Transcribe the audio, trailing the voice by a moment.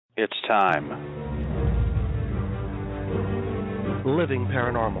It's time. Living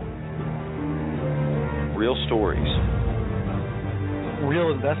paranormal. Real stories.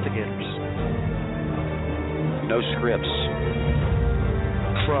 Real investigators. No scripts.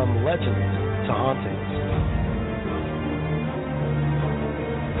 From legends to hauntings.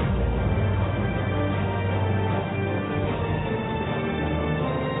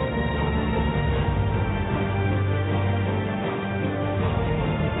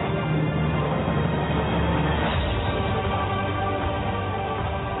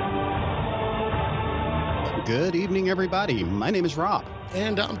 Good evening, everybody. My name is Rob.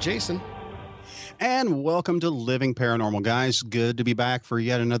 And I'm Jason. And welcome to Living Paranormal, guys. Good to be back for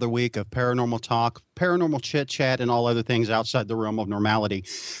yet another week of paranormal talk, paranormal chit-chat, and all other things outside the realm of normality.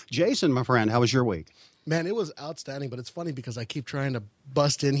 Jason, my friend, how was your week? Man, it was outstanding, but it's funny because I keep trying to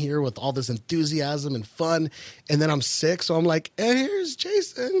bust in here with all this enthusiasm and fun, and then I'm sick, so I'm like, and here's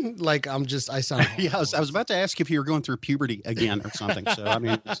Jason. Like, I sound Yeah, I was about to ask if you were going through puberty again or something. So, I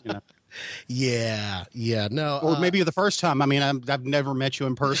mean, you know. Yeah, no. Or maybe the first time. I mean, I've never met you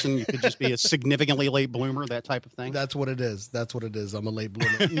in person. You could just be a significantly late bloomer, that type of thing. That's what it is. I'm a late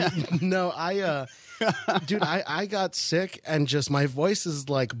bloomer. No, dude, I got sick and just my voice is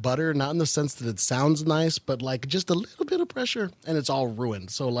like butter, not in the sense that it sounds nice, but like just a little bit of pressure and it's all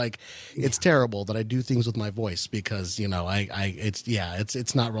ruined. So like, it's terrible that I do things with my voice because, you know,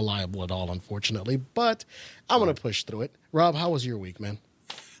 it's not reliable at all, unfortunately, but I'm going to push through it. Rob, how was your week, man?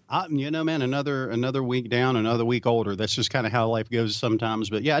 You know, man, another week down, another week older. That's just kind of how life goes sometimes.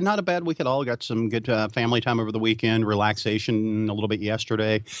 But yeah, not a bad week at all. Got some good family time over the weekend, relaxation a little bit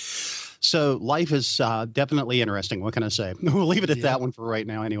yesterday. So life is definitely interesting. What can I say? We'll leave it at that one for right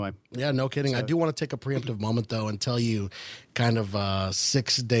now anyway. Yeah, no kidding. So, I do want to take a preemptive moment, though, and tell you kind of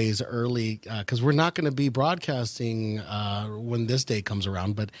 6 days early, because we're not going to be broadcasting when this day comes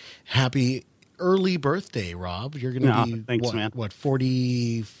around, but happy early birthday, Rob. You're going to be, thanks, man. What,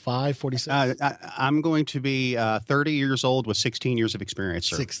 45, 46? I'm going to be 30 years old with 16 years of experience,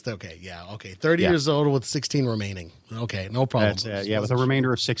 sir. 30 years old with 16 remaining. Okay, no problem. That's it. Yeah, with a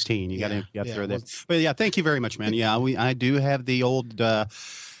remainder of 16. You got to throw that. But yeah, thank you very much, man. Yeah, I do have the old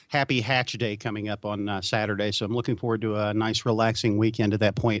Happy Hatch Day coming up on Saturday, so I'm looking forward to a nice, relaxing weekend at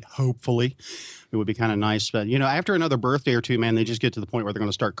that point, hopefully. It would be kind of nice. But, you know, after another birthday or two, man, they just get to the point where they're going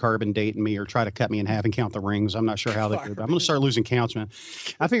to start carbon dating me or try to cut me in half and count the rings. I'm not sure how they do, but I'm going to start losing counts, man.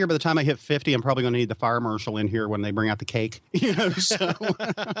 I figure by the time I hit 50, I'm probably going to need the fire marshal in here when they bring out the cake. You know, so.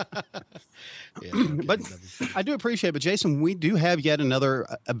 But I do appreciate it. But, Jason, we do have yet another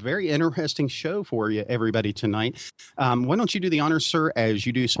a very interesting show for you, everybody, tonight. Why don't you do the honors, sir, as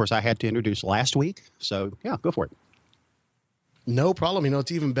you do? Of course, I had to introduce last week. So, yeah, go for it. No problem. You know,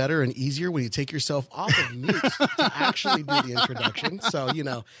 it's even better and easier when you take yourself off of mute to actually do the introduction. So, you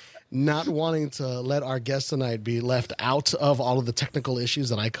know, not wanting to let our guest tonight be left out of all of the technical issues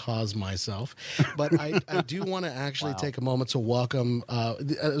that I caused myself. But I do want to actually take a moment to welcome,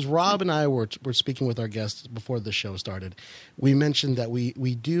 as Rob and I were speaking with our guests before the show started, we mentioned that we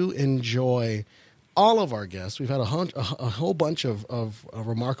do enjoy all of our guests. We've had a whole bunch of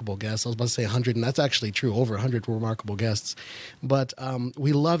remarkable guests. I was about to say 100, and that's actually true, over 100 remarkable guests. But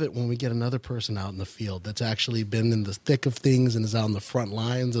we love it when we get another person out in the field that's actually been in the thick of things and is out on the front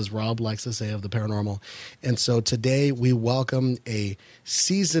lines, as Rob likes to say, of the paranormal. And so today we welcome a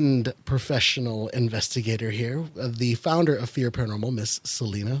seasoned professional investigator here, the founder of F.E.A.R Paranormal, Miss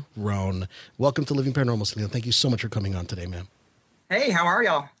Selena Roane. Welcome to Living Paranormal, Selena. Thank you so much for coming on today, ma'am. Hey, how are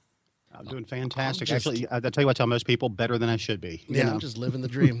y'all? I'm doing fantastic. Actually, I'll tell you what, I tell most people, better than I should be. Yeah, I'm just living the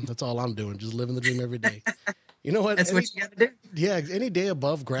dream. That's all I'm doing. Just living the dream every day. You know what? That's what you got to do. Yeah, any day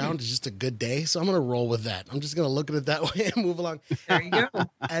above ground is just a good day. So I'm going to roll with that. I'm just going to look at it that way and move along. There you go.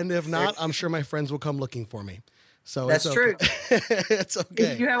 And if not, I'm sure my friends will come looking for me. So that's it's true. It's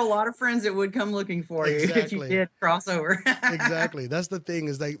okay. You have a lot of friends that would come looking for you if you did cross over. Exactly. That's the thing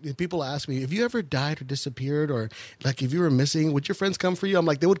is that people ask me, if you ever died or disappeared or like if you were missing, would your friends come for you? I'm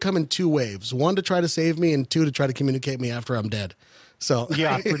like, they would come in two waves. One to try to save me and two to try to communicate me after I'm dead. So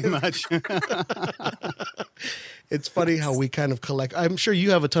yeah, pretty much. It's funny how we kind of collect. I'm sure you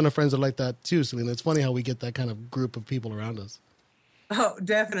have a ton of friends that are like that too, Selena. It's funny how we get that kind of group of people around us. Oh,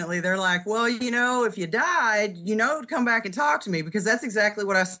 definitely. They're like, well, you know, if you died, you know, come back and talk to me, because that's exactly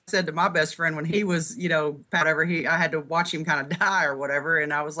what I said to my best friend when he was, you know, whatever. I had to watch him kind of die or whatever.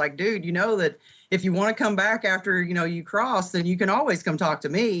 And I was like, dude, you know that if you want to come back after, you know, you cross, then you can always come talk to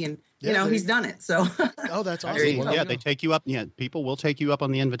me. And, you know, he's done it. So, oh, that's awesome. Well, yeah, they take you up. Yeah, people will take you up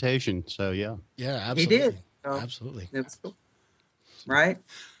on the invitation. So, yeah. Yeah, absolutely. He did. So, absolutely. It was cool. Right.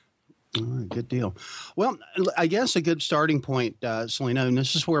 All right, good deal. Well, I guess a good starting point, Selena, and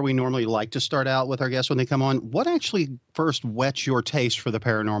this is where we normally like to start out with our guests when they come on. What actually first whets your taste for the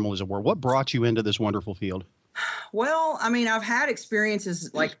paranormal, as it were? What brought you into this wonderful field? Well, I mean, I've had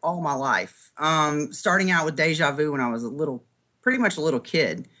experiences like all my life. Starting out with deja vu when I was pretty much a little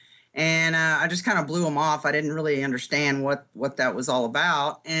kid, and I just kind of blew them off. I didn't really understand what that was all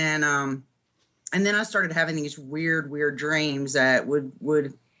about, and then I started having these weird dreams that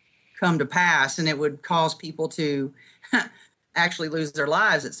would come to pass, and it would cause people to actually lose their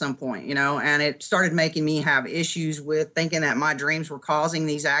lives at some point, and it started making me have issues with thinking that my dreams were causing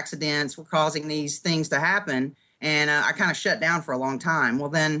these accidents, were causing these things to happen. And I kind of shut down for a long time. Well,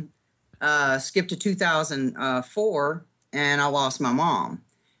 then skip to 2004 and I lost my mom,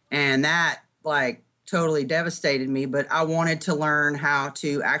 and that like totally devastated me, but I wanted to learn how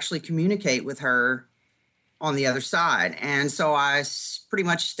to actually communicate with her on the other side. And so I pretty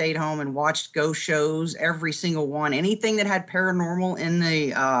much stayed home and watched ghost shows, every single one. Anything that had paranormal in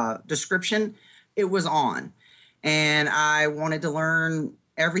the description, it was on. And I wanted to learn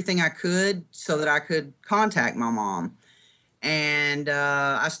everything I could so that I could contact my mom. And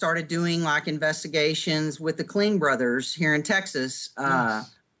I started doing like investigations with the Kling brothers here in Texas. Nice.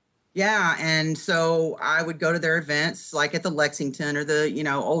 Yeah, and so I would go to their events, like at the Lexington or the,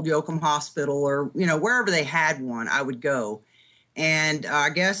 Old Yoakum Hospital or, wherever they had one, I would go. And I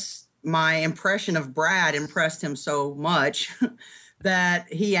guess my impression of Brad impressed him so much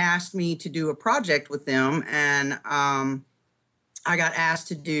that he asked me to do a project with them. And I got asked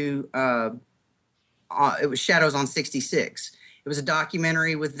to do, it was Shadows on 66. It was a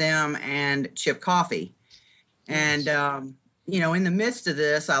documentary with them and Chip Coffey. And, in the midst of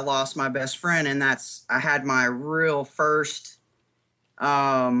this, I lost my best friend, and I had my real first,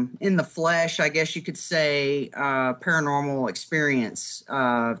 in the flesh, I guess you could say, paranormal experience,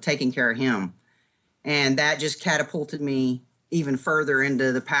 taking care of him. And that just catapulted me even further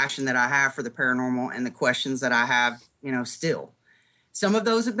into the passion that I have for the paranormal and the questions that I have, still. Some of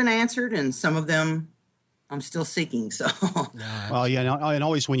those have been answered, and some of them I'm still seeking. So, well, and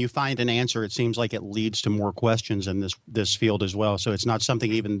always when you find an answer, it seems like it leads to more questions in this field as well. So it's not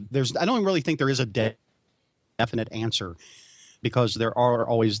something I don't really think there is a definite answer, because there are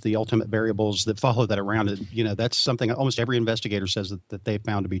always the ultimate variables that follow that around. And, that's something almost every investigator says that they've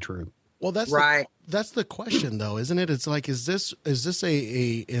found to be true. Well, that's right. That's the question, though, isn't it? It's like, is this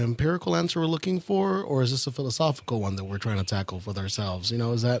an empirical answer we're looking for, or is this a philosophical one that we're trying to tackle with ourselves?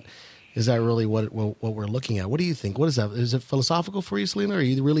 Is that really what we're looking at? What do you think? What is that? Is it philosophical for you, Selena? Or are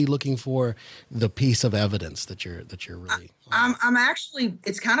you really looking for the piece of evidence that you're really? I'm actually,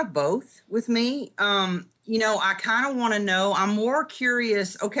 it's kind of both with me. I kind of want to know. I'm more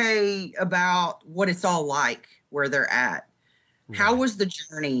curious, about what it's all like where they're at. Right. How was the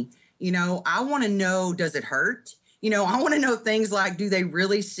journey? I want to know, does it hurt? I want to know things like, do they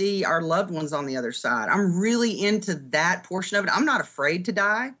really see our loved ones on the other side? I'm really into that portion of it. I'm not afraid to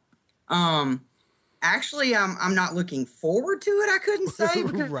die. Actually, I'm not looking forward to it. I couldn't say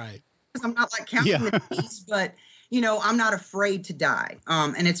because I'm not like counting the days, but I'm not afraid to die.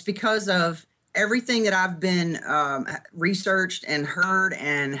 And it's because of everything that I've been researched and heard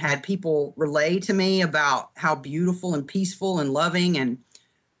and had people relay to me about how beautiful and peaceful and loving and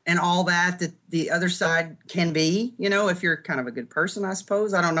all that the other side can be, if you're kind of a good person, I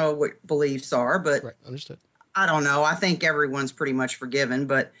suppose. I don't know what beliefs are, but understood. I don't know. I think everyone's pretty much forgiven,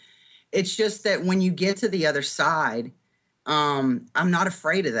 but it's just that when you get to the other side, I'm not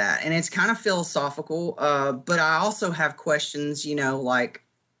afraid of that. And it's kind of philosophical, but I also have questions, like,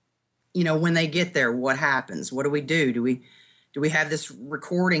 when they get there, what happens? What do we do? Do we have this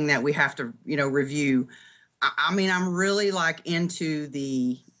recording that we have to, review? I mean, I'm really like into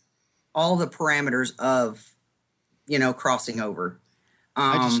all the parameters of, crossing over.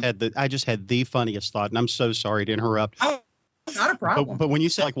 I just had the funniest thought, and I'm so sorry to interrupt. Oh, not a problem. But when you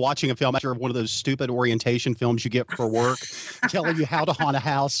say like watching a film after one of those stupid orientation films you get for work, telling you how to haunt a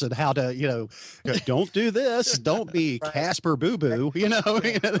house and how to, don't do this, don't be Casper Boo Boo,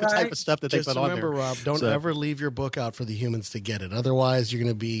 the type of stuff that just they put on there. Remember, Rob, don't ever leave your book out for the humans to get it. Otherwise, you're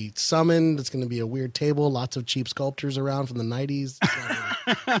going to be summoned. It's going to be a weird table, lots of cheap sculptures around from the 90s.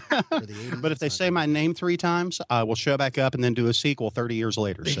 Or the 80s. But if they say my name 3 times, I will show back up and then do a sequel 30 years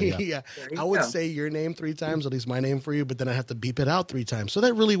later. So, yeah. I would say your name 3 times, at least my name for you, but then I have to beep it out 3 times. So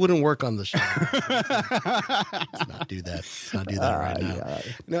that really wouldn't work on the show. Let's not do that. Let's not do that right now.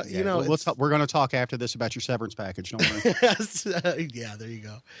 No, we're going to talk after this about your severance package. Don't worry. Yeah, there you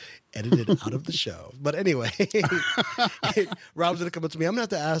go. edited out of the show. But anyway, Rob's going to come up to me. I'm going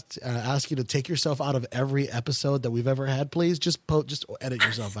to have to ask you to take yourself out of every episode that we've ever had, please. Just edit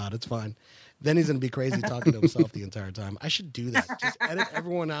yourself out. It's fine. Then he's going to be crazy talking to himself the entire time. I should do that. Just edit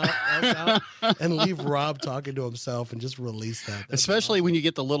everyone else out and leave Rob talking to himself and just release that. That's Especially awesome. when you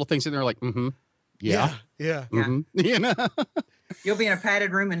get the little things in there like, Yeah. Mm-hmm. You know? You'll be in a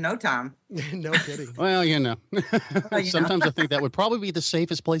padded room in no time. No kidding. Well, you know. Well, Sometimes I think that would probably be the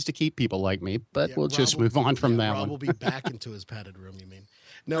safest place to keep people like me, but Yeah, we'll Rob just will- move on from yeah, that Rob one. will be back into his padded room, you mean?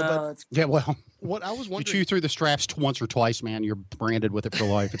 No, but It's Yeah, well, what I was you wondering... chew through the straps once or twice, man, you're branded with it for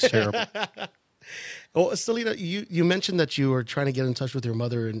life. It's terrible. Well, Selena, you mentioned that you were trying to get in touch with your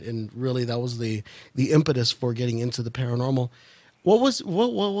mother, and really that was the impetus for getting into the paranormal. What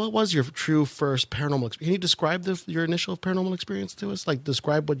was your true first paranormal experience? Can you describe your initial paranormal experience to us? Like,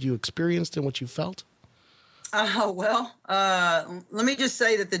 describe what you experienced and what you felt? Let me just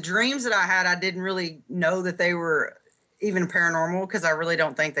say that the dreams that I had, I didn't really know that they were even paranormal, because I really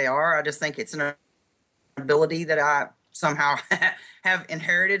don't think they are. I just think it's an ability that I somehow have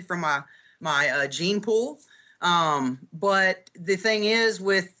inherited from my gene pool. But the thing is,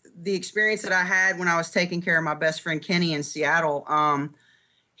 with the experience that I had when I was taking care of my best friend Kenny in Seattle,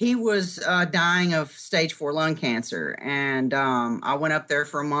 he was dying of stage 4 lung cancer. And I went up there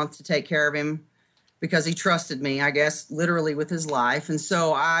for a month to take care of him because he trusted me, I guess, literally with his life. And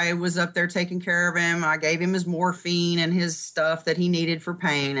so I was up there taking care of him. I gave him his morphine and his stuff that he needed for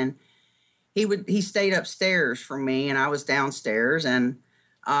pain. And he stayed upstairs from me, and I was downstairs. And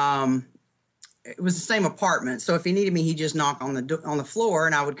it was the same apartment. So if he needed me, he'd just knock on the floor,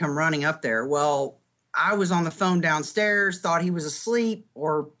 and I would come running up there. Well, I was on the phone downstairs, thought he was asleep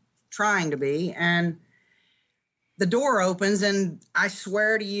or trying to be. And the door opens, and I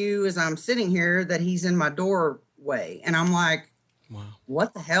swear to you, as I'm sitting here, that he's in my doorway. And I'm like, Wow.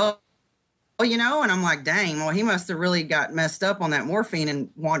 what the hell? And I'm like, dang, well, he must have really got messed up on that morphine and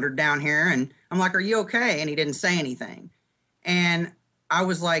wandered down here. And I'm like, are you okay? And he didn't say anything. And I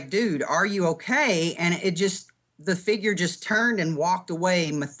was like, dude, are you okay? And the figure just turned and walked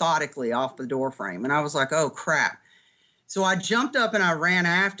away methodically off the door frame. And I was like, oh, crap. So I jumped up and I ran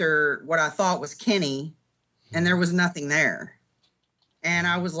after what I thought was Kenny, and there was nothing there. And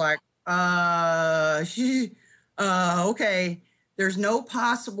I was like, okay, there's no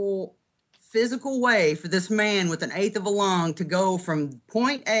possible physical way for this man with 1/8 of a lung to go from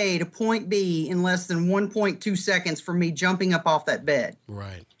point A to point B in less than 1.2 seconds from me jumping up off that bed.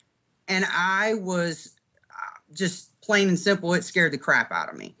 Right. And I was just plain and simple, it scared the crap out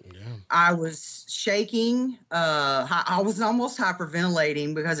of me. Yeah. I was shaking. I was almost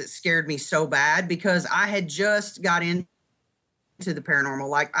hyperventilating because it scared me so bad, because I had just got into the paranormal.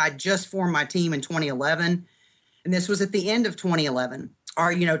 Like, I just formed my team in 2011, and this was at the end of 2011.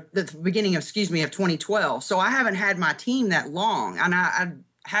 Or, the beginning of 2012. So I haven't had my team that long, and I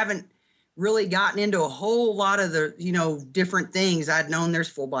haven't really gotten into a whole lot of the, different things. I'd known there's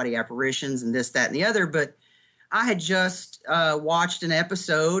full body apparitions and this, that, and the other, but I had just watched an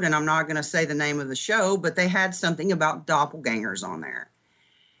episode, and I'm not going to say the name of the show, but they had something about doppelgangers on there.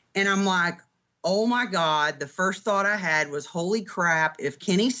 And I'm like, oh my God, the first thought I had was, holy crap, if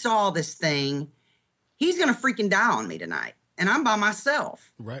Kenny saw this thing, he's going to freaking die on me tonight. And I'm by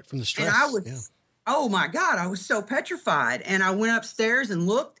myself. Right, from the stress. And I was, oh my God, I was so petrified. And I went upstairs and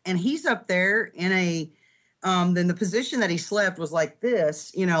looked, and he's up there in then the position that he slept was like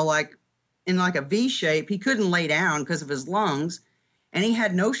this, like in like a V shape. He couldn't lay down because of his lungs, and he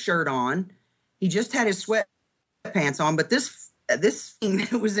had no shirt on. He just had his sweatpants on. But this thing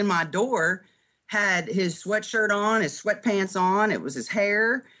that was in my door had his sweatshirt on, his sweatpants on. It was his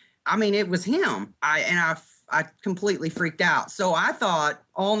hair. I mean, it was him. I completely freaked out. So I thought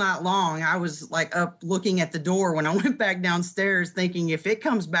all night long, I was like up looking at the door when I went back downstairs, thinking if it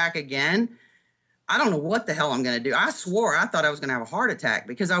comes back again, I don't know what the hell I'm going to do. I swore I thought I was going to have a heart attack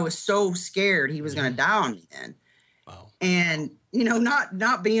because I was so scared he was going to die on me then. Wow. And,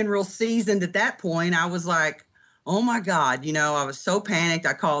 not being real seasoned at that point, I was like, oh my God, I was so panicked.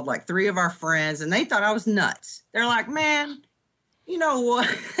 I called like 3 of our friends, and they thought I was nuts. They're like, man, you know what?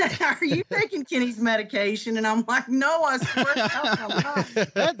 Are you taking Kenny's medication? And I'm like, no, I swear to God, I'm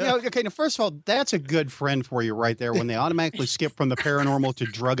not. Okay, now, first of all, that's a good friend for you right there when they automatically skip from the paranormal to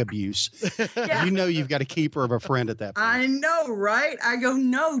drug abuse. Yeah. You've got a keeper of a friend at that point. I know, right? I go,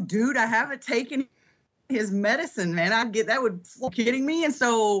 no, dude, I haven't taken his medicine, man. That would kidding me. And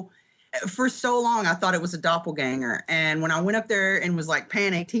so for so long, I thought it was a doppelganger. And when I went up there and was like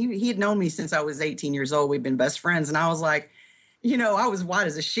panicked, he had known me since I was 18 years old. We've been best friends. And I was like, I was white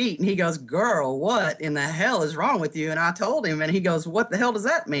as a sheet. And he goes, girl, what in the hell is wrong with you? And I told him, and he goes, what the hell does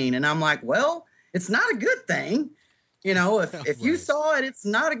that mean? And I'm like, well, it's not a good thing. If you saw it, it's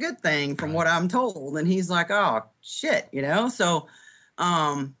not a good thing from what I'm told. And he's like, oh, shit, So,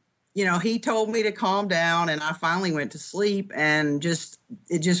 he told me to calm down, and I finally went to sleep, and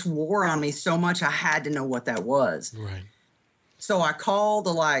it just wore on me so much. I had to know what that was. Right. So I called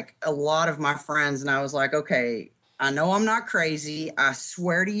a lot of my friends, and I was like, okay, I know I'm not crazy. I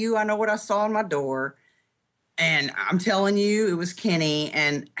swear to you, I know what I saw on my door. And I'm telling you, it was Kenny.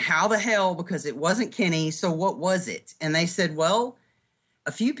 And how the hell? Because it wasn't Kenny. So what was it? And they said, well,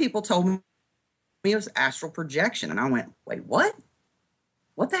 a few people told me it was astral projection. And I went, wait, what?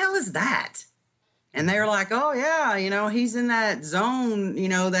 What the hell is that? And they were like, oh, yeah, he's in that zone,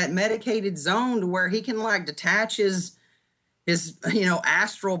 that medicated zone to where he can detach his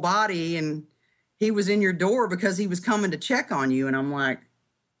astral body. And he was in your door because he was coming to check on you. And I'm like,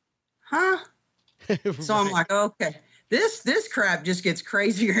 huh? Right. So I'm like, okay, this crap just gets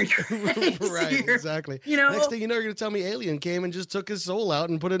crazier and crazier. Right, exactly. Next thing you know, you're gonna tell me alien came and just took his soul out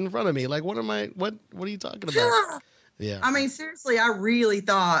and put it in front of me. Like, what are you talking about? Yeah. I mean, seriously, I really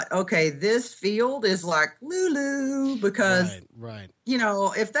thought, okay, this field is like Lulu because right.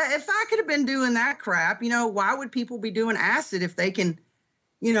 If I could have been doing that crap, why would people be doing acid if they can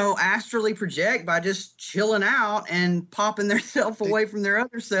astrally project by just chilling out and popping their self away from their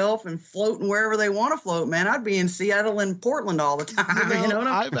other self and floating wherever they want to float, man? I'd be in Seattle and Portland all the time.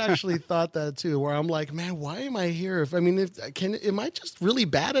 I've actually thought that too, where I'm like, man, why am I here? Am I just really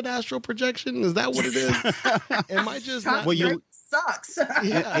bad at astral projection? Is that what it is? Am I just sucks.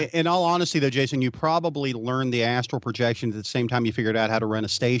 In all honesty, though, Jason, you probably learned the astral projection at the same time you figured out how to run a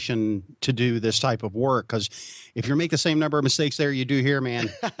station to do this type of work. Because if you make the same number of mistakes there you do here, man,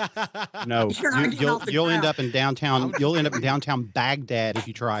 no, you'll end up in downtown. You'll end up in downtown Baghdad if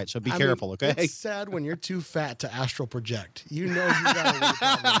you try it. So be careful, okay? It's sad when you're too fat to astral project. You got a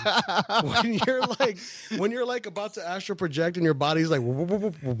problem. When you're about to astral project and your body's like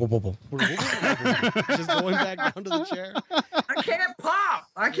just going back down to the chair.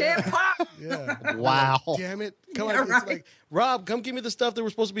 I can't pop. Yeah. Wow. Damn it. It's like, Rob, come give me the stuff that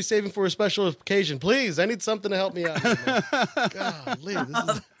we're supposed to be saving for a special occasion. Please. I need something to help me out. Golly,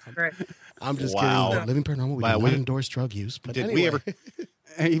 this is great. I'm just kidding. Living Paranormal, we do not endorse drug use. But did anyway. we ever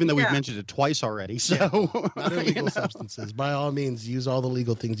even though we've mentioned it twice already. So not illegal substances. By all means, use all the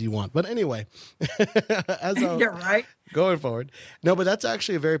legal things you want. But anyway, you're right. Going forward. No, but that's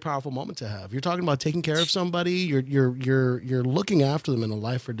actually a very powerful moment to have. You're talking about taking care of somebody. You're looking after them in a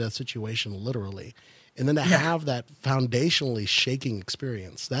life or death situation, literally. And then to have that foundationally shaking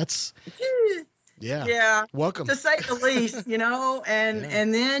experience. That's Yeah. Welcome. To say the least,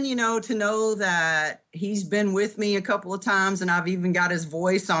 and then, to know that he's been with me a couple of times and I've even got his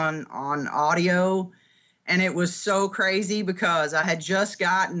voice on audio. And it was so crazy because I had just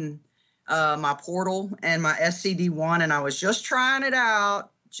gotten my portal and my SCD-1 and I was just trying it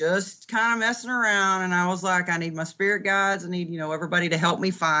out, just kind of messing around. And I was like, I need my spirit guides. I need, everybody to help me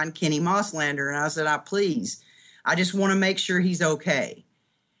find Kenny Mosslander. And I said, I just want to make sure he's okay.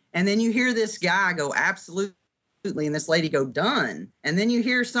 And then you hear this guy go, absolutely, and this lady go, done. And then you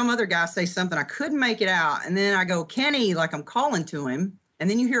hear some other guy say something. I couldn't make it out. And then I go, Kenny, like I'm calling to him. And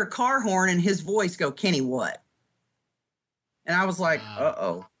then you hear a car horn and his voice go, Kenny, what? And I was like,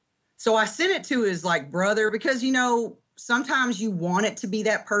 uh-oh. So I sent it to his brother because, sometimes you want it to be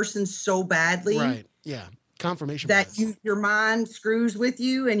that person so badly. Right. Yeah. Confirmation. That your mind screws with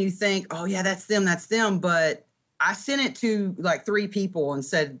you and you think, oh, yeah, that's them. But I sent it to 3 people and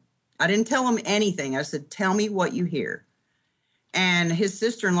said, I didn't tell them anything. I said, tell me what you hear. And his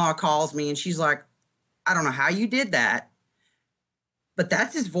sister-in-law calls me and she's like, I don't know how you did that, but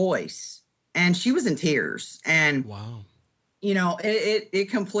that's his voice. And she was in tears. And, wow.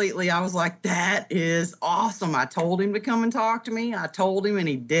 It completely, I was like, that is awesome. I told him to come and talk to me. I told him and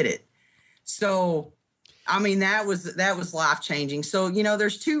he did it. So, I mean, that was life-changing. So,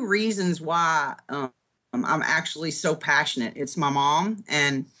 there's 2 reasons why, I'm actually so passionate. It's my mom,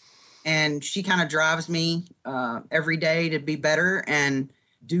 and she kind of drives me every day to be better and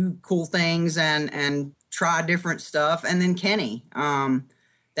do cool things and try different stuff. And then Kenny,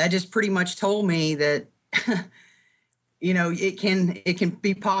 that just pretty much told me that, it can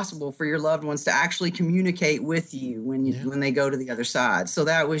be possible for your loved ones to actually communicate with you when they go to the other side. So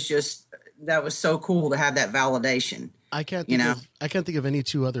that was so cool to have that validation. I can't think of any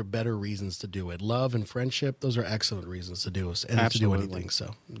 2 other better reasons to do it. Love and friendship; those are excellent reasons to do it and to do anything.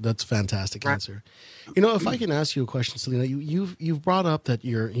 So that's a fantastic answer. If I can ask you a question, Selena, you've brought up that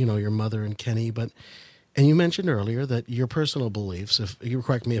your mother and Kenny, but And you mentioned earlier that your personal beliefs, if you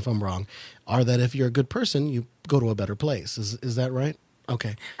correct me if I'm wrong, are that if you're a good person, you go to a better place. Is that right?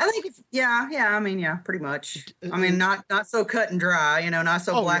 Okay. I think it's, yeah. I mean, yeah, pretty much. I mean, not so cut and dry, not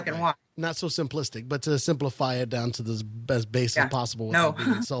so black and white. Not so simplistic, but to simplify it down to the best basis possible without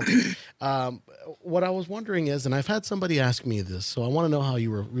being insulting. What I was wondering is, and I've had somebody ask me this, so I want to know how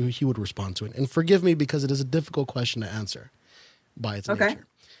you would respond to it. And forgive me because it is a difficult question to answer by its nature.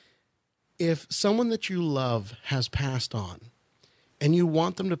 If someone that you love has passed on and you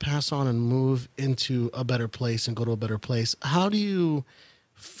want them to pass on and move into a better place and go to a better place, how do you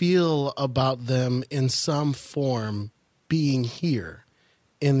feel about them in some form being here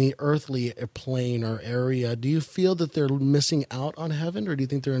in the earthly plane or area? Do you feel that they're missing out on heaven, or do you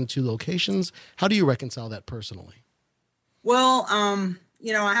think they're in two locations? How do you reconcile that personally? Well,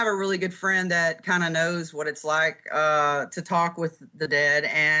 I have a really good friend that kind of knows what it's like to talk with the dead.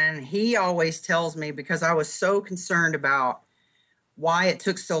 And he always tells me, because I was so concerned about why it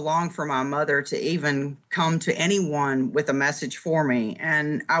took so long for my mother to even come to anyone with a message for me.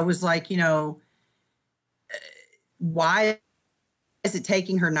 And I was like, why is it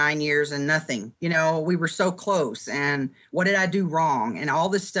taking her 9 years and nothing? We were so close, and what did I do wrong and all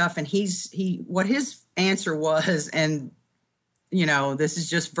this stuff. And what his answer was, and this is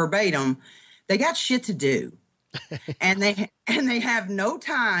just verbatim, they got shit to do. and they have no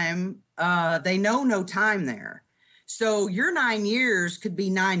time. They know no time there. So your 9 years could be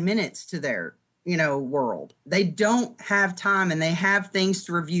 9 minutes to their, world. They don't have time, and they have things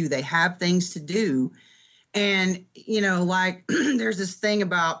to review. They have things to do. And, there's this thing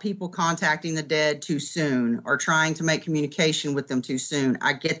about people contacting the dead too soon or trying to make communication with them too soon.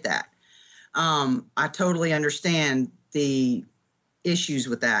 I get that. I totally understand the issues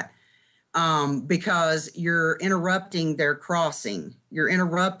with that, because you're interrupting their crossing. You're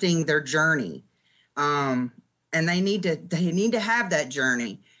interrupting their journey. And they need to have that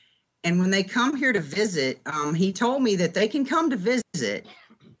journey. And when they come here to visit, he told me that they can come to visit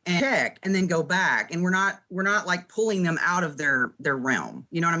and check and then go back. And we're not like pulling them out of their realm.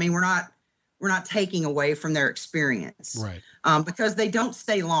 You know what I mean? We're not taking away from their experience. Right. Because they don't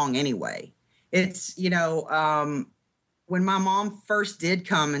stay long anyway. It's, when my mom first did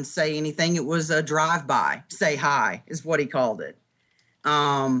come and say anything, it was a drive-by, say hi is what he called it.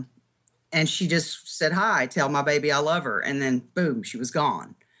 And she just said, hi, tell my baby I love her. And then boom, she was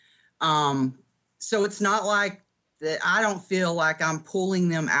gone. So it's not like that. I don't feel like I'm pulling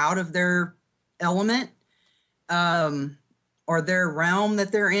them out of their element, or their realm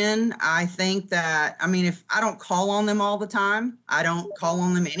that they're in. I think that, if I don't call on them all the time, I don't call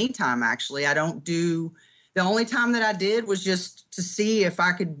on them anytime, actually. The only time that I did was just to see if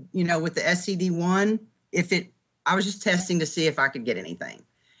I could, with the SCD-1, I was just testing to see if I could get anything.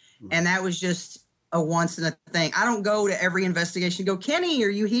 And that was just a once in a thing. I don't go to every investigation, go, Kenny, are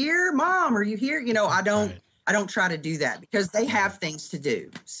you here? Mom, are you here? I don't. Right. I don't try to do that because they have things to do.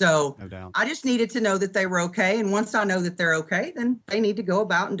 So no doubt. I just needed to know that they were okay. And once I know that they're okay, then they need to go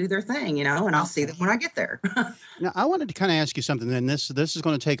about and do their thing, and I'll see them when I get there. Now, I wanted to kind of ask you something, and this is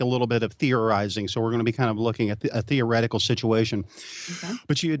going to take a little bit of theorizing. So we're going to be kind of looking at a theoretical situation. Okay.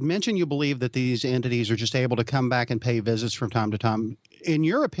 But you had mentioned you believe that these entities are just able to come back and pay visits from time to time. In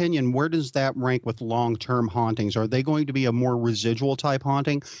your opinion, where does that rank with long-term hauntings? Are they going to be a more residual type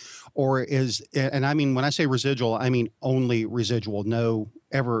haunting? Or and I mean, when I say residual, I mean only residual, no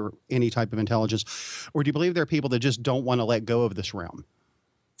ever any type of intelligence? Or do you believe there are people that just don't want to let go of this realm?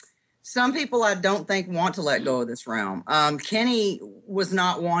 Some people I don't think want to let go of this realm. Kenny was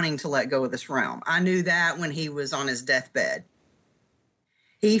not wanting to let go of this realm. I knew that when he was on his deathbed.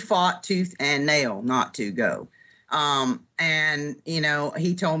 He fought tooth and nail not to go. And,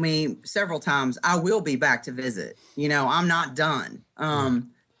 he told me several times, I will be back to visit. I'm not done.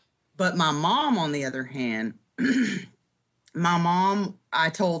 But my mom, on the other hand, I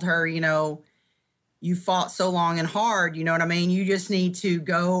told her, you fought so long and hard, you know what I mean? You just need to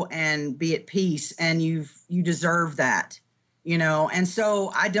go and be at peace, and you deserve that, And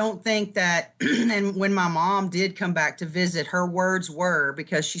so I don't think that, and when my mom did come back to visit, her words were,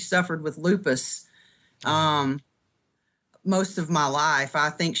 because she suffered with lupus most of my life.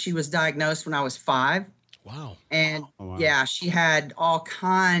 I think she was diagnosed when I was 5. Wow. And wow. Yeah, she had all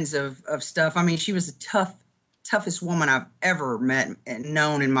kinds of stuff. She was the toughest woman I've ever met and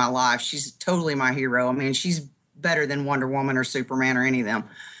known in my life. She's totally my hero. She's better than Wonder Woman or Superman or any of them.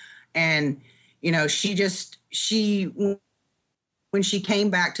 And, when she came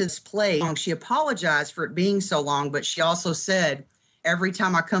back to this place, she apologized for it being so long, but she also said, every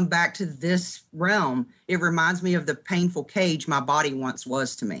time I come back to this realm, it reminds me of the painful cage my body once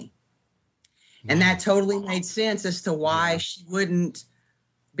was to me. And that totally made sense as to why she wouldn't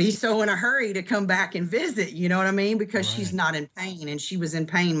be so in a hurry to come back and visit. You know what I mean? Because she's not in pain, and she was in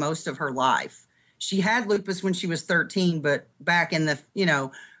pain most of her life. She had lupus when she was 13, but back in the,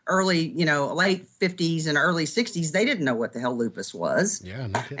 early, late 50s and early 60s, they didn't know what the hell lupus was. Yeah,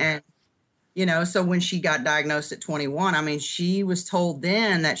 no kidding. And so when she got diagnosed at 21, I mean, she was told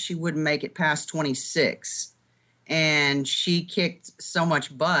then that she wouldn't make it past 26. And she kicked so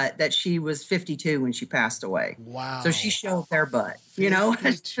much butt that she was 52 when she passed away. Wow. So she showed their butt.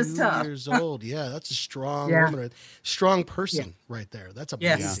 It's just tough. years old. Yeah, that's a strong woman, strong person right there. That's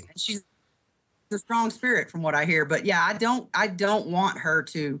amazing. Yes. She's a strong spirit from what I hear. But yeah, I don't want her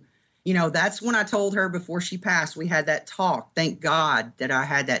to, that's when I told her before she passed, we had that talk. Thank God that I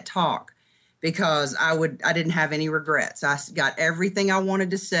had that talk, because I didn't have any regrets. I got everything I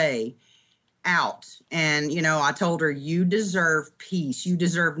wanted to say out. And, I told her, you deserve peace. You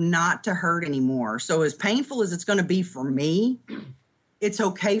deserve not to hurt anymore. So as painful as it's going to be for me, it's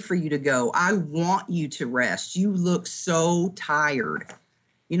okay for you to go. I want you to rest. You look so tired.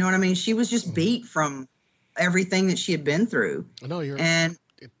 You know what I mean? She was just beat from everything that she had been through.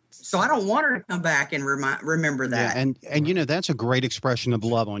 So I don't want her to come back and remember that. Yeah, and that's a great expression of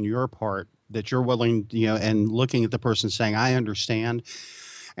love on your part, that you're willing, and looking at the person saying, I understand.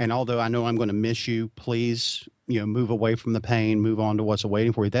 And although I know I'm going to miss you, please, move away from the pain, move on to what's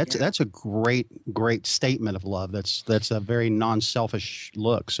awaiting for you. That's a great statement of love. That's a very non-selfish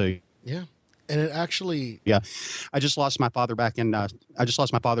look. So yeah. And it actually, I just lost my father back in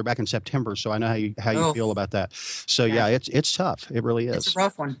September, so I know how you feel about that. So it's tough. It really is. It's a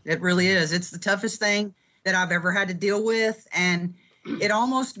rough one. It really is. It's the toughest thing that I've ever had to deal with, and it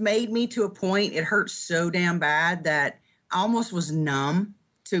almost made me to a point. It hurt so damn bad that I almost was numb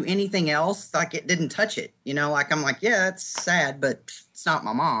to anything else. Like, it didn't touch it. Like, I'm like, yeah, it's sad, but it's not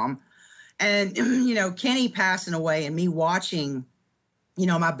my mom. And Kenny passing away and me watching,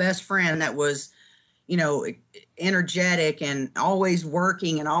 my best friend that was, energetic and always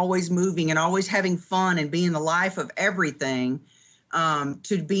working and always moving and always having fun and being the life of everything,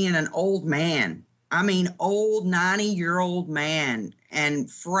 to being an old man. I mean, old 90-year-old man,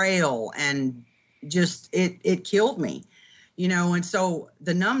 and frail, and just, it killed me, and so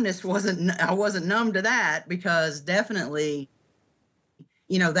the numbness I wasn't numb to that, because definitely,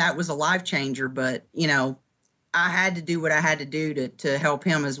 that was a life changer, but, I had to do what I had to do to help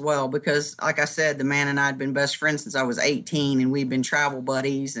him as well, because like I said, the man and I had been best friends since I was 18, and we've been travel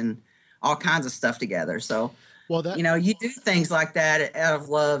buddies and all kinds of stuff together. So, you do things like that out of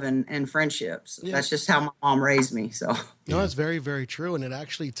love and friendships. Yeah. That's just how my mom raised me. So, that's very, very true. And it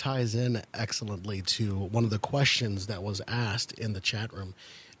actually ties in excellently to one of the questions that was asked in the chat room.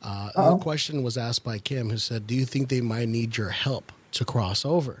 The question was asked by Kim, who said, do you think they might need your help to cross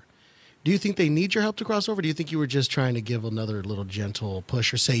over? Do you think they need your help to cross over? Do you think you were just trying to give another little gentle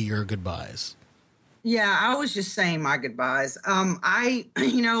push or say your goodbyes? Yeah, I was just saying my goodbyes. I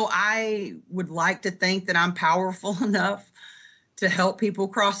would like to think that I'm powerful enough to help people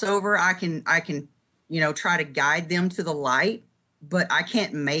cross over. I can, try to guide them to the light, but I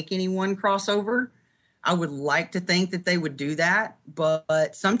can't make anyone cross over. I would like to think that they would do that,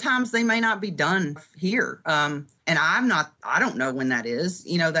 but sometimes they may not be done here. And I don't know when that is.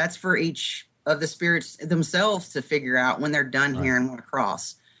 That's for each of the spirits themselves to figure out when they're done here and want to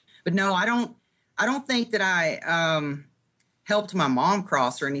cross. But no, I don't think that I helped my mom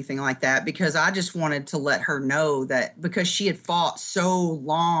cross or anything like that, because I just wanted to let her know that, because she had fought so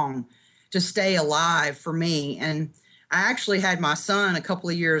long to stay alive for me. And I actually had my son a couple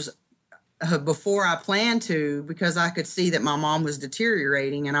of years before I planned to, because I could see that my mom was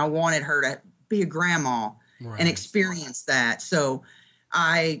deteriorating and I wanted her to be a grandma and experience that. So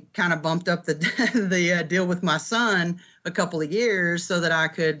I kind of bumped up the deal with my son a couple of years so that I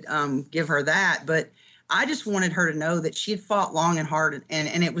could give her that. But I just wanted her to know that she had fought long and hard,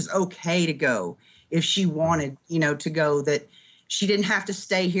 and it was okay to go if she wanted, to go, that she didn't have to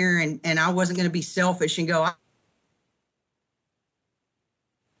stay here, and I wasn't going to be selfish and go,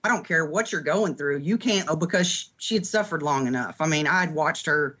 I don't care what you're going through. You can't, because she had suffered long enough. I mean, I'd watched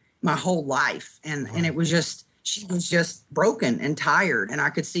her my whole life, and it was just, she was just broken and tired, and I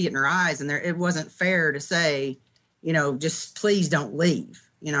could see it in her eyes. And it wasn't fair to say, just please don't leave.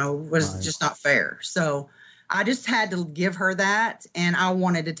 It was just not fair. So I just had to give her that, and I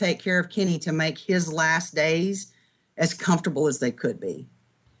wanted to take care of Kenny to make his last days as comfortable as they could be.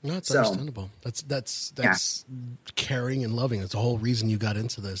 No, that's So, understandable. That's caring and loving. That's the whole reason you got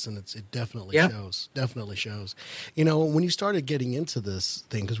into this, and it definitely shows. Definitely shows. You know, when you started getting into this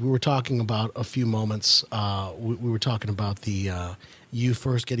thing, because we were talking about a few moments, we were talking about the you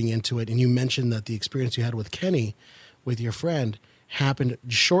first getting into it, and you mentioned that the experience you had with Kenny, with your friend, happened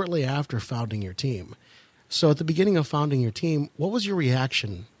shortly after founding your team. So, at the beginning of founding your team, what was your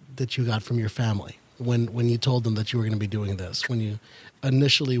reaction that you got from your family when you told them that you were going to be doing this? When you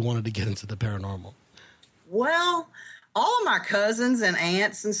initially wanted to get into the paranormal? Well, all of my cousins and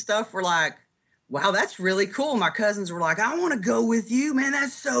aunts and stuff were like, wow, that's really cool. My cousins were like, I want to go with you, man.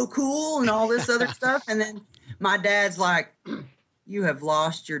 That's so cool. And all this other stuff. And then my dad's like, you have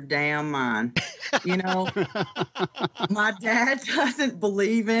lost your damn mind. You know, my dad doesn't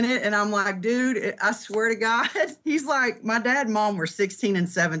believe in it. And I'm like, dude, I swear to God, he's like, my dad and mom were 16 and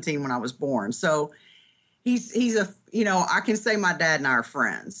 17 when I was born. So he's a, you know, I can say my dad and I are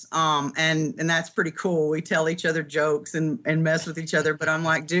friends. And that's pretty cool. We tell each other jokes and mess with each other. But I'm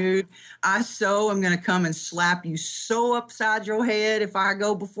like, dude, I'm going to come and slap you so upside your head if I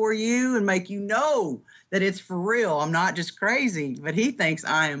go before you and make you know that it's for real. I'm not just crazy, but he thinks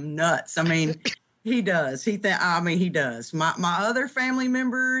I am nuts. I mean, he does. He does. My other family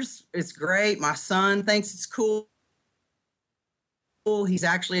members, it's great. My son thinks it's cool. He's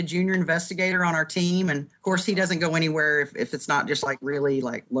actually a junior investigator on our team. And of course he doesn't go anywhere if it's not just like really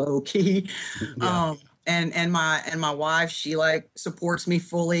like low key. Yeah. And my wife, she like supports me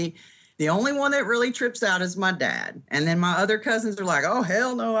fully. The only one that really trips out is my dad. And then my other cousins are like, oh,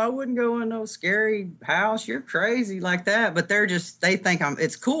 hell no, I wouldn't go in no scary house. You're crazy like that. But they think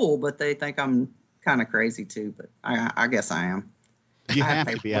it's cool, but they think I'm kind of crazy too. But I guess I am. You have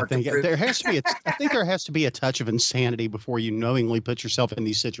to be. I think there has to be. I think there has to be a touch of insanity before you knowingly put yourself in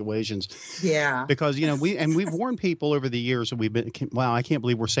these situations. Yeah. Because we've warned people over the years that we've been. Wow, I can't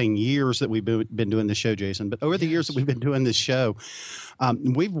believe we're saying years that we've been doing this show, Jason. But over the years that we've been doing this show,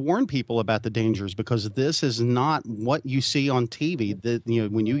 we've warned people about the dangers because this is not what you see on TV.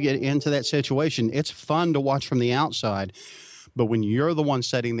 When you get into that situation, it's fun to watch from the outside. But when you're the one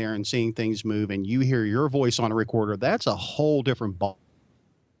sitting there and seeing things move and you hear your voice on a recorder, that's a whole different ball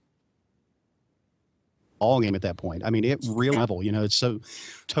game at that point. I mean, it real level, it's so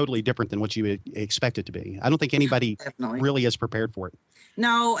totally different than what you would expect it to be. I don't think anybody really is prepared for it.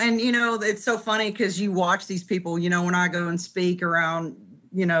 No. And, it's so funny because you watch these people, when I go and speak around,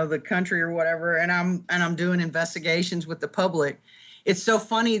 the country or whatever, and I'm doing investigations with the public. It's so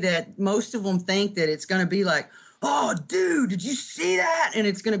funny that most of them think that it's going to be like, oh, dude, did you see that? And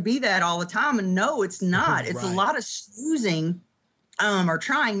it's going to be that all the time. And no, it's not. It's a lot of snoozing or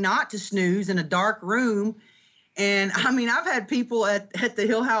trying not to snooze in a dark room. And I mean, I've had people at the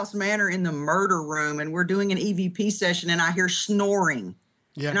Hill House Manor in the murder room, and we're doing an EVP session, and I hear snoring.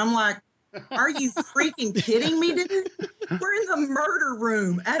 Yeah. And I'm like, are you freaking kidding me, dude? We're in the murder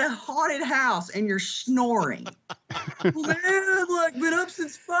room at a haunted house, and you're snoring. Man, I've like been up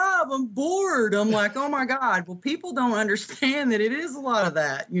since 5. I'm bored. I'm like, oh my God. Well, people don't understand that it is a lot of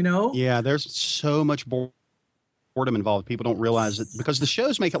that, Yeah, there's so much boredom involved. People don't realize it because the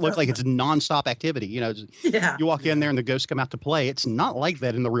shows make it look like it's nonstop activity. You walk in there and the ghosts come out to play. It's not like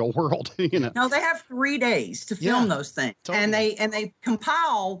that in the real world. No, they have 3 days to film those things, totally. and they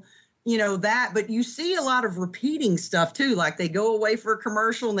compile. That, but you see a lot of repeating stuff too. Like they go away for a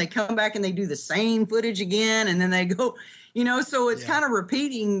commercial and they come back and they do the same footage again. And then they go, so it's kind of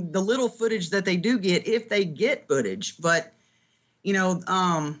repeating the little footage that they do get if they get footage. But,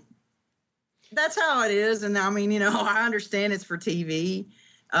 that's how it is. And I mean, I understand it's for TV.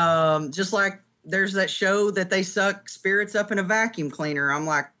 Just like there's that show that they suck spirits up in a vacuum cleaner. I'm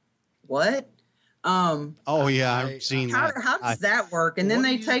like, what? I've seen that. How does that work? And then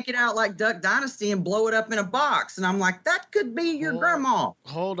they take it out like Duck Dynasty and blow it up in a box. And I'm like, that could be your grandma.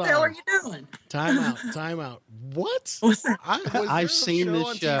 Hold on. What the hell are you doing? Time out. What? I've seen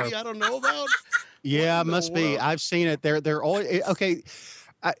this show. TV I don't know about. Yeah, it must be. I've seen it. They're all okay.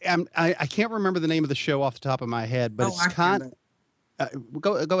 I can't remember the name of the show off the top of my head, but it's kind of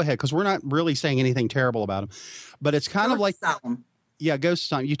go ahead because we're not really saying anything terrible about them. But it's kind of like Ghost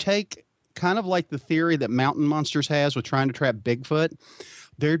Asylum. You take kind of like the theory that Mountain Monsters has with trying to trap Bigfoot.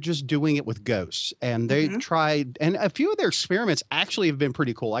 They're just doing it with ghosts, and they tried, and a few of their experiments actually have been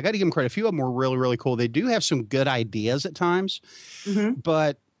pretty cool. I got to give them credit. A few of them were really, really cool. They do have some good ideas at times,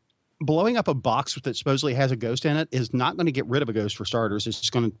 but blowing up a box that supposedly has a ghost in it is not going to get rid of a ghost for starters. It's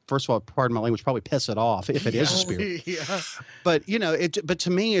just going to, first of all, pardon my language, probably piss it off if it is a spirit. Yeah. But but to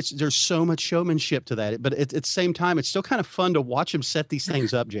me, there's so much showmanship to that. But at the same time, it's still kind of fun to watch them set these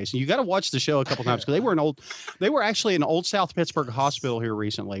things up. Jason, you got to watch the show a couple times because they were actually in Old South Pittsburgh Hospital here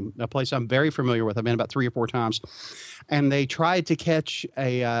recently, a place I'm very familiar with. I've been about 3 or 4 times, and they tried to catch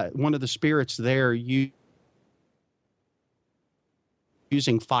one of the spirits there using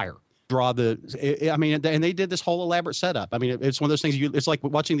fire. And they did this whole elaborate setup. I mean, it's one of those things. It's like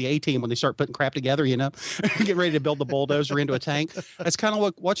watching the A-Team when they start putting crap together, get ready to build the bulldozer into a tank. That's kind of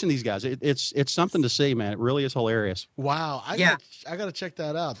like watching these guys. It's something to see, man. It really is hilarious. Wow, I gotta check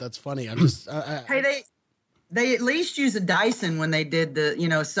that out. That's funny. I'm just hey, they at least use a Dyson when they did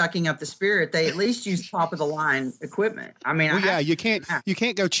the sucking up the spirit. They at least use top of the line equipment. I mean, you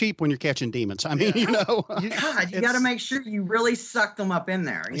can't go cheap when you're catching demons. I mean, you got to make sure you really suck them up in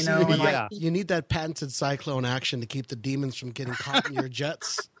there. You need that patented cyclone action to keep the demons from getting caught in your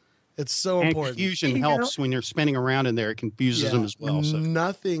jets. It's so important. Confusion helps when you're spinning around in there. It confuses them as well. So.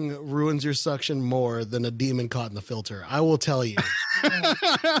 Nothing ruins your suction more than a demon caught in the filter. I will tell you.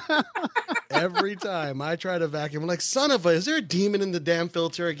 Every time I try to vacuum, I'm like, son of a, is there a demon in the damn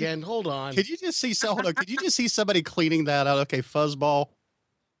filter again? Hold on. Could you just see somebody cleaning that out? Okay, fuzzball,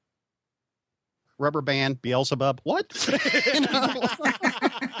 rubber band, Beelzebub. What?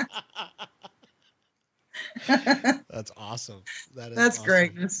 That's awesome. That's awesome.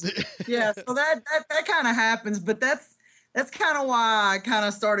 Great. Yeah, so that kind of happens, but that's kind of why I kind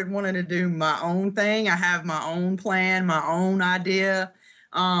of started wanting to do my own thing. I have my own plan, my own idea.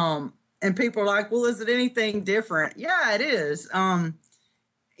 And people are like, well, is it anything different? Yeah, it is.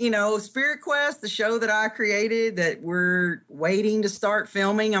 Spirit Quest, the show that I created that we're waiting to start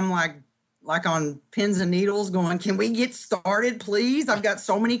filming, I'm like on pins and needles going, can we get started, please? I've got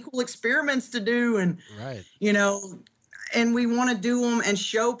so many cool experiments to do. And, right. And we want to do them and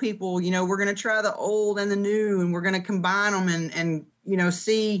show people, we're going to try the old and the new, and we're going to combine them and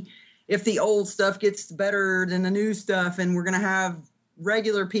see if the old stuff gets better than the new stuff. And we're going to have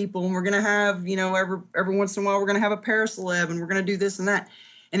regular people, and we're going to have, every once in a while, we're going to have a paraceleb, and we're going to do this and that.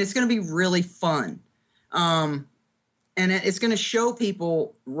 And it's going to be really fun. And it's going to show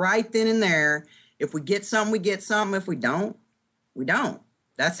people right then and there, if we get something, we get something. If we don't, we don't.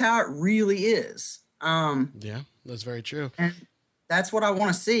 That's how it really is. Yeah, that's very true. And that's what I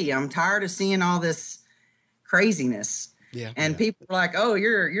want to see. I'm tired of seeing all this craziness. Yeah. And people are like, oh,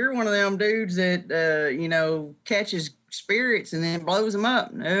 you're one of them dudes that, catches spirits and then blows them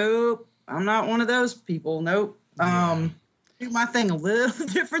up. Nope. I'm not one of those people. Nope. Do my thing a little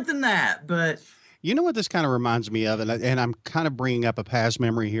different than that, but. You know what this kind of reminds me of, and I'm kind of bringing up a past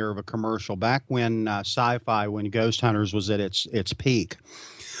memory here of a commercial back when sci-fi, when Ghost Hunters was at its peak.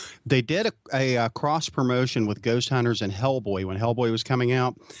 They did a cross promotion with Ghost Hunters and Hellboy when Hellboy was coming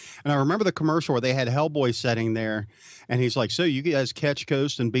out. And I remember the commercial where they had Hellboy sitting there, and he's like, so you guys catch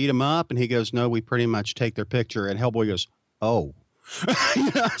ghosts and beat them up? And he goes, no, we pretty much take their picture. And Hellboy goes, oh. So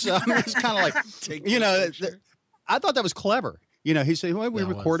I mean, it's kind of like, I thought that was clever. He said, well, we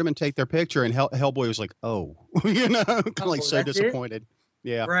record them and take their picture. And Hellboy was like, oh, kind of like so disappointed.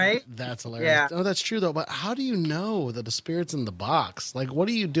 Yeah. Right. That's hilarious. Yeah. Oh, that's true though. But how do you know that the spirit's in the box? Like, what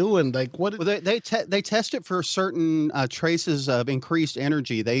are you doing? Like, what? Well, they test it for certain traces of increased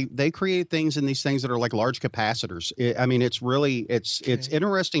energy. They create things in these things that are like large capacitors. It's really it's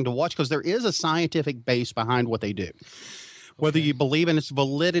interesting to watch because there is a scientific base behind what they do. Whether you believe in its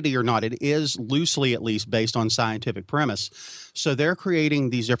validity or not, it is loosely at least based on scientific premise. So they're creating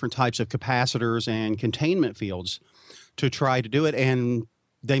these different types of capacitors and containment fields to try to do it, and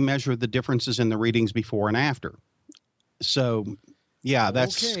they measure the differences in the readings before and after. So, yeah,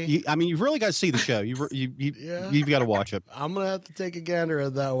 that's. Okay. You've really got to see the show. You've got to watch it. I'm gonna have to take a gander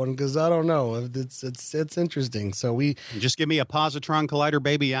at that one because I don't know. It's interesting. So just give me a positron collider,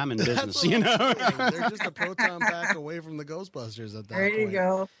 baby. I'm in business. They're just a proton pack away from the Ghostbusters at that there point. You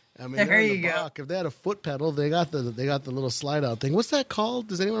go. There you go. If they had a foot pedal, they got the little slide out thing. What's that called?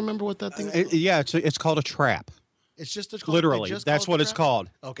 Does anyone remember what that thing is? It's called a trap. It's just literally. That's what it's called.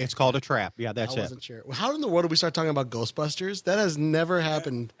 Okay, it's called a trap. Yeah, that's it. I wasn't sure. How in the world did we start talking about Ghostbusters? That has never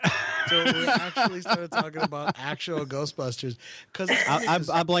happened until we actually started talking about actual Ghostbusters. Because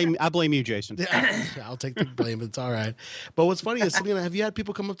I blame you, Jason. Yeah, I'll take the blame. It's all right. But what's funny is, Selena, have you had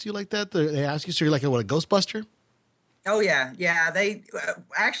people come up to you like that? They ask you, so you're like, what, a Ghostbuster? Oh yeah. They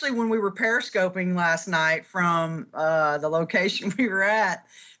actually, when we were periscoping last night from the location we were at,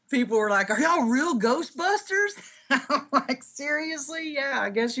 people were like, "Are y'all real Ghostbusters?" I'm like, seriously? Yeah, I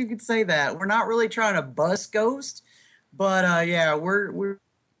guess you could say that. We're not really trying to bust ghosts, but yeah, we're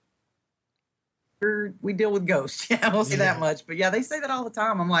we deal with ghosts. Yeah, we'll say that much. But yeah, they say that all the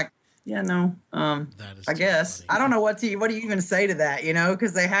time. I'm like, yeah, no. That is I guess funny. I don't know what do you even say to that,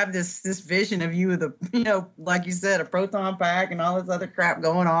 because they have this vision of you, like you said, a proton pack and all this other crap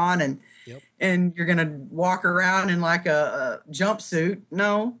going on, and and you're gonna walk around in like a jumpsuit.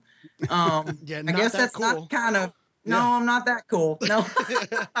 No, I guess that's cool. Not kind of. No, I'm not that cool. No,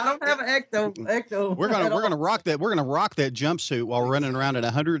 I don't have an ecto. We're gonna rock that. We're gonna rock that jumpsuit while running around at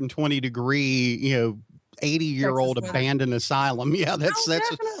 120-degree, 80-year-old abandoned asylum. Yeah, that's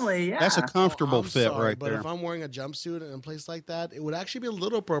definitely. Yeah, that's a comfortable fit right but there. If I'm wearing a jumpsuit in a place like that, it would actually be a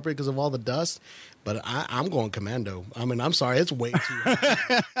little appropriate because of all the dust. But I'm going commando. I mean, I'm sorry, it's way too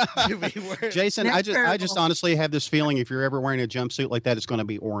hot to be wearing. Jason, I just honestly have this feeling if you're ever wearing a jumpsuit like that, it's going to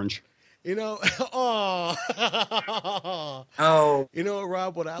be orange. You know, you know,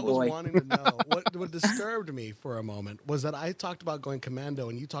 Rob, what I was wanting to know, what disturbed me for a moment was that I talked about going commando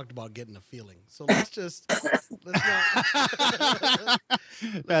and you talked about getting a feeling. So let's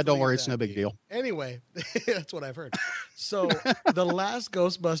not. Don't worry, it's no big deal. Anyway, that's what I've heard. So the last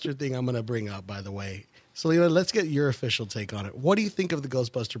Ghostbuster thing I'm going to bring up, by the way, Selena, let's get your official take on it. What do you think of the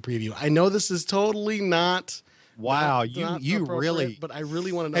Ghostbuster preview? I know this is totally not. Wow, you really. But I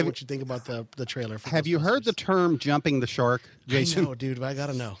really want to know what you think about the trailer. Have you heard the term "jumping the shark," Jason? No, dude, but I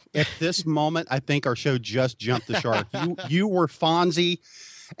gotta know. At this moment, I think our show just jumped the shark. You were Fonzie,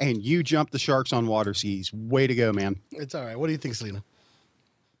 and you jumped the sharks on water skis. Way to go, man! It's all right. What do you think, Selena?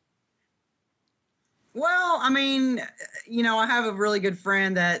 Well, I mean, I have a really good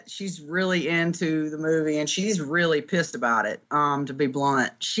friend that she's really into the movie and she's really pissed about it, to be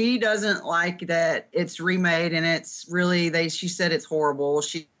blunt. She doesn't like that it's remade and it's really, she said it's horrible.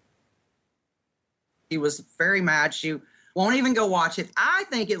 She was very mad. She won't even go watch it. I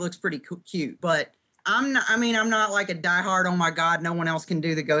think it looks pretty cute, but I'm not like a diehard, oh my God, no one else can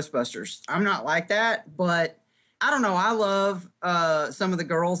do the Ghostbusters. I'm not like that, but I don't know. I love some of the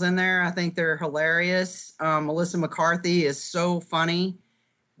girls in there. I think they're hilarious. Melissa McCarthy is so funny.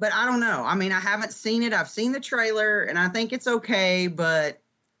 But I don't know. I mean, I haven't seen it. I've seen the trailer, and I think it's okay. But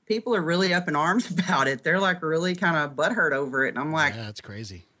people are really up in arms about it. They're like really kind of butthurt over it. And I'm like, yeah, it's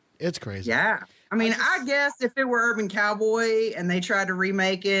crazy. It's crazy. Yeah. I mean, I guess if it were Urban Cowboy and they tried to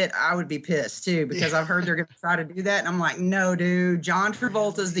remake it, I would be pissed too, because I've heard they're going to try to do that. And I'm like, no, dude. John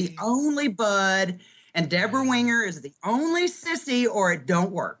Travolta's the only Bud. And Deborah Winger is the only sissy, or it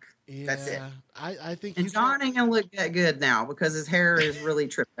don't work. Yeah, that's it. I think John ain't gonna look that good now because his hair is really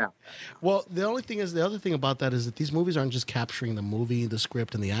tripped out. Well, the other thing about that is that these movies aren't just capturing the movie, the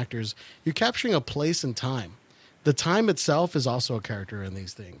script, and the actors. You're capturing a place and time. The time itself is also a character in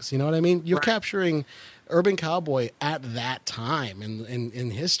these things. You know what I mean? You're capturing Urban Cowboy at that time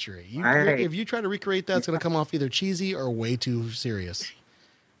in history. If you try to recreate that, it's going to come off either cheesy or way too serious.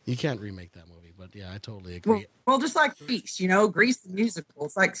 You can't remake that movie. But yeah, I totally agree. Well, just like Grease, Grease the musical.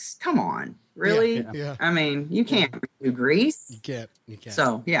 It's like, come on, really? Yeah. I mean, you can't do Grease. You can't.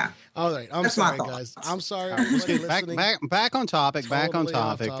 So yeah. All right. I'm sorry, guys. I'm sorry. Back on topic. Back on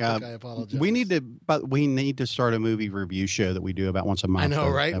topic. I apologize. We need to start a movie review show that we do about once a month. I know,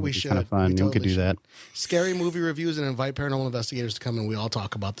 right? That would we be should. Kind of fun. We could do that. Scary movie reviews and invite paranormal investigators to come and we all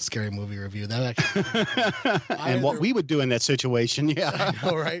talk about the scary movie review. That actually. And what we would do in that situation. Yeah. I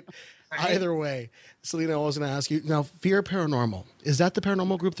know, right? Either way, Selena, I was going to ask you now. F.E.A.R Paranormal, is that the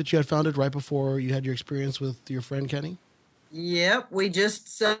paranormal group that you had founded right before you had your experience with your friend Kenny? Yep, we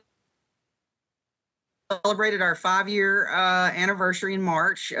just celebrated our 5-year anniversary in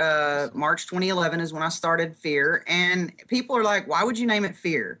March. March 2011 is when I started F.E.A.R, and people are like, "Why would you name it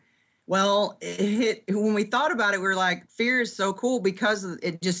F.E.A.R?" Well, when we thought about it, we were like, F.E.A.R is so cool because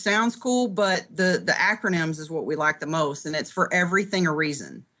it just sounds cool, but the acronyms is what we like the most, and it's for everything a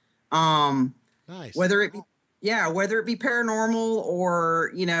reason. Nice. Whether it be paranormal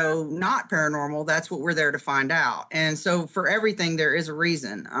or, not paranormal, that's what we're there to find out. And so for everything, there is a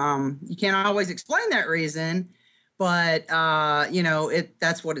reason. You can't always explain that reason, but,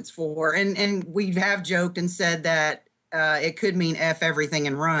 that's what it's for. And we have joked and said that, it could mean F everything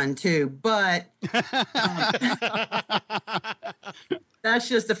and run too, but, that's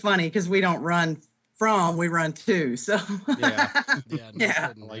just funny because we don't run we run to. So yeah.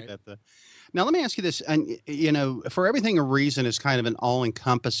 I like that. Now let me ask you this, and for everything a reason is kind of an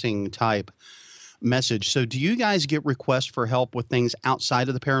all-encompassing type message. So do you guys get requests for help with things outside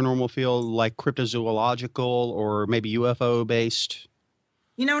of the paranormal field, like cryptozoological or maybe UFO based?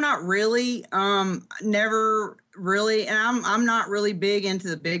 Not really. Never really, and I'm not really big into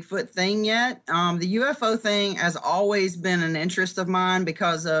the Bigfoot thing yet. The UFO thing has always been an interest of mine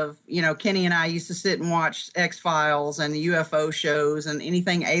because of, Kenny and I used to sit and watch X-Files and the UFO shows and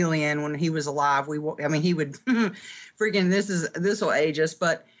anything alien when he was alive. He would freaking this will age us,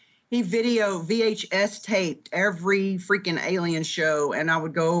 but he VHS taped every freaking alien show, and I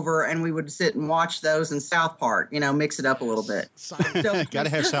would go over and we would sit and watch those in South Park, mix it up a little bit. So, got to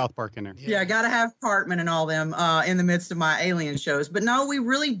have South Park in there. Yeah, got to have Cartman and all them in the midst of my alien shows. But no, we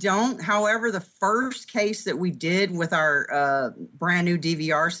really don't. However, the first case that we did with our brand new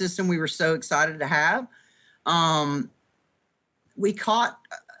DVR system, we were so excited to have. We caught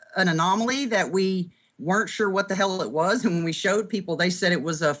an anomaly that we weren't sure what the hell it was. And when we showed people, they said it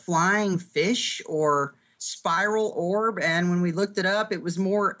was a flying fish or spiral orb. And when we looked it up, it was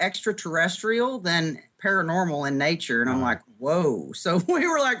more extraterrestrial than paranormal in nature. And I'm like, whoa. So we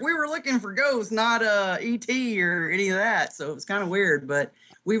were looking for ghosts, not ET or any of that. So it was kind of weird, but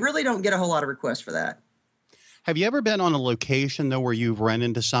we really don't get a whole lot of requests for that. Have you ever been on a location, though, where you've run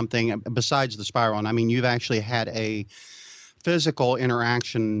into something besides the spiral? I mean, you've actually had a physical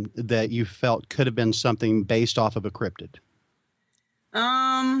interaction that you felt could have been something based off of a cryptid?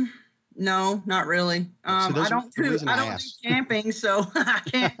 No, not really. I don't do camping, so I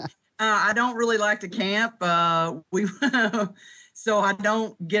can't. I don't really like to camp. So I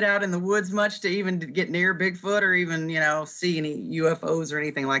don't get out in the woods much to even get near Bigfoot or even see any UFOs or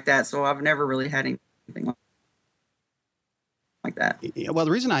anything like that. So I've never really had anything like that. Well, the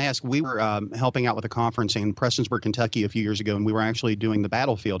reason I asked, we were helping out with a conference in Prestonsburg, Kentucky a few years ago, and we were actually doing the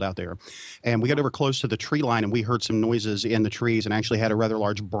battlefield out there. And we got over close to the tree line, and we heard some noises in the trees and actually had a rather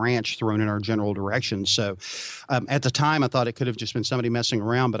large branch thrown in our general direction. So at the time, I thought it could have just been somebody messing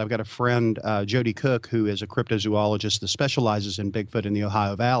around, but I've got a friend, Jody Cook, who is a cryptozoologist that specializes in Bigfoot in the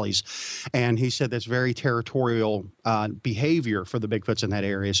Ohio valleys. And he said that's very territorial behavior for the Bigfoots in that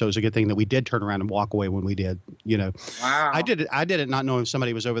area. So it was a good thing that we did turn around and walk away when we did, Wow. I did it not knowing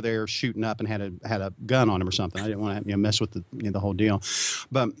somebody was over there shooting up and had a gun on him or something. I didn't want to mess with the whole deal.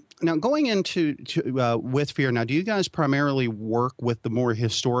 But now going into with F.E.A.R. Now, do you guys primarily work with the more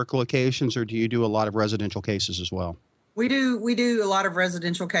historic locations, or do you do a lot of residential cases as well? We do a lot of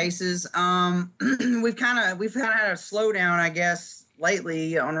residential cases. We've kind of had a slowdown, I guess,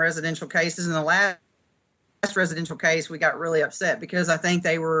 lately on residential cases. In the last residential case, we got really upset because I think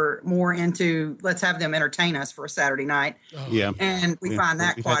they were more into let's have them entertain us for a Saturday night. Oh. Yeah. And we find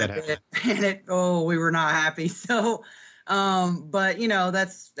that quite a bit. And we were not happy. So, but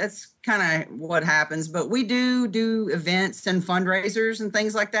that's kind of what happens. But we do events and fundraisers and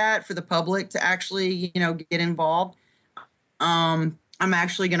things like that for the public to actually, get involved. I'm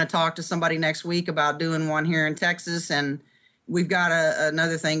actually going to talk to somebody next week about doing one here in Texas, and we've got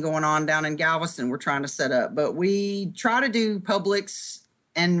another thing going on down in Galveston we're trying to set up. But we try to do publics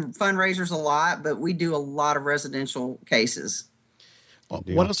and fundraisers a lot, but we do a lot of residential cases. Well,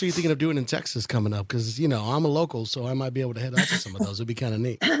 what else are you thinking of doing in Texas coming up? Because, I'm a local, so I might be able to head out to some of those. It'd be kind of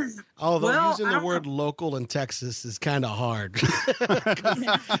neat. Although using the word local in Texas is kind of hard.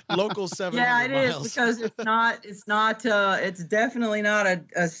 Local 700 Yeah, it miles. is, because it's definitely not a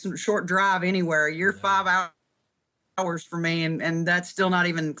short drive anywhere. You're 5 hours for me, and that's still not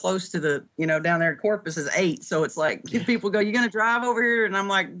even close to the down there in Corpus is 8. So it's like people go, "You gonna drive over here?" And I'm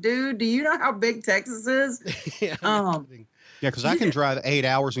like, "Dude, do you know how big Texas is?" Yeah, because I can drive 8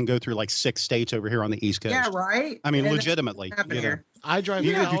 hours and go through like 6 states over here on the East Coast. Yeah, right. I mean, legitimately. I drive 8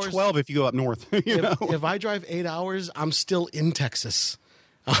 you hours. You do 12 if you go up north. If I drive 8 hours, I'm still in Texas.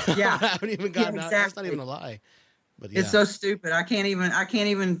 Yeah, I haven't even gotten out. Exactly. That's not even a lie. But It's so stupid. I can't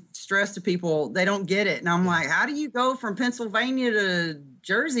even stress to people. They don't get it. And I'm like, how do you go from Pennsylvania to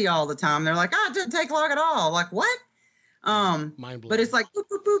Jersey all the time? They're like, it didn't take long at all. I'm like, what? Mind blowing. But it's like boop,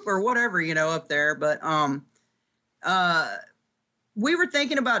 boop, boop, or whatever, up there. But we were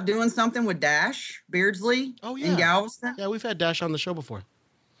thinking about doing something with Dash Beardsley in Galveston. Yeah, we've had Dash on the show before.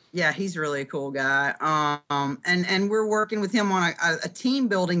 Yeah, he's really a cool guy. And we're working with him on a team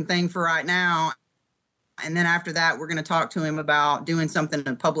building thing for right now. And then after that, we're going to talk to him about doing something in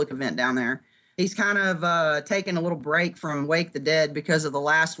a public event down there. He's kind of taking a little break from Wake the Dead because of the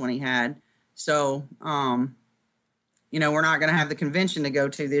last one he had. So, we're not going to have the convention to go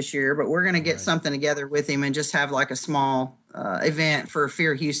to this year, but we're going to get something together with him and just have like a small event for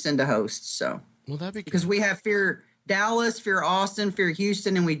F.E.A.R. Houston to host. So, well, that'd be because we have F.E.A.R. Dallas, F.E.A.R Austin, F.E.A.R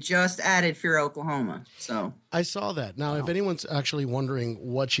Houston, and we just added F.E.A.R Oklahoma. So I saw that. Now, if anyone's actually wondering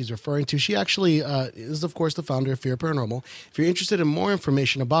what she's referring to, she actually is, of course, the founder of F.E.A.R Paranormal. If you're interested in more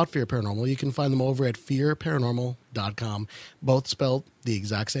information about F.E.A.R Paranormal, you can find them over at F.E.A.R Paranormal.com, both spelled the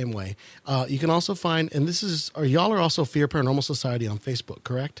exact same way. You can also find, and y'all are also F.E.A.R Paranormal Society on Facebook,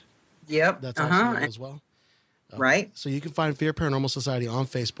 correct? Yep. That's also y'all as well. Right. So you can find F.E.A.R Paranormal Society on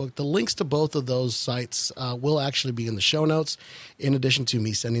Facebook. The links to both of those sites will actually be in the show notes, in addition to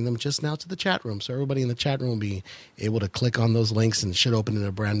me sending them just now to the chat room. So everybody in the chat room will be able to click on those links and it should open in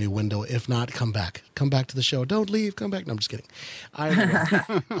a brand new window. If not, come back. Come back to the show. Don't leave. Come back. No, I'm just kidding.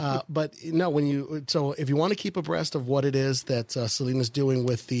 But no, if you want to keep abreast of what it is that Selena's doing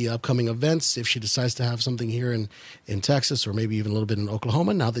with the upcoming events, if she decides to have something here in Texas or maybe even a little bit in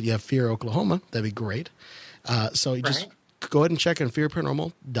Oklahoma, now that you have F.E.A.R Oklahoma, that'd be great. So you just go ahead and check on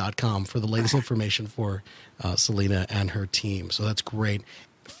FEARParanormal.com for the latest information for Selena and her team. So that's great.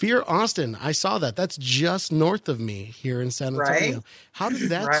 F.E.A.R Austin, I saw that. That's just north of me here in San Antonio. Right. How did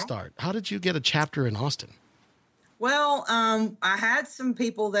that start? How did you get a chapter in Austin? Well, I had some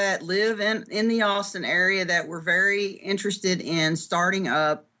people that live in the Austin area that were very interested in starting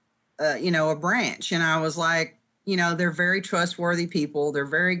up, a branch. And I was like, they're very trustworthy people. They're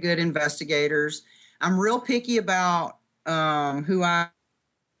very good investigators. I'm real picky about who I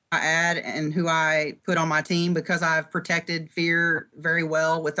add and who I put on my team because I've protected F.E.A.R very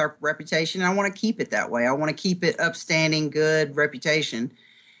well with our reputation. I want to keep it that way. I want to keep it upstanding, good reputation.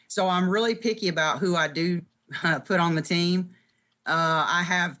 So I'm really picky about who I do put on the team. I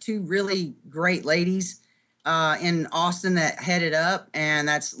have two really great ladies in Austin that head it up, and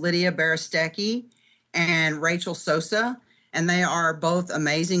that's Lydia Baristecki and Rachel Sosa. And they are both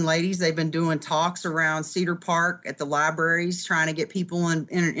amazing ladies. They've been doing talks around Cedar Park at the libraries, trying to get people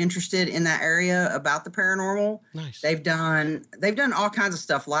interested in that area about the paranormal. Nice. They've done all kinds of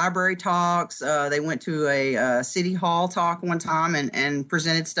stuff, library talks. They went to a city hall talk one time and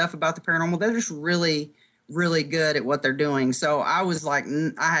presented stuff about the paranormal. They're just really, really good at what they're doing. So I was like,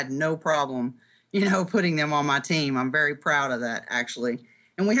 I had no problem, putting them on my team. I'm very proud of that, actually.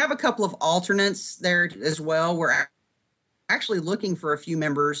 And we have a couple of alternates there as well. We're actually looking for a few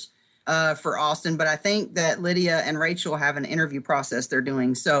members for Austin, but I think that Lydia and Rachel have an interview process they're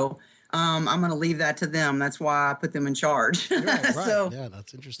doing. So I'm going to leave that to them. That's why I put them in charge. Right. So, yeah,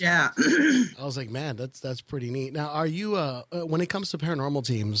 that's interesting. Yeah. I was like, man, that's pretty neat. Now, are you, when it comes to paranormal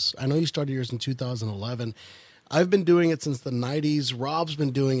teams, I know you started yours in 2011. I've been doing it since the 90s. Rob's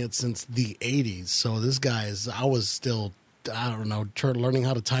been doing it since the 80s. So I was still, I don't know, learning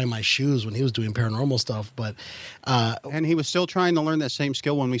how to tie my shoes when he was doing paranormal stuff. But and he was still trying to learn that same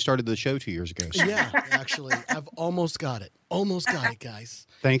skill when we started the show 2 years ago. So. Yeah, actually, I've almost got it. Almost got it, guys.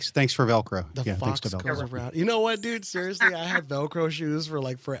 Thanks for Velcro. The fox thanks to Velcro. goes around. You know what, dude? Seriously, I had Velcro shoes for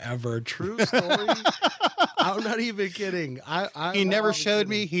like forever. True story. I'm not even kidding. He never showed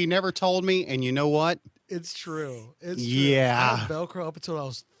me. He never told me. And you know what? It's true. It's true. Yeah. I had Velcro up until I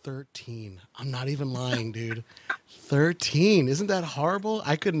was 13. I'm not even lying, dude. 13. Isn't that horrible?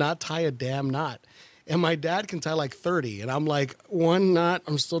 I could not tie a damn knot. And my dad can tie like 30. And I'm like, one knot.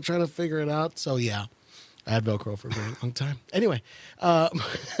 I'm still trying to figure it out. So, yeah, I had Velcro for a very long time. Anyway,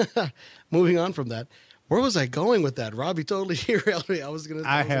 moving on from that. Where was I going with that? Robbie totally derailed me. I was going to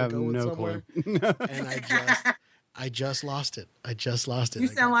have go with no somewhere. clue. And I just lost it. You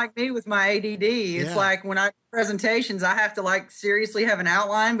sound like me with my ADD. It's like when I do presentations, I have to like seriously have an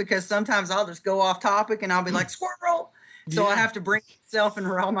outline because sometimes I'll just go off topic and I'll be like squirrel. So I have to bring myself and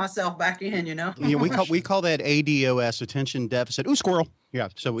reel myself back in, Yeah, we call that ADOS, attention deficit. Ooh, squirrel. Yeah.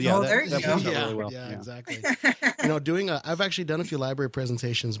 So yeah, there you go. works out really well. Yeah, exactly. I've actually done a few library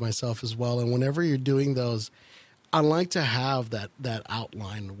presentations myself as well, and whenever you're doing those, I like to have that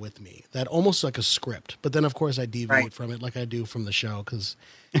outline with me, that almost like a script. But then, of course, I deviate from it like I do from the show because,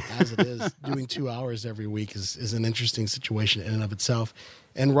 as it is, doing 2 hours every week is an interesting situation in and of itself.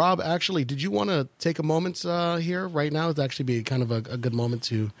 And Rob, actually, did you want to take a moment here right now? It'd actually be kind of a good moment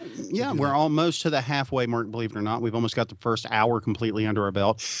to yeah, we're almost to the halfway mark, believe it or not. We've almost got the first hour completely under our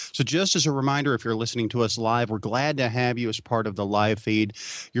belt. So just as a reminder, if you're listening to us live, we're glad to have you as part of the live feed.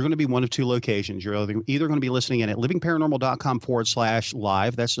 You're going to be one of two locations. You're either going to be listening in at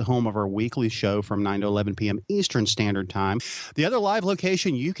livingparanormal.com/live. That's the home of our weekly show from 9 to 11 p.m. Eastern Standard Time. The other live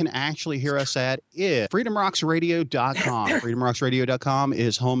location you can actually hear us at is freedomrocksradio.com. Freedomrocksradio.com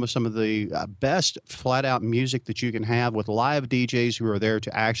is home of some of the best flat-out music that you can have with live DJs who are there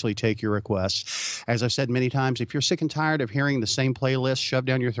to actually take your requests. As I've said many times, if you're sick and tired of hearing the same playlist shoved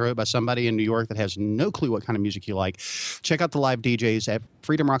down your throat by somebody in New York that has no clue what kind of music you like, check out the live DJs at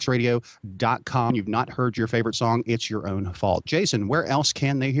freedomrocksradio.com. You've not heard your favorite song, it's your own fault. Jason, where else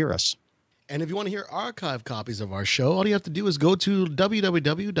can they hear us? And if you want to hear archive copies of our show, all you have to do is go to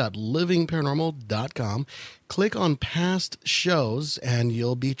www.livingparanormal.com, click on past shows, and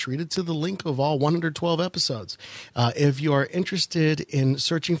you'll be treated to the link of all 112 episodes. If you are interested in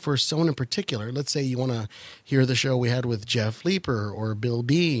searching for someone in particular, let's say you want to hear the show we had with Jeff Leeper or Bill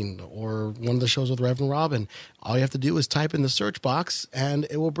Bean or one of the shows with Reverend Robin, all you have to do is type in the search box, and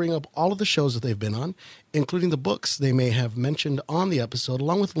it will bring up all of the shows that they've been on, including the books they may have mentioned on the episode,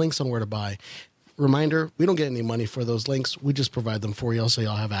 along with links on where to buy. Reminder, we don't get any money for those links. We just provide them for you so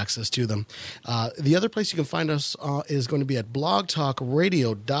y'all have access to them. The other place you can find us is going to be at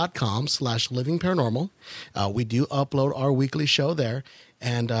blogtalkradio.com/livingparanormal. We do upload our weekly show there.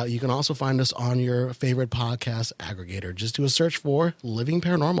 And you can also find us on your favorite podcast aggregator. Just do a search for Living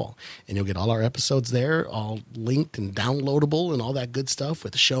Paranormal, and you'll get all our episodes there, all linked and downloadable and all that good stuff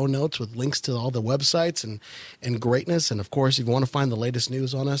with show notes, with links to all the websites and greatness. And, of course, if you want to find the latest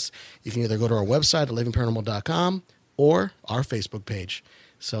news on us, you can either go to our website at livingparanormal.com or our Facebook page.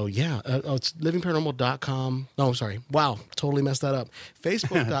 So, yeah, it's livingparanormal.com. No, I'm sorry. Wow, totally messed that up.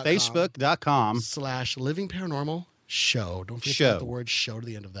 Facebook.com. Facebook.com/livingparanormal. Show. Don't forget to add the word show to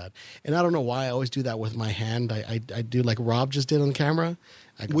the end of that. And I don't know why I always do that with my hand. I do like Rob just did on camera.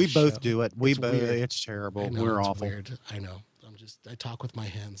 We both do it. It's terrible. We're awful. Weird. I know. I talk with my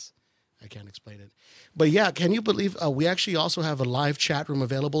hands. I can't explain it. But yeah, can you believe we actually also have a live chat room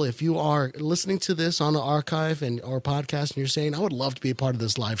available? If you are listening to this on the archive or podcast and you're saying, I would love to be a part of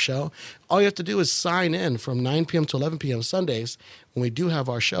this live show, all you have to do is sign in from 9 p.m. to 11 p.m. Sundays when we do have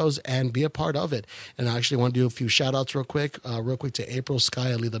our shows and be a part of it. And I actually want to do a few shout outs real quick to April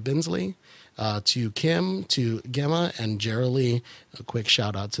Sky Alila Binsley, to Kim, to Gemma, and Jerry Lee. A quick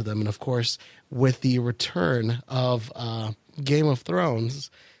shout out to them. And of course, with the return of Game of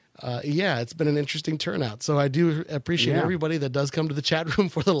Thrones, it's been an interesting turnout. So I do appreciate everybody that does come to the chat room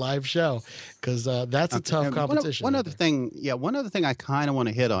for the live show, because that's a tough competition. One other thing I kind of want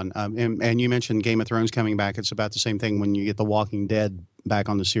to hit on, and you mentioned Game of Thrones coming back. It's about the same thing when you get The Walking Dead back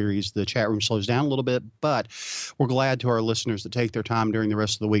on the series. The chat room slows down a little bit, but we're glad to our listeners that take their time during the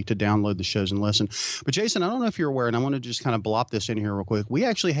rest of the week to download the shows and listen. But Jason, I don't know if you're aware, and I want to just kind of blop this in here real quick. We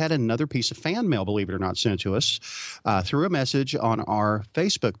actually had another piece of fan mail, believe it or not, sent to us through a message on our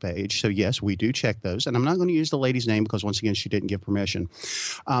Facebook page. So yes, we do check those. And I'm not going to use the lady's name because once again, she didn't give permission.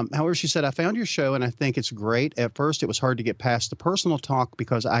 However, she said, I found your show and I think it's great. At first, it was hard to get past the personal talk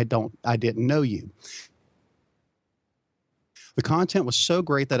because I didn't know you. The content was so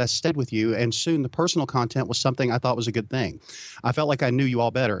great that I stayed with you, and soon the personal content was something I thought was a good thing. I felt like I knew you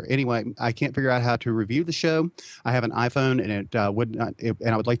all better. Anyway, I can't figure out how to review the show. I have an iPhone, and I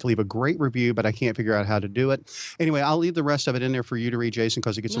would like to leave a great review, but I can't figure out how to do it. Anyway, I'll leave the rest of it in there for you to read, Jason,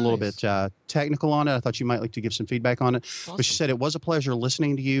 because it gets a little bit technical on it. I thought you might like to give some feedback on it. Awesome. But she said, it was a pleasure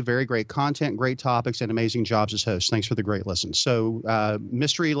listening to you. Very great content, great topics, and amazing jobs as host. Thanks for the great listen. So,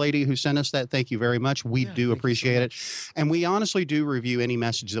 mystery lady who sent us that, thank you very much. We do appreciate it. And we honestly do review any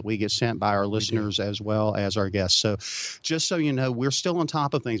message that we get sent by our listeners as well as our guests. So just so you know, we're still on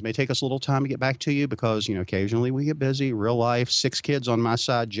top of things. It may take us a little time to get back to you because, occasionally we get busy. Real life, 6 kids on my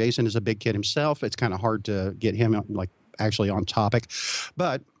side. Jason is a big kid himself. It's kind of hard to get him actually on topic.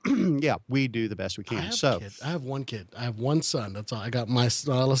 But we do the best we can. I have one kid. I have one son. That's all. I got my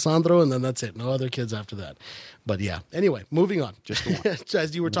son, Alessandro, and then that's it. No other kids after that. But anyway, moving on. Just the one.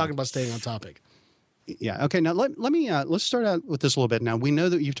 As you were talking about staying on topic. Yeah. Okay. Now let's start out with this a little bit. Now we know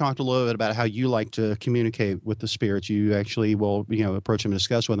that you've talked a little bit about how you like to communicate with the spirits. You actually will, approach them and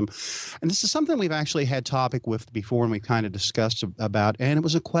discuss with them. And this is something we've actually had topic with before, and we kind of discussed about. And it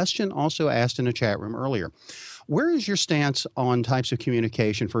was a question also asked in a chat room earlier. Where is your stance on types of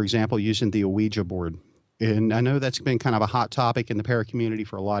communication? For example, using the Ouija board. And I know that's been kind of a hot topic in the para community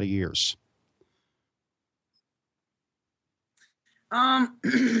for a lot of years.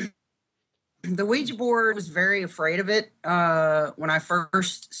 The Ouija board was very afraid of it. When I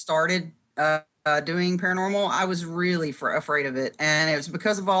first started doing paranormal, I was really afraid of it. And it was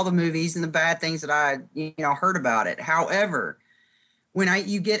because of all the movies and the bad things that I heard about it. However, when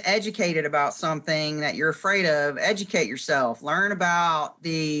you get educated about something that you're afraid of, educate yourself, learn about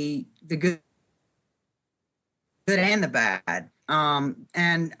the good and the bad.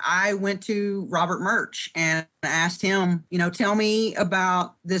 And I went to Robert Murch and asked him, tell me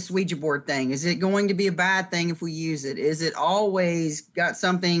about this Ouija board thing. Is it going to be a bad thing if we use it? Is it always got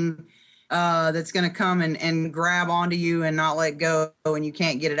something that's going to come and grab onto you and not let go and you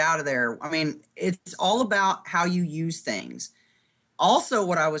can't get it out of there? I mean, it's all about how you use things. Also,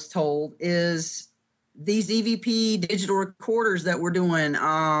 what I was told is these EVP digital recorders that we're doing,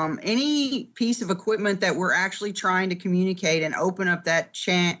 any piece of equipment that we're actually trying to communicate and open up that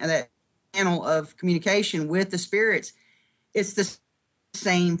channel of communication with the spirits, it's the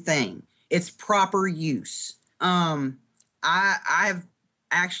same thing. It's proper use. I've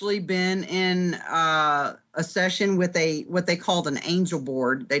actually been in a session with what they called an angel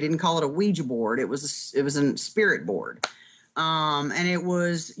board. They didn't call it a Ouija board. It was a spirit board. And it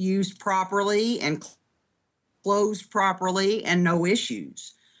was used properly and closed properly and no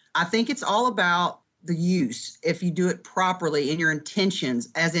issues. I think it's all about the use. If you do it properly and your intentions,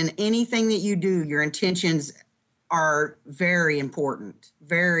 as in anything that you do, your intentions are very important,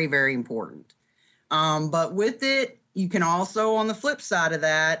 very, very important. But with it, you can also, on the flip side of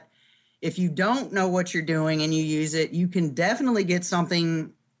that, if you don't know what you're doing and you use it, you can definitely get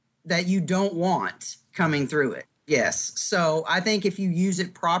something that you don't want coming through it. Yes. So I think if you use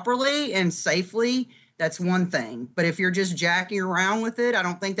it properly and safely, that's one thing. But if you're just jacking around with it, I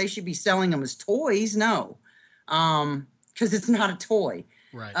don't think they should be selling them as toys. No, because it's not a toy.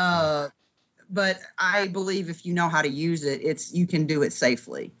 Right. But I believe if you know how to use it, you can do it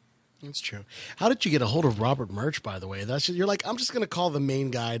safely. That's true. How did you get a hold of Robert Murch, by the way? You're like, I'm just going to call the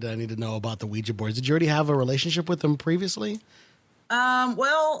main guy that I need to know about the Ouija boards. Did you already have a relationship with him previously?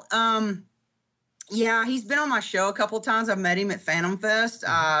 Yeah, he's been on my show a couple of times. I've met him at Phantom Fest.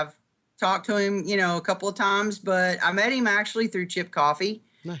 I've talked to him, a couple of times, but I met him actually through Chip Coffee.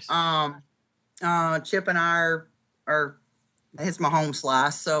 Nice. Chip and I are it's my home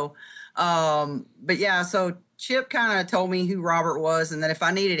slice. So, but yeah, so Chip kind of told me who Robert was, and that if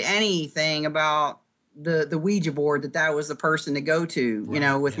I needed anything about the Ouija board, that was the person to go to,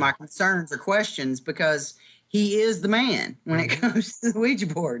 with my concerns or questions, because he is the man when it comes to the Ouija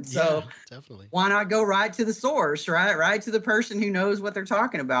board. So definitely. Why not go right to the source, right? Right to the person who knows what they're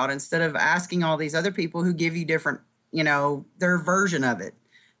talking about, instead of asking all these other people who give you different, their version of it,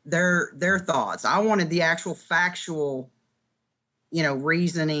 their thoughts. I wanted the actual factual,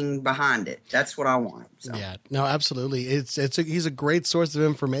 reasoning behind it. That's what I want. So. Yeah, no, absolutely. He's a great source of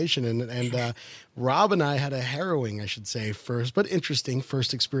information. And Rob and I had a harrowing, I should say, but interesting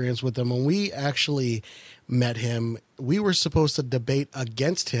first experience with him. When we actually met him, we were supposed to debate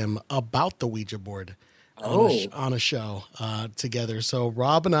against him about the Ouija board on a show together. So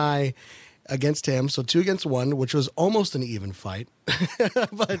Rob and I against him, so 2 against 1, which was almost an even fight.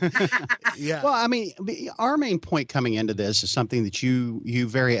 But yeah. Well, I mean, our main point coming into this is something that you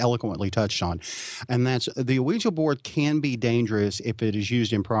very eloquently touched on, and that's the Ouija board can be dangerous if it is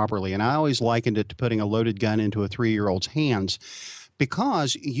used improperly. And I always likened it to putting a loaded gun into a 3-year-old's hands,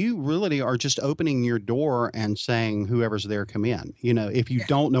 because you really are just opening your door and saying, whoever's there, come in, if you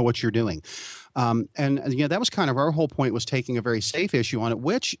don't know what you're doing. And that was kind of our whole point, was taking a very safe issue on it,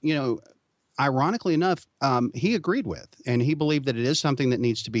 which, ironically enough, he agreed with, and he believed that it is something that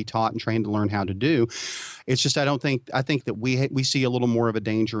needs to be taught and trained to learn how to do. It's just, I think that we see a little more of a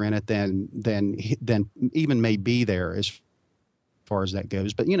danger in it than even may be there as far as that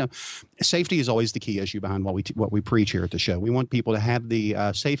goes. But safety is always the key issue behind what we preach here at the show. We want people to have the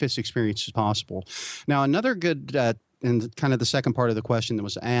safest experience possible. Now, another good and kind of the second part of the question that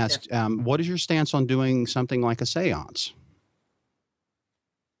was asked, what is your stance on doing something like a seance?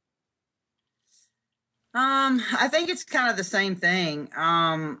 I think it's kind of the same thing.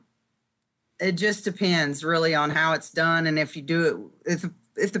 It just depends really on how it's done. And if you do it,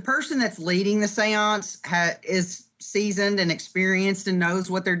 if the person that's leading the seance is seasoned and experienced and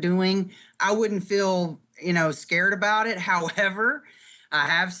knows what they're doing, I wouldn't feel, scared about it. However, I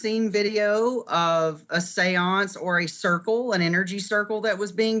have seen video of a seance or an energy circle that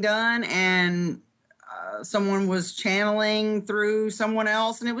was being done, and someone was channeling through someone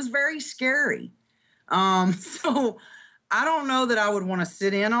else, and it was very scary. So I don't know that I would want to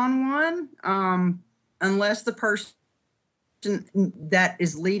sit in on one, unless the person that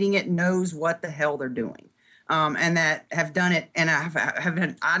is leading it knows what the hell they're doing, and that have done it. And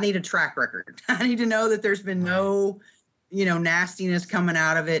I need a track record. I need to know that there's been no, nastiness coming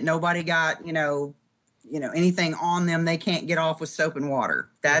out of it. Nobody got, anything on them they can't get off with soap and water.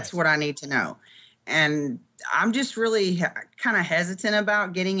 That's what I need to know. And I'm just really kind of hesitant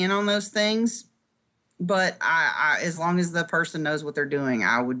about getting in on those things. But I, as long as the person knows what they're doing,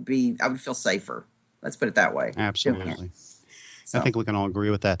 I would feel safer. Let's put it that way. Absolutely. So. I think we can all agree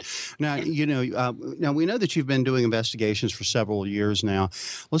with that. Now, now we know that you've been doing investigations for several years now.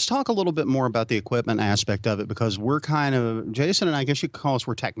 Let's talk a little bit more about the equipment aspect of it, because we're kind of, Jason and I guess you could call us,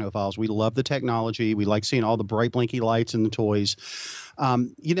 we're technophiles. We love the technology. We like seeing all the bright blinky lights and the toys.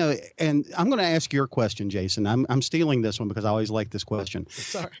 And I'm going to ask your question, Jason. I'm stealing this one because I always like this question.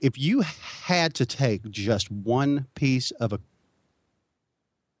 Sorry. If you had to take just one piece of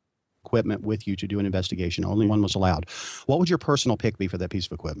equipment with you to do an investigation, only one was allowed, what would your personal pick be for that piece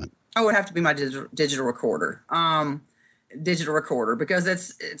of equipment? Oh, it would have to be my digital recorder. Digital recorder, because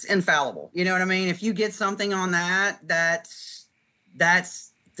it's infallible. You know what I mean? If you get something on that's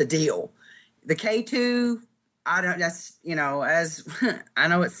the deal. The K2, that's, as I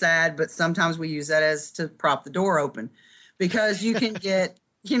know it's sad, but sometimes we use that as to prop the door open, because you can get,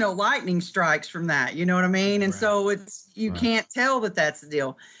 lightning strikes from that, you know what I mean? And so you can't tell that that's the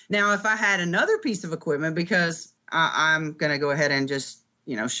deal. Now, if I had another piece of equipment, because I'm going to go ahead and just,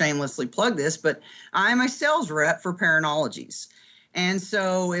 shamelessly plug this, but I'm a sales rep for Paranologies. And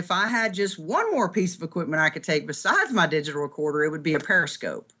so if I had just one more piece of equipment I could take besides my digital recorder, it would be a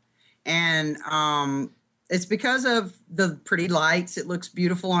periscope. And it's because of the pretty lights. It looks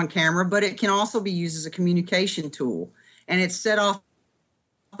beautiful on camera, but it can also be used as a communication tool. And it's set off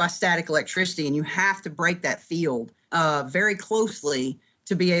by static electricity, and you have to break that field very closely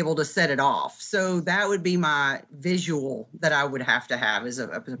to be able to set it off. So that would be my visual that I would have to have is a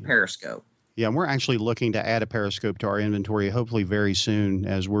periscope. Yeah, and we're actually looking to add a periscope to our inventory, hopefully very soon,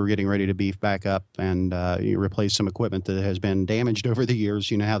 as we're getting ready to beef back up and replace some equipment that has been damaged over the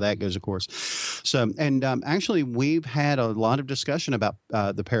years. You know how that goes, of course. So, and actually, we've had a lot of discussion about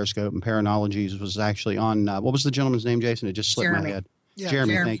the periscope, and Paranologies was actually on, what was the gentleman's name, Jason? It just slipped my head. Yeah,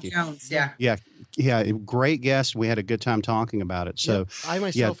 Jeremy, thank you. Jones, yeah, great guest. We had a good time talking about it. So, I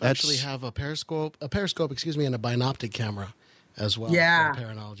myself actually have a periscope, and a binoptic camera as well. Yeah,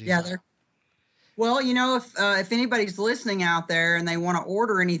 Paranology. Yeah, well, if anybody's listening out there and they want to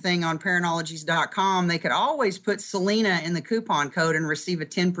order anything on Paranologies.com, they could always put Selena in the coupon code and receive a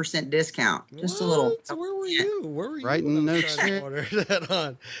 10% discount. Just a little. Where were you? Where were you? Right in the notes. Order that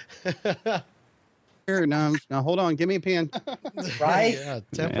on. Now hold on. Give me a pen. Right? Yeah,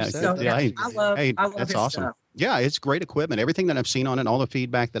 10%. So, I love that's his awesome. stuff. Yeah, it's great equipment. Everything that I've seen on it, all the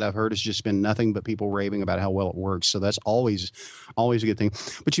feedback that I've heard has just been nothing but people raving about how well it works. So that's always a good thing.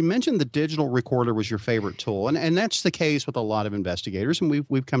 But you mentioned the digital recorder was your favorite tool, and that's the case with a lot of investigators, and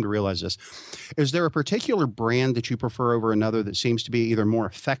we've come to realize this. Is there a particular brand that you prefer over another that seems to be either more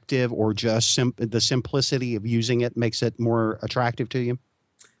effective or just the simplicity of using it makes it more attractive to you?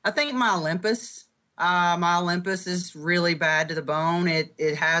 I think my Olympus. My Olympus is really bad to the bone.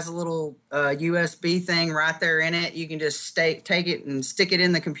 It has a little USB thing right there in it. You can just take it and stick it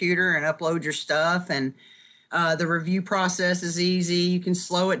in the computer and upload your stuff. And the review process is easy. You can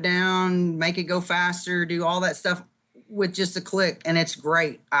slow it down, make it go faster, do all that stuff with just a click. And it's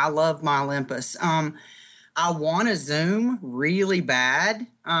great. I love my Olympus. I want to Zoom really bad.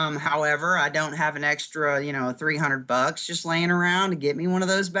 However, I don't have an extra, $300 just laying around to get me one of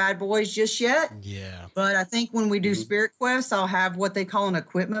those bad boys just yet. Yeah. But I think when we do Spirit Quest, I'll have what they call an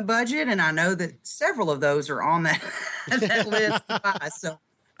equipment budget. And I know that several of those are on that, that list to buy. So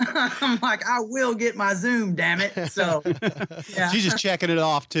I'm like, I will get my Zoom, damn it. So yeah. She's just checking it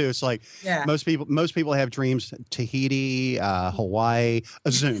off too. It's like most people have dreams: Tahiti, Hawaii,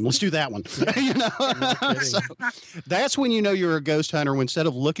 a Zoom. Let's do that one. So that's when you know you're a ghost hunter. When instead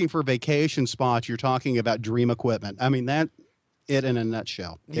of looking for vacation spots, you're talking about dream equipment. I mean that. It in a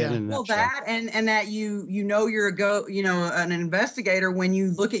nutshell. Yeah. Well, that and that you're an investigator when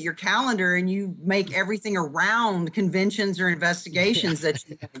you look at your calendar and you make everything around conventions or investigations that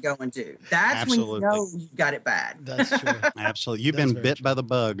you're going to go into. That's Absolutely. when you know you've got it bad. That's true. Absolutely. You've been bit by the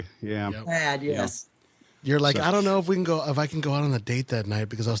bug. Yeah. Yep. Bad, yes. You're like, I don't know if I can go out on a date that night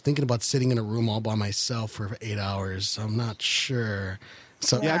because I was thinking about sitting in a room all by myself for 8 hours. I'm not sure.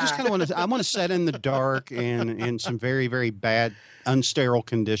 So I just kind of want to set in the dark and in some very, very bad, unsterile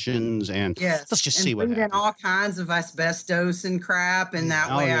conditions, and let's just see what happens. All kinds of asbestos and crap, and that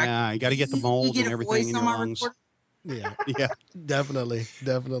way. You got to get the mold and everything in your lungs. Yeah, definitely.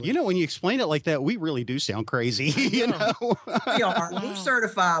 When you explain it like that, we really do sound crazy. You know, we are. We're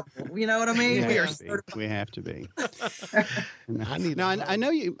certifiable. You know what I mean? We are certified. We have to be. I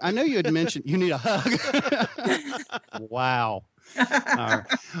know you had mentioned you need a hug. Wow.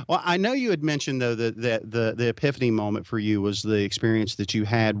 Well, I know you had mentioned though that the epiphany moment for you was the experience that you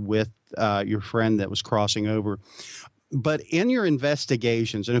had with your friend that was crossing over. But in your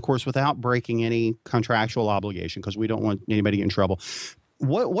investigations, and of course, without breaking any contractual obligation, because we don't want anybody in trouble,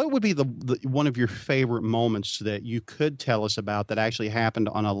 What would be the one of your favorite moments that you could tell us about that actually happened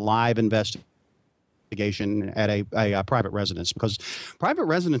on a live investigation at a private residence? Because private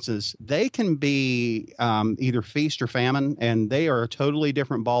residences, they can be either feast or famine, and they are a totally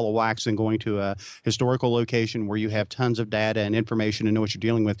different ball of wax than going to a historical location where you have tons of data and information and know what you're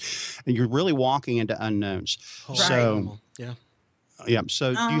dealing with, and you're really walking into unknowns. So yeah. Yeah.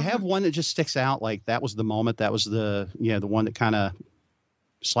 So do you have one that just sticks out? Like that was the moment, that was the one that kind of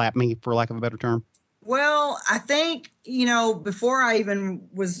slapped me, for lack of a better term? Well, I think, before I even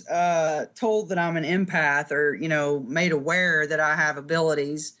was told that I'm an empath or, made aware that I have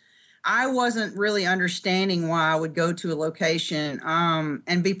abilities, I wasn't really understanding why I would go to a location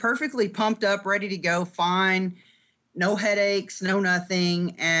and be perfectly pumped up, ready to go, fine, no headaches, no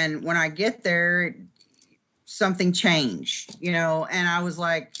nothing. And when I get there, something changed, and I was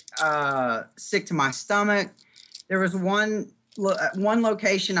like sick to my stomach. There was one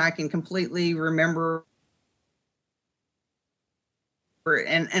location I can completely remember,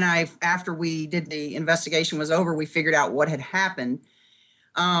 and after we did the investigation was over, we figured out what had happened.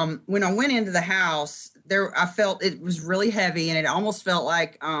 When I went into the house, I felt it was really heavy, and it almost felt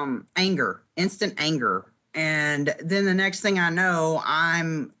like anger, instant anger. And then the next thing I know,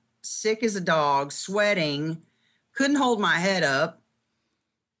 I'm sick as a dog, sweating, couldn't hold my head up.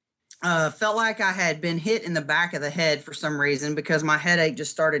 Felt like I had been hit in the back of the head for some reason because my headache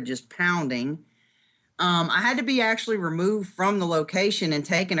just started pounding. I had to be actually removed from the location and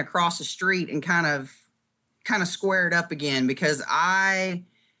taken across the street and kind of squared up again because I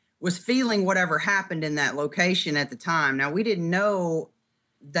was feeling whatever happened in that location at the time. Now, we didn't know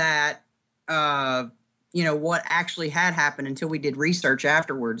that, what actually had happened until we did research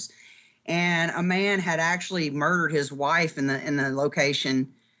afterwards. And a man had actually murdered his wife in the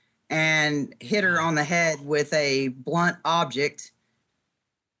location and hit her on the head with a blunt object.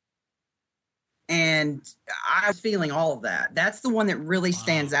 And I was feeling all of that. That's the one that really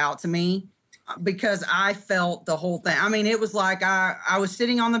stands out to me because I felt the whole thing. I mean, it was like I was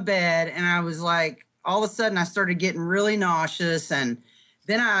sitting on the bed and I was like, all of a sudden I started getting really nauseous, and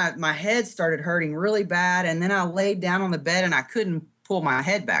then my head started hurting really bad. And then I laid down on the bed and I couldn't pull my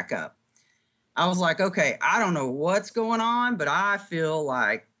head back up. I was like, okay, I don't know what's going on, but I feel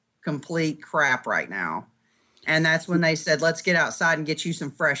like complete crap right now. And that's when they said, let's get outside and get you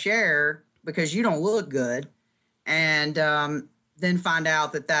some fresh air because you don't look good. And then find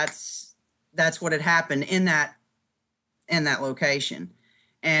out that that's what had happened in that location.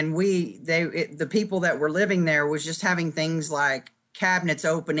 And the people that were living there was just having things like cabinets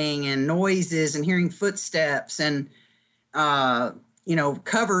opening and noises and hearing footsteps and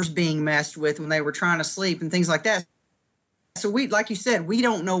covers being messed with when they were trying to sleep and things like that. So like you said, we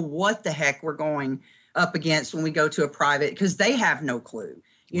don't know what the heck we're going up against when we go to a private, because they have no clue.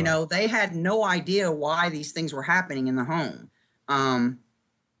 They had no idea why these things were happening in the home.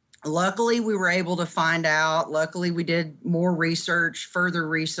 Luckily, we were able to find out. Luckily, we did more research, further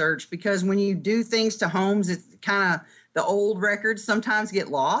research, because when you do things to homes, it's kind of the old records sometimes get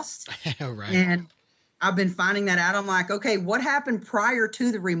lost. Right. And I've been finding that out. I'm like, okay, what happened prior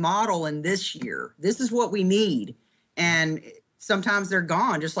to the remodel in this year? This is what we need. And sometimes they're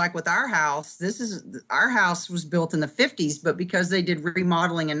gone, just like with our house. Our house was built in the 50s, but because they did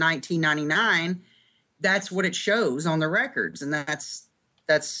remodeling in 1999, that's what it shows on the records. And that's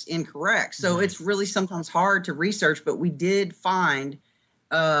incorrect. So It's really sometimes hard to research, but we did find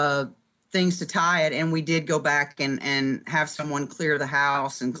things to tie it. And we did go back and have someone clear the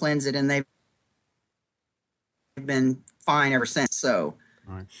house and cleanse it. And they've been fine ever since. So.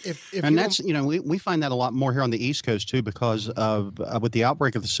 Right. And that's, we find that a lot more here on the East Coast, too, because of with the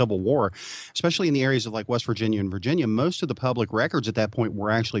outbreak of the Civil War, especially in the areas of like West Virginia and Virginia, most of the public records at that point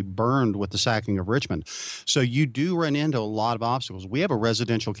were actually burned with the sacking of Richmond. So you do run into a lot of obstacles. We have a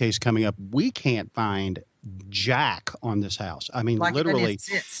residential case coming up. We can't find jack on this house. I mean, like literally,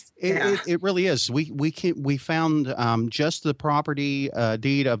 it really is. We found just the property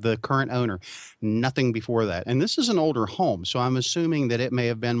deed of the current owner, nothing before that. And this is an older home, so I'm assuming that it may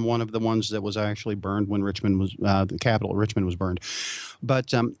have been one of the ones that was actually burned when Richmond was the capital of Richmond was burned.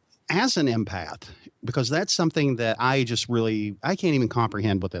 But as an empath, because that's something that I can't even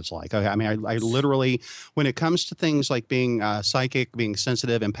comprehend what that's like. I mean, I literally, when it comes to things like being psychic, being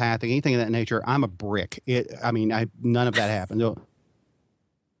sensitive, empathic, anything of that nature, I'm a brick. None of that happened.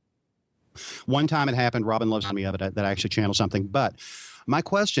 One time it happened. Robin loves me of it that I actually channeled something. But my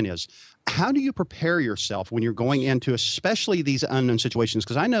question is, How do you prepare yourself when you're going into especially these unknown situations?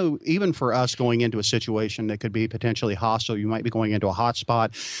 Because I know even for us going into a situation that could be potentially hostile, you might be going into a hot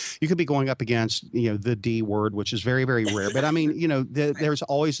spot. You could be going up against, the D word, which is very, very rare. But I mean, there's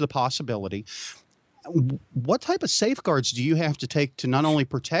always the possibility. What type of safeguards do you have to take to not only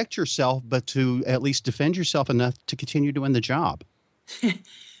protect yourself, but to at least defend yourself enough to continue doing the job?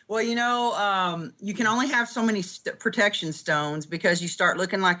 Well, you can only have so many protection stones because you start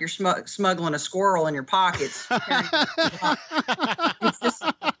looking like you're smuggling a squirrel in your pockets. It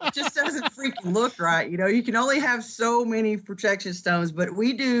just doesn't freaking look right. You can only have so many protection stones, but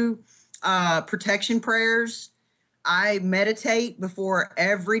we do protection prayers. I meditate before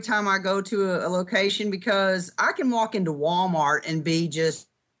every time I go to a location because I can walk into Walmart and be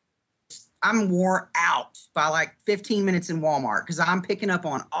I'm worn out by like 15 minutes in Walmart because I'm picking up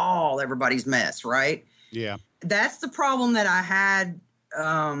on everybody's mess, right? Yeah. That's the problem that I had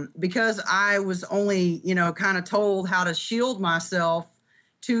because I was only, kind of told how to shield myself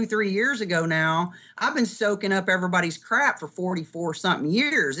 2-3 years ago now. I've been soaking up everybody's crap for 44 something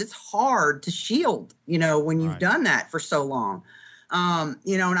years. It's hard to shield, when you've done that for so long. And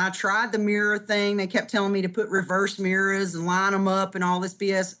I tried the mirror thing. They kept telling me to put reverse mirrors and line them up and all this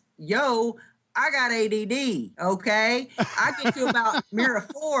BS. Yo, I got ADD, okay? I get to about mirror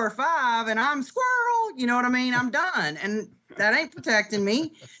 4 or 5 and I'm squirrel, you know what I mean? I'm done. And that ain't protecting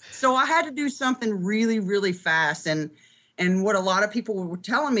me. So I had to do something really, really fast. And what a lot of people were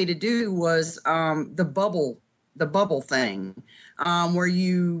telling me to do was the bubble thing, where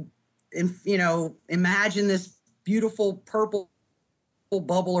you imagine this beautiful purple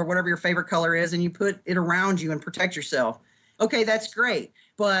bubble or whatever your favorite color is, and you put it around you and protect yourself. Okay, that's great.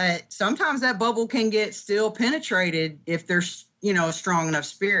 But sometimes that bubble can get still penetrated if there's, a strong enough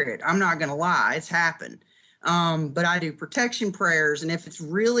spirit. I'm not going to lie. It's happened. But I do protection prayers. And if it's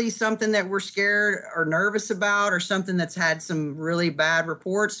really something that we're scared or nervous about or something that's had some really bad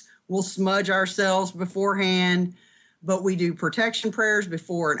reports, we'll smudge ourselves beforehand. But we do protection prayers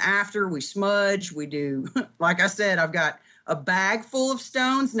before and after. We smudge. We do, like I said, I've got a bag full of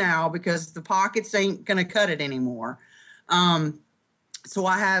stones now because the pockets ain't going to cut it anymore. So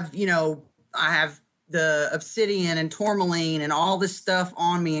I have the obsidian and tourmaline and all this stuff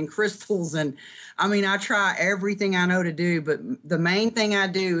on me and crystals. And I mean, I try everything I know to do, but the main thing I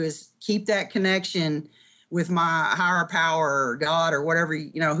do is keep that connection with my higher power or God or whatever,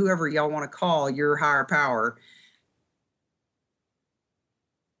 whoever y'all want to call your higher power.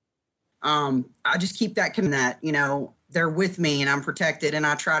 I just keep that they're with me and I'm protected, and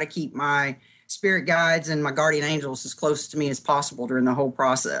I try to keep my spirit guides and my guardian angels as close to me as possible during the whole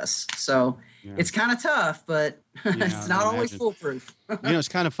process. So it's kind of tough, but it's not always foolproof. It's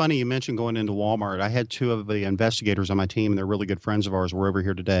kind of funny you mentioned going into Walmart. I had 2 of the investigators on my team, and they're really good friends of ours. We're over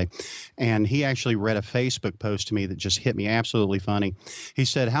here today. And he actually read a Facebook post to me that just hit me absolutely funny. He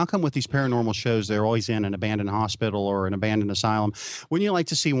said, how come with these paranormal shows, they're always in an abandoned hospital or an abandoned asylum? Wouldn't you like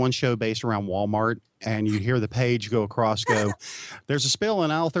to see one show based around Walmart and you hear the page go across, there's a spill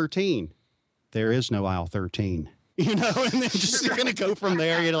in aisle 13. There is no aisle 13, and then just you're going to go from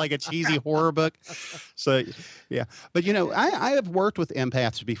there, like a cheesy horror book. So, yeah. But, I have worked with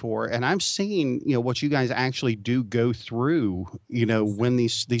empaths before, and I've seen, what you guys actually do go through, when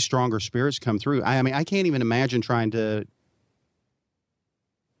these stronger spirits come through. I mean, I can't even imagine trying to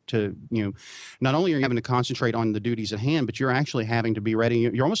not only are you having to concentrate on the duties at hand, but you're actually having to be ready.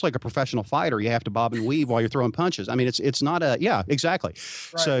 You're almost like a professional fighter. You have to bob and weave while you're throwing punches. I mean, it's not exactly.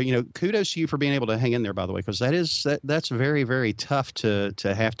 Right. So, kudos to you for being able to hang in there, by the way, because that's very, very tough to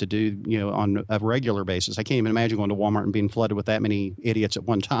have to do, on a regular basis. I can't even imagine going to Walmart and being flooded with that many idiots at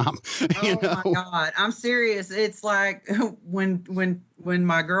one time. My God, I'm serious. It's like when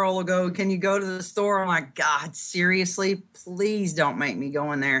my girl will go, can you go to the store? I'm like, God, seriously, please don't make me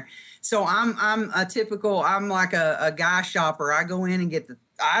go in there. So I'm like a guy shopper. I go in and get the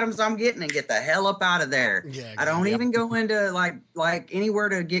items I'm getting and get the hell up out of there. Yeah, exactly. I don't even go into like anywhere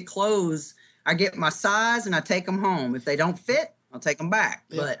to get clothes. I get my size and I take them home. If they don't fit, I'll take them back,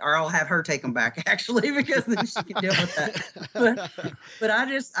 or I'll have her take them back actually, because then she can deal with that. But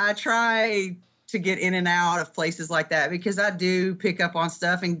I try to get in and out of places like that because I do pick up on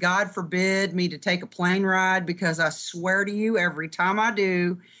stuff, and God forbid me to take a plane ride, because I swear to you, every time I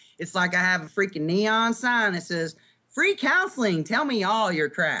do, it's like I have a freaking neon sign that says, free counseling, tell me all your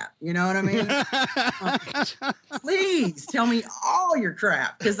crap. You know what I mean? Please tell me all your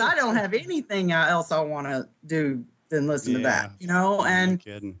crap, because I don't have anything else I want to do than listen to that, No and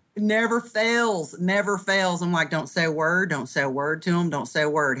kidding. it never fails, never fails. I'm like, don't say a word to them, don't say a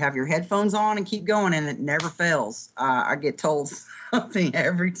word. Have your headphones on and keep going, and it never fails. I get told something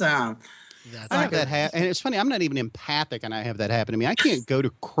every time. I have that and it's funny, I'm not even empathic, and I have that happen to me. I can't go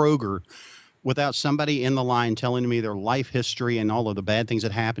to Kroger without somebody in the line telling me their life history and all of the bad things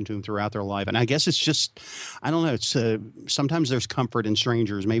that happened to them throughout their life. And I guess it's just, I don't know. It's sometimes there's comfort in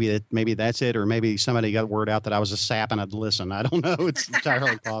strangers. Maybe that's it, or maybe somebody got word out that I was a sap and I'd listen. I don't know. It's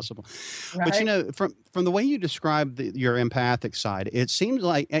entirely possible. Right? But from the way you describe your empathic side, it seems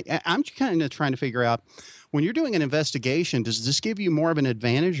like I'm kind of trying to figure out, when you're doing an investigation, does this give you more of an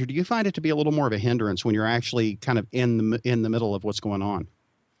advantage, or do you find it to be a little more of a hindrance when you're actually kind of in the middle of what's going on?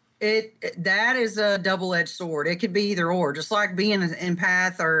 That is a double-edged sword. It could be either or. Just like being an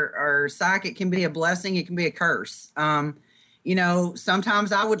empath or psychic can be a blessing, it can be a curse.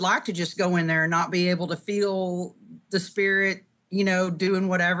 Sometimes I would like to just go in there and not be able to feel the spirit, doing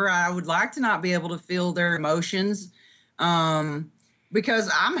whatever. I would like to not be able to feel their emotions,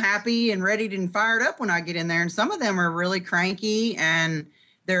 because I'm happy and ready and fired up when I get in there. And some of them are really cranky and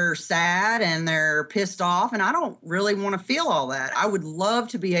they're sad and they're pissed off, and I don't really want to feel all that. I would love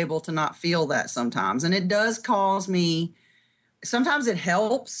to be able to not feel that sometimes. And it does cause me, sometimes it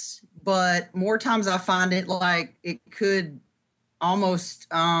helps, but more times I find it like it could almost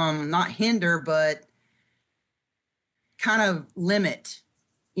not hinder, but kind of limit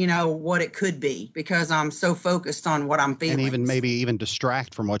what it could be, because I'm so focused on what I'm feeling. And maybe even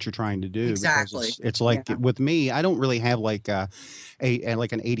distract from what you're trying to do. Exactly. It's like, with me, I don't really have like an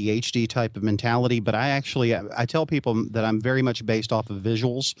ADHD type of mentality, but I tell people that I'm very much based off of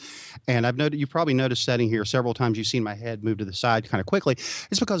visuals. And you've probably noticed sitting here several times, you've seen my head move to the side kind of quickly.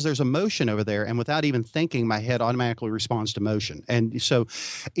 It's because there's a motion over there, and without even thinking, my head automatically responds to motion. And so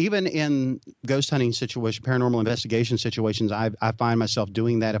even in ghost hunting situations, paranormal investigation situations, I find myself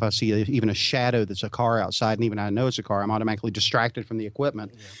doing that. If I see even a shadow that's a car outside, and even I know it's a car, I'm automatically distracted from the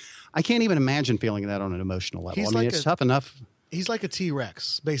equipment. Yeah. I can't even imagine feeling that on an emotional level. It's tough enough. He's like a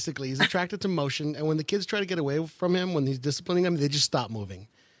T-Rex, basically. He's attracted to motion, and when the kids try to get away from him, when he's disciplining them, they just stop moving.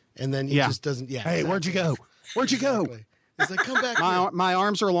 And then he just doesn't, Hey, exactly. Where'd you go? Where'd you go? He's like, come back. My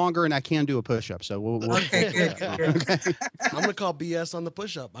arms are longer, and I can do a push-up, so we'll okay, good. Okay. I'm going to call BS on the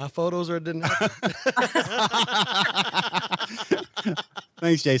push-up. My photos didn't happen.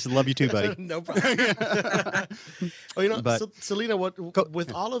 Thanks, Jason. Love you too, buddy. No problem. Selena,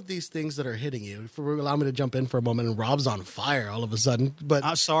 with all of these things that are hitting you, allow me to jump in for a moment, and Rob's on fire all of a sudden. But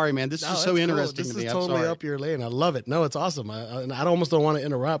I'm sorry, man. This is so interesting to me. This is totally up your lane. I love it. No, it's awesome. I almost don't want to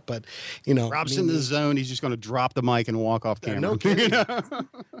interrupt, but Rob's in the zone. He's just going to drop the mic and walk off camera. No kidding.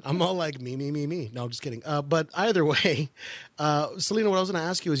 I'm all like me. No, I'm just kidding. But either way, Selena, what I was going to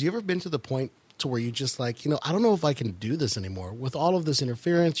ask you is, you ever been to the point to where you just like, I don't know if I can do this anymore with all of this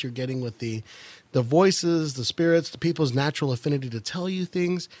interference you're getting with the voices, the spirits, the people's natural affinity to tell you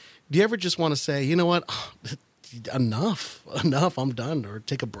things? Do you ever just want to say, you know what, enough, I'm done, or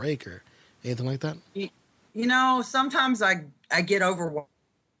take a break or anything like that? Sometimes I get overwhelmed,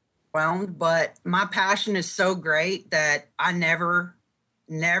 but my passion is so great that I never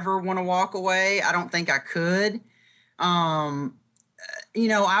want to walk away. I don't think I could. I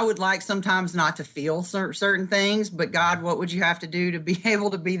would like sometimes not to feel certain things, but God, what would you have to do to be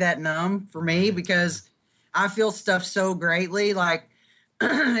able to be that numb for me? Because I feel stuff so greatly. Like,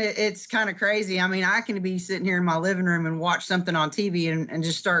 it's kind of crazy. I mean, I can be sitting here in my living room and watch something on TV and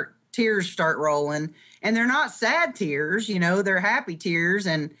just tears start rolling, and they're not sad tears, they're happy tears.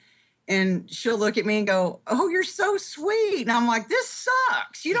 And she'll look at me and go, "Oh, you're so sweet." And I'm like, "This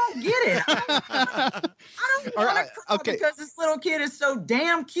sucks. You don't get it. I don't want to cry because this little kid is so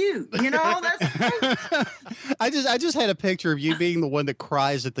damn cute." That's I just had a picture of you being the one that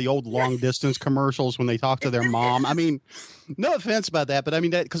cries at the old long distance commercials when they talk to their mom. I mean, no offense about that, but I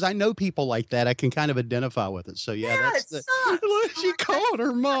mean that, because I know people like that. I can kind of identify with it. So that's she called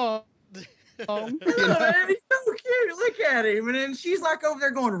her mom. He's so cute. Look at him. And then she's like over there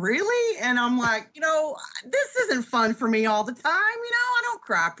going, "Really?" And I'm like, this isn't fun for me all the time. I don't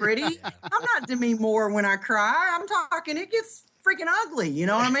cry pretty. I'm not Demi Moore when I cry. I'm talking, it gets freaking ugly. You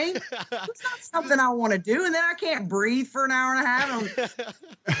know what I mean? It's not something I want to do. And then I can't breathe for an hour and a half.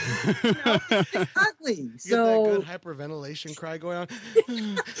 It's ugly. So that good hyperventilation cry going on.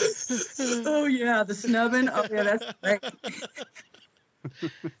 Oh yeah, the snubbing. Oh yeah, that's great.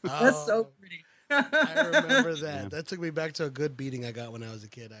 That's so pretty. I remember that. That took me back to a good beating I got when I was a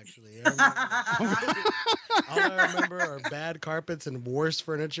kid, actually. All I remember are bad carpets and worse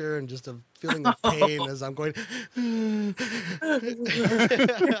furniture and just a feeling of pain as I'm going. And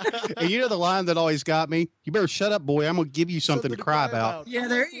you know the line that always got me? You better shut up, boy. I'm going to give you something to cry about. Yeah,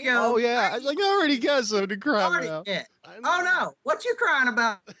 there you go. Oh, yeah. I was like, I already got something to cry about. Oh, no. What you crying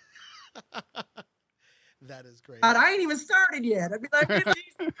about? That is great. I ain't even started yet. I'd be like,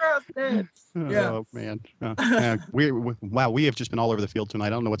 Jesus Christ, man. Yeah. Oh, man. Wow, we have just been all over the field tonight. I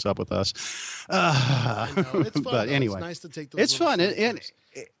don't know what's up with us. I know. It's fun. But anyway, it's nice to take those. It's fun. It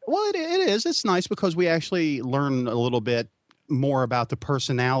is. It's nice because we actually learn a little bit more about the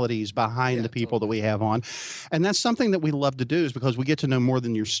personalities behind the people that we have on. And that's something that we love to do, is because we get to know more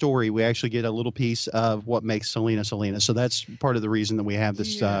than your story. We actually get a little piece of what makes Selena Selena. So that's part of the reason that we have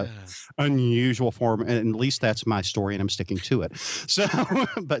this unusual form. And at least that's my story, and I'm sticking to it. So,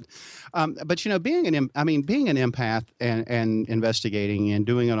 but you know, being an empath and investigating and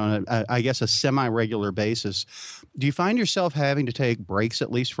doing it on a semi-regular basis, do you find yourself having to take breaks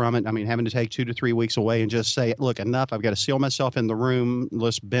at least from it? I mean, having to take 2 to 3 weeks away and just say, look, enough. I've got to seal myself in the room.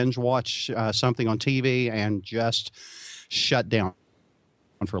 Let's binge watch something on TV and just shut down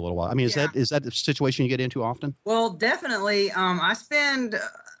for a little while. I mean, is that the situation you get into often? Well, definitely. I spend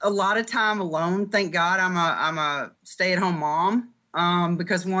a lot of time alone. Thank God I'm a stay-at-home mom.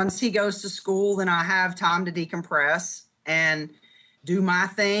 Because once he goes to school, then I have time to decompress and do my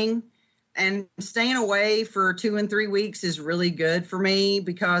thing. And staying away for 2 and 3 weeks is really good for me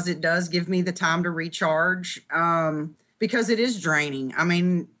because it does give me the time to recharge. Because it is draining. I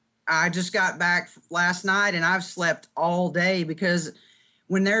mean, I just got back last night and I've slept all day because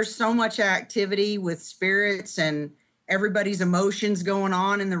when there's so much activity with spirits and everybody's emotions going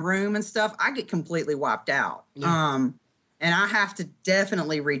on in the room and stuff, I get completely wiped out. Yeah. And I have to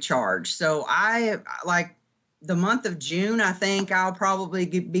definitely recharge. So I like the month of June, I think I'll probably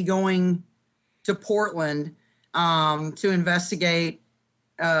be going to Portland to investigate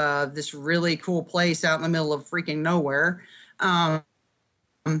this really cool place out in the middle of freaking nowhere.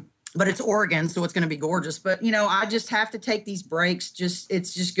 But it's Oregon, so it's going to be gorgeous. But, you know, I just have to take these breaks.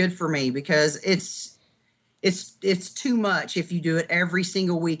 It's just good for me because it's too much. If you do it every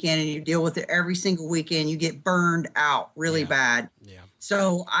single weekend and you deal with it every single weekend, you get burned out really bad. Yeah.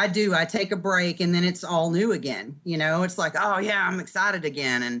 So I take a break and then it's all new again. You know, it's like, oh yeah, I'm excited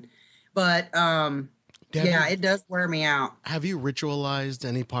again. But it does wear me out. Have you ritualized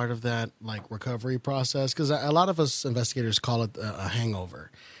any part of that, like, recovery process? Because a lot of us investigators call it a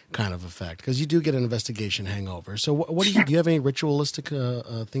hangover kind of effect, because you do get an investigation hangover. So what do you have any ritualistic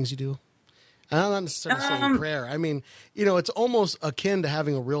things you do? I'm not necessarily saying prayer. I mean, you know, it's almost akin to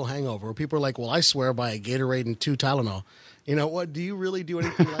having a real hangover where people are like, well, I swear by a Gatorade and 2 Tylenol. You know, what do you really do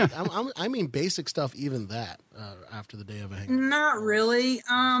anything like that? I mean, basic stuff, even that, after the day of a hangover. Not really.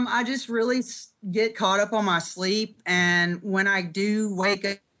 I just really get caught up on my sleep. And when I do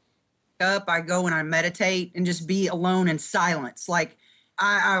wake up, I go and I meditate and just be alone in silence. Like,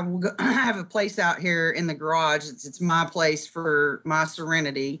 I have a place out here in the garage. It's my place for my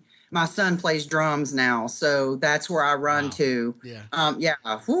serenity. My son plays drums now, so that's where I run to. Yeah.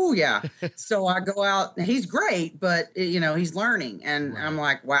 So I go out, and he's great, but you know, he's learning, and I'm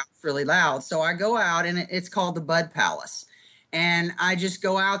like, wow, it's really loud. So I go out, and it's called the Bud Palace, and I just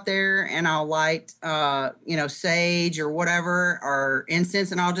go out there, and I'll light, sage or whatever, or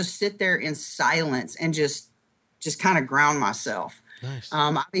incense, and I'll just sit there in silence and just kind of ground myself. Nice.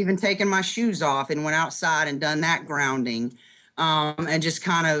 I've even taken my shoes off and went outside and done that grounding. And just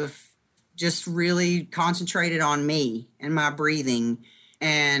kind of really concentrated on me and my breathing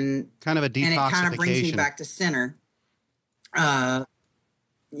and kind of a detoxification. And it kind of brings me back to center.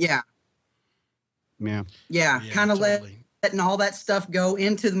 Yeah. Kind of totally. Letting all that stuff go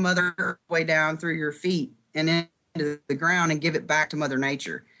into the Mother Earth way down through your feet and into the ground and give it back to Mother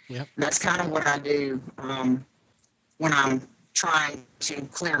Nature. Yep. That's kind of what I do when I'm trying to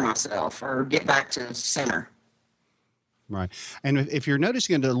clear myself or get back to center. Right. And if you're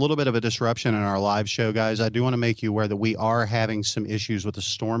noticing a little bit of a disruption in our live show, guys, I do want to make you aware that we are having some issues with the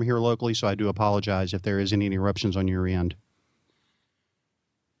storm here locally. So I do apologize if there is any interruptions on your end.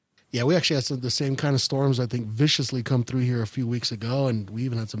 Yeah, we actually had the same kind of storms, I think, viciously come through here a few weeks ago, and we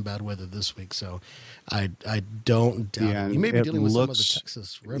even had some bad weather this week. So I don't doubt it. You may be dealing with some of the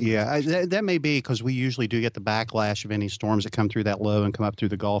Texas rivers. Yeah, that may be because we usually do get the backlash of any storms that come through that low and come up through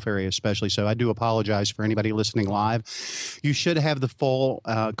the Gulf area especially. So I do apologize for anybody listening live. You should have the full,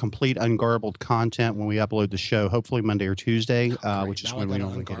 complete, ungarbled content when we upload the show, hopefully Monday or Tuesday, which is when we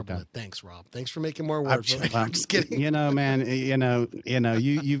normally get it done. Thanks, Rob. Thanks for making more words. I'm just kidding. You know, man,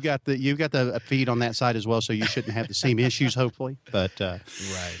 you've got you've got the feed on that side as well, so you shouldn't have the same issues, hopefully. But right,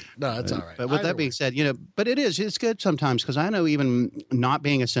 no, that's all right. But with that being said, but it's good sometimes, because I know even not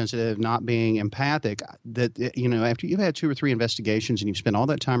being as sensitive, not being empathic, that after you've had 2 or 3 investigations and you've spent all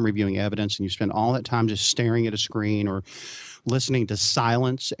that time reviewing evidence and you spend all that time just staring at a screen or listening to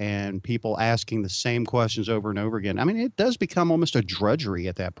silence and people asking the same questions over and over again. I mean, it does become almost a drudgery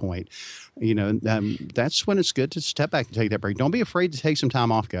at that point. That's when it's good to step back and take that break. Don't be afraid to take some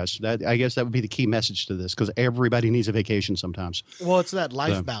time off, guys. I guess that would be the key message to this, because everybody needs a vacation sometimes. Well, it's that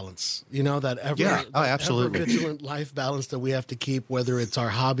life balance, that absolutely ever vigilant life balance that we have to keep, whether it's our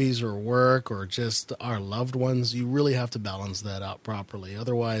hobbies or work or just our loved ones. You really have to balance that out properly.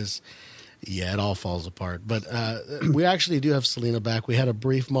 Otherwise, yeah, it all falls apart. But we actually do have Selena back. We had a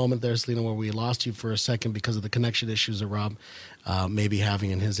brief moment there, Selena, where we lost you for a second because of the connection issues that Rob may be having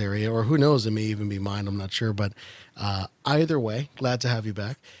in his area, or who knows, it may even be mine. I'm not sure. But either way, glad to have you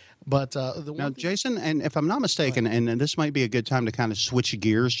back. But now, Jason, and if I'm not mistaken, and this might be a good time to kind of switch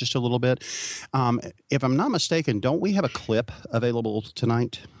gears just a little bit. If I'm not mistaken, don't we have a clip available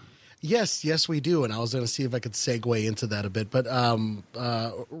tonight? Yes, we do. And I was going to see if I could segue into that a bit, but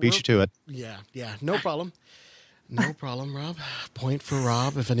beat you to it. Yeah, no problem. No problem, Rob. Point for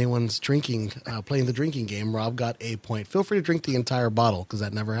Rob. If anyone's drinking, playing the drinking game, Rob got a point. Feel free to drink the entire bottle, because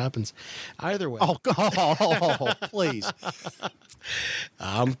that never happens. Either way. Oh, please.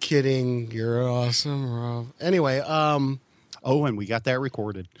 I'm kidding. You're awesome, Rob. Anyway, and we got that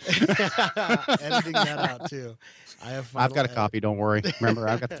recorded. Editing that out too. I've got a copy. Don't worry. Remember,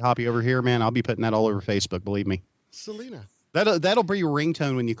 I've got the copy over here, man. I'll be putting that all over Facebook. Believe me. Selena. That'll be your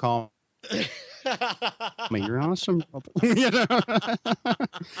ringtone when you call. I mean, you're awesome.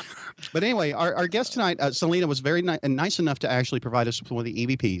 But anyway, our guest tonight, Selena, was very nice enough to actually provide us with one of the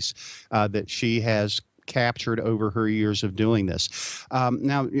EVPs that she has captured over her years of doing this.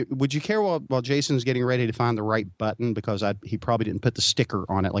 Now, would you care while Jason's getting ready to find the right button, because he probably didn't put the sticker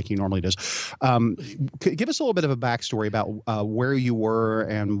on it like he normally does. Give us a little bit of a backstory about where you were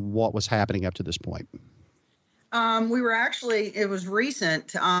and what was happening up to this point. We were actually, it was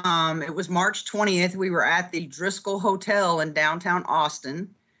recent. It was March 20th. We were at the Driscoll Hotel in downtown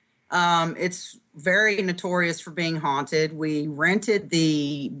Austin. It's very notorious for being haunted. We rented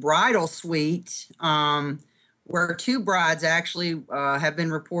the bridal suite, where 2 brides actually have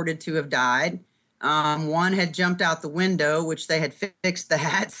been reported to have died. One had jumped out the window, which they had fixed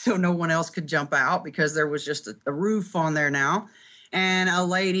that so no one else could jump out, because there was just a roof on there now. And a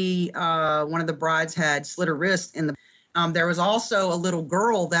lady, one of the brides, had slit her wrist in the. There was also a little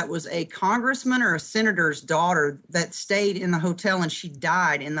girl that was a congressman or a senator's daughter that stayed in the hotel, and she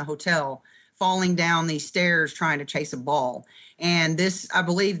died in the hotel, falling down these stairs trying to chase a ball. And this, I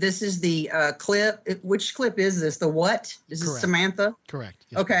believe this is the clip. Which clip is this? The what? Is this Samantha? Correct.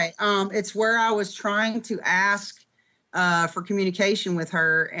 Yes. Okay. It's where I was trying to ask for communication with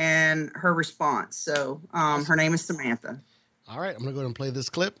her and her response. So her name is Samantha. All right. I'm going to go ahead and play this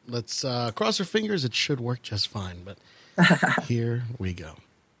clip. Let's cross our fingers. It should work just fine. But here we go.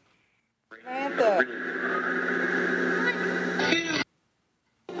 Samantha.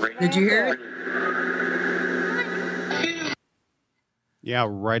 Did you hear it? Yeah,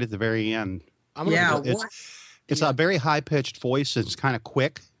 right at the very end. It's a very high-pitched voice. It's kind of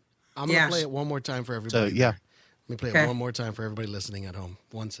quick. I'm going to play it one more time for everybody. So, yeah. Let me play it one more time for everybody listening at home.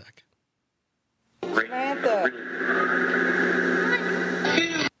 1 sec. Samantha.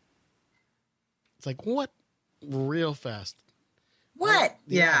 It's like, what? Real fast. What?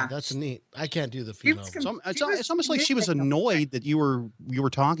 Yeah. That's neat. I can't do the female. It's almost like she was annoyed that you were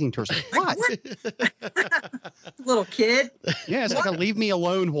talking to her. Like, what? Little kid. Yeah, it's like a leave me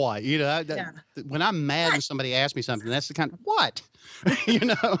alone. What? When I'm mad and somebody asks me something, that's the kind of what.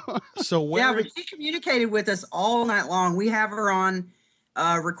 So but she communicated with us all night long. We have her on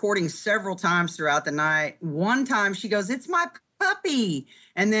recording several times throughout the night. One time she goes, "It's my puppy,"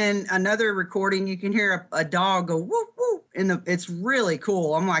 and then another recording you can hear a dog go whoop whoop it's really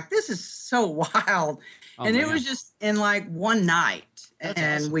cool. I'm like, this is so wild. It was just in like one night. That's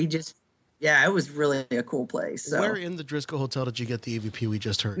and awesome. We just it was really a cool place. So where in the Driscoll Hotel did you get the EVP we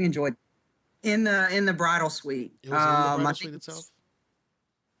just heard? we enjoyed in the bridal suite. It was in the bridal suite itself?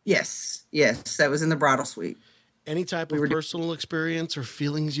 Yes, that was in the bridal suite. Any type of personal experience or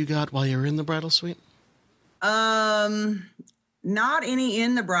feelings you got while you were in the bridal suite? Not any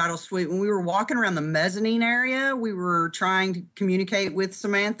in the bridal suite. When we were walking around the mezzanine area, we were trying to communicate with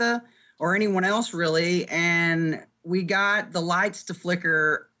Samantha or anyone else really, and we got the lights to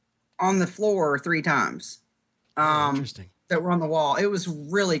flicker on the floor 3 times. Interesting. That were on the wall. It was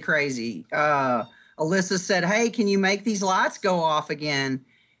really crazy. Alyssa said, "Hey, can you make these lights go off again?"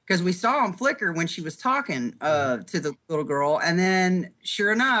 because we saw him flicker when she was talking to the little girl, and then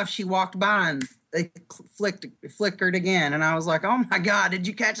sure enough, she walked by and they flickered again, and I was like, "Oh my God, did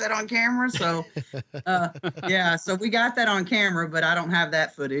you catch that on camera?" So, yeah, so we got that on camera, but I don't have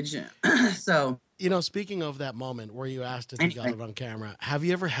that footage. So, speaking of that moment where you asked if you got it on camera, have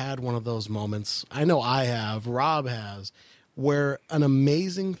you ever had one of those moments? I know I have. Rob has, where an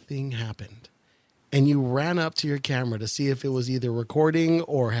amazing thing happened, and you ran up to your camera to see if it was either recording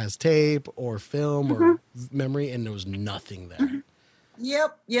or has tape or film or memory, and there was nothing there.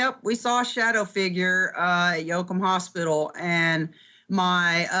 Yep. We saw a shadow figure at Yoakum Hospital, and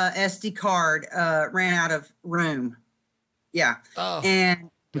my SD card ran out of room. Yeah. Oh,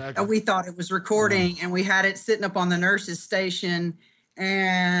 and okay. we thought it was recording, and we had it sitting up on the nurse's station,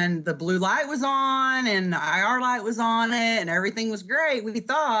 and the blue light was on and the IR light was on it, and everything was great, we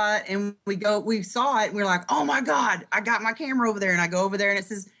thought. And we saw it, and we were like, oh my God, I got my camera over there. And I go over there, and it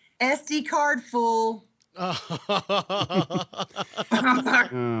says SD card full. I'm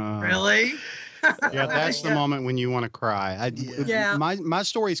like, really? Yeah, that's the moment when you want to cry. Yeah. My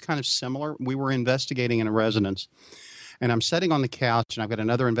story is kind of similar. We were investigating in a residence, and I'm sitting on the couch, and I've got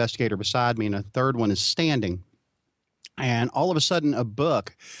another investigator beside me, and a third one is standing. And all of a sudden, a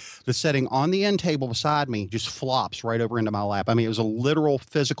book that's sitting on the end table beside me just flops right over into my lap. I mean, it was a literal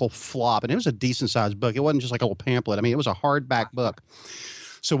physical flop, and it was a decent-sized book. It wasn't just like a little pamphlet. I mean, it was a hardback book.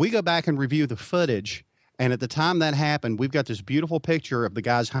 So we go back and review the footage. And at the time that happened, we've got this beautiful picture of the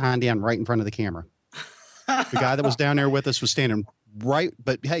guy's hind end right in front of the camera. The guy that was down there with us was standing right.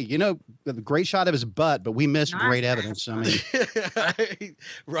 But hey, the great shot of his butt, but we missed great evidence. I mean,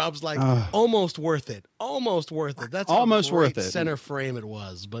 Rob's like, almost worth it. Almost worth it. That's almost worth it. Center frame it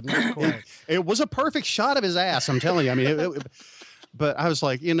was, but not quite. It was a perfect shot of his ass. I'm telling you. I mean, but I was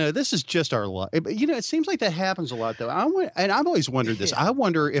like, this is just our luck. It seems like that happens a lot, though. And I've always wondered this. I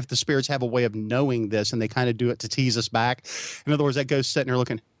wonder if the spirits have a way of knowing this, and they kind of do it to tease us back. In other words, that ghost sitting there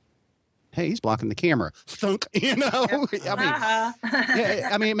looking, hey, he's blocking the camera. Thunk, I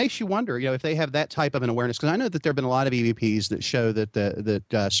mean, it makes you wonder, if they have that type of an awareness. Because I know that there have been a lot of EVPs that show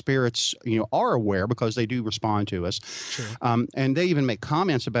that spirits, are aware because they do respond to us. Sure. And they even make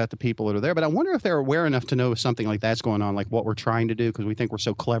comments about the people that are there. But I wonder if they're aware enough to know if something like that's going on, like what we're trying to do, because we think we're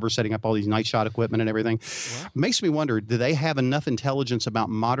so clever setting up all these night shot equipment and everything. Yeah. Makes me wonder, do they have enough intelligence about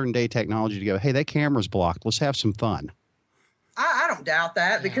modern day technology to go, hey, that camera's blocked. Let's have some fun. I don't doubt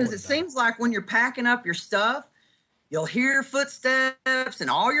that, because it seems like when you're packing up your stuff, you'll hear footsteps and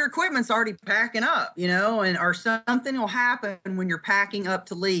all your equipment's already packing up, or something will happen when you're packing up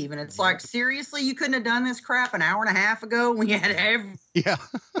to leave. And it's like, seriously, you couldn't have done this crap an hour and a half ago when you had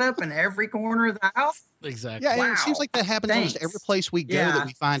up in every corner of the house? Exactly. Yeah, wow. And it seems like that happens almost every place we go that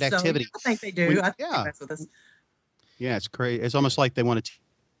we find activity. I think they do. I think that's what this. Yeah, it's crazy. It's almost like they want to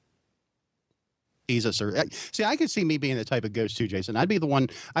tease us. Or see, I could see me being the type of ghost too, Jason. I'd be the one.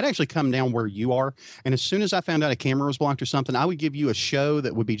 I'd actually come down where you are, and as soon as I found out a camera was blocked or something, I would give you a show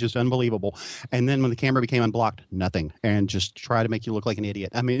that would be just unbelievable. And then when the camera became unblocked, nothing, and just try to make you look like an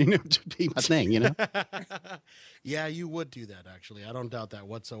idiot. I mean, to be my thing, Yeah, you would do that, actually. I don't doubt that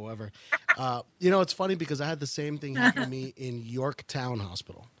whatsoever. It's funny because I had the same thing happen to me in Yorktown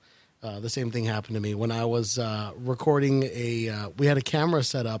Hospital. The same thing happened to me when I was recording we had a camera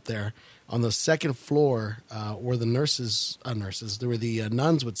set up there on the second floor where the nuns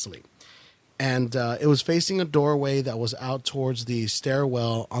would sleep. And it was facing a doorway that was out towards the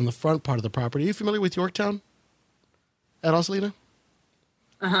stairwell on the front part of the property. Are you familiar with Yorktown at all, Selena?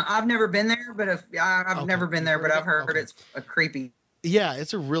 I've never been there, but I've never been there, but I've heard it's a creepy. Yeah,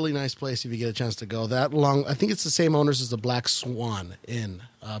 it's a really nice place if you get a chance to go. I think it's the same owners as the Black Swan Inn,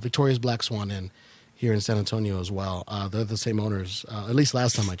 Victoria's Black Swan Inn here in San Antonio as well. They're the same owners, at least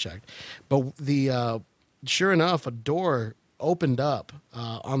last time I checked. But sure enough, a door opened up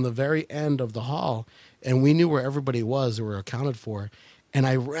on the very end of the hall, and we knew where everybody was that were accounted for. And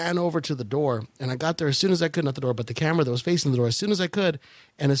I ran over to the door, and I got there as soon as I could, not the door, but the camera that was facing the door, as soon as I could.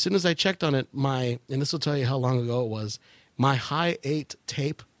 And as soon as I checked on it, and this will tell you how long ago it was, my high 8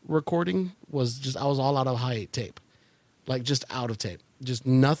 tape recording I was all out of high 8 tape. Like just out of tape. Just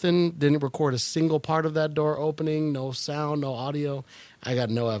nothing, didn't record a single part of that door opening, no sound, no audio. I got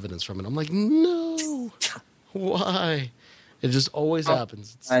no evidence from it. I'm like, no, why? It just always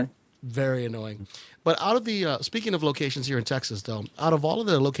happens. It's very annoying. But out of the, speaking of locations here in Texas, though, out of all of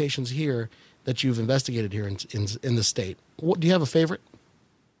the locations here that you've investigated here in the state, do you have a favorite?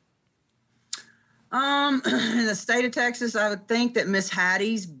 In the state of Texas, I would think that Miss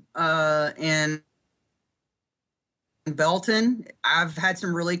Hattie's in Belton. I've had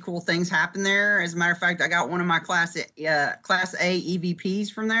some really cool things happen there. As a matter of fact, I got one of my Class A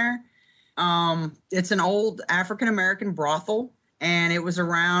EVPs from there. It's an old African American brothel, and it was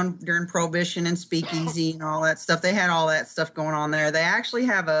around during Prohibition and Speakeasy and all that stuff. They had all that stuff going on there. They actually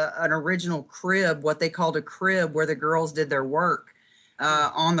have an original crib, what they called a crib, where the girls did their work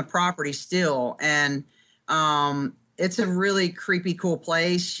on the property still. And it's a really creepy, cool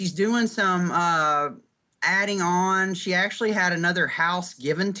place. She's doing some adding on. She actually had another house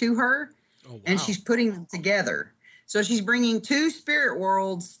given to her, oh, wow. And she's putting them together. So she's bringing two spirit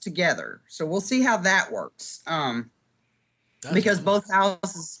worlds together. So we'll see how that works. Because both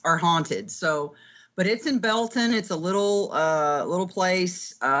houses are haunted. So, but it's in Belton. It's a little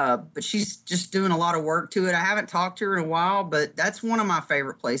place. But she's just doing a lot of work to it. I haven't talked to her in a while, but that's one of my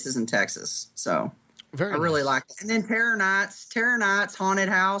favorite places in Texas. So I really like it. And then Terror Nights Haunted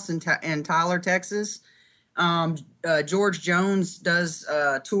House in Tyler, Texas. George Jones does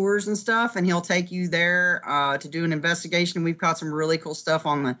tours and stuff, and he'll take you there to do an investigation. We've got some really cool stuff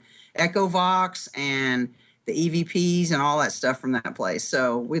on the Echovox and the EVPs and all that stuff from that place.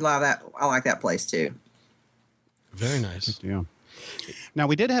 So we love that. I like that place too. Very nice. Yeah. Now,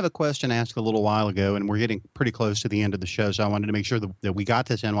 we did have a question asked a little while ago, and we're getting pretty close to the end of the show, so I wanted to make sure that we got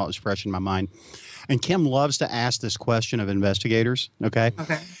this in while it was fresh in my mind. And Kim loves to ask this question of investigators, okay?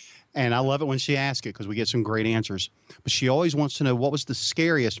 Okay. And I love it when she asks it because we get some great answers. But she always wants to know, what was the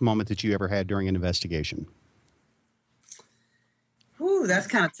scariest moment that you ever had during an investigation? Ooh, that's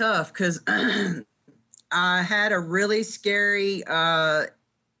kind of tough because I had a really scary, I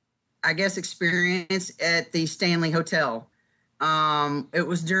guess, experience at the Stanley Hotel. It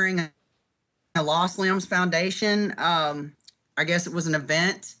was during a Lost Limbs Foundation. I guess it was an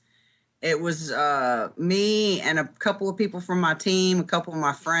event. It was me and a couple of people from my team, a couple of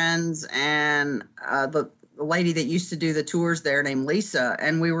my friends, and the lady that used to do the tours there named Lisa.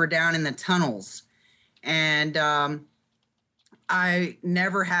 And we were down in the tunnels. And I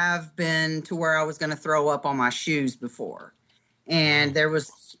never have been to where I was going to throw up on my shoes before. And there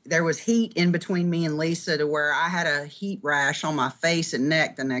was heat in between me and Lisa to where I had a heat rash on my face and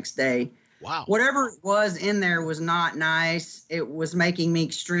neck the next day. Wow. Whatever it was in there was not nice. It was making me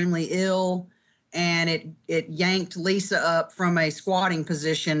extremely ill, and it yanked Lisa up from a squatting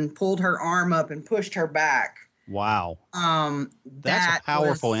position, pulled her arm up, and pushed her back. Wow. That's a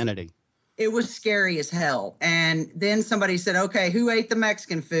powerful entity. It was scary as hell. And then somebody said, okay, who ate the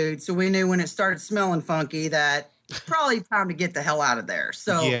Mexican food? So we knew when it started smelling funky that probably time to get the hell out of there.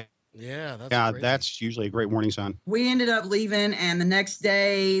 So yeah, that's usually a great warning sign. We ended up leaving, and the next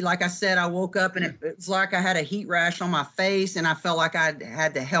day, like I said, I woke up and it was like I had a heat rash on my face, and I felt like I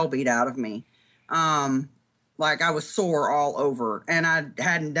had the hell beat out of me. Like I was sore all over, and I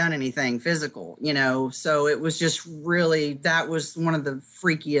hadn't done anything physical, so it was just really, that was one of the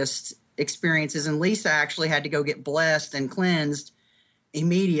freakiest experiences. And Lisa actually had to go get blessed and cleansed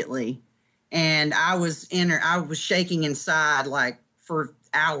immediately. And I was shaking inside like for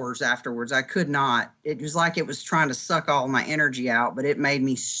hours afterwards. I could not. It was like it was trying to suck all my energy out, but it made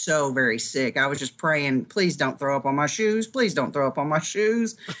me so very sick. I was just praying, please don't throw up on my shoes. Please don't throw up on my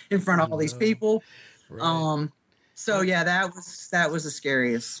shoes in front of all these people. Right. So yeah, that was the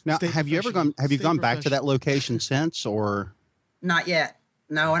scariest. Now, have you gone back to that location since, or? Not yet.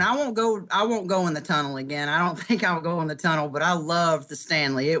 No, and I won't go in the tunnel again. I don't think I'll go in the tunnel, but I loved the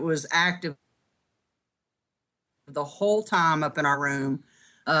Stanley. It was active the whole time up in our room.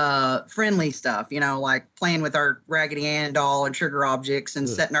 Friendly stuff, like playing with our Raggedy Ann doll and sugar objects and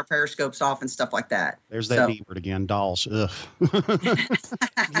setting our periscopes off and stuff like that. There's that D word again, dolls. Ugh.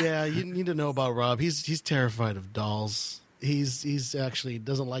 Yeah, you need to know about Rob. He's terrified of dolls. He's actually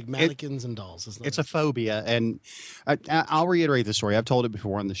doesn't like mannequins and dolls. It's a phobia, and I'll reiterate the story. I've told it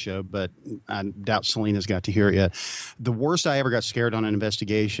before on the show, but I doubt Selena's got to hear it yet. The worst I ever got scared on an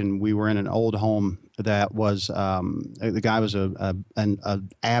investigation, we were in an old home that was the guy was an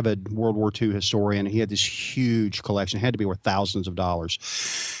avid World War II historian. He had this huge collection. It had to be worth thousands of dollars.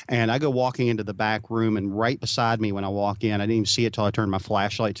 And I go walking into the back room, and right beside me when I walk in, I didn't even see it till I turned my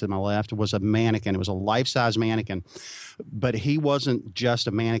flashlight to my left, was a mannequin. It was a life-size mannequin. But he wasn't just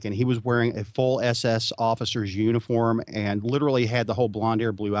a mannequin. He was wearing a full SS officer's uniform and literally had the whole blonde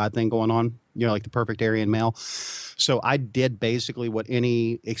hair, blue-eyed thing going on, like the perfect Aryan male. So I did basically what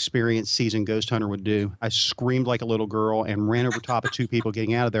any experienced seasoned ghost hunter would do. I screamed like a little girl and ran over top of two people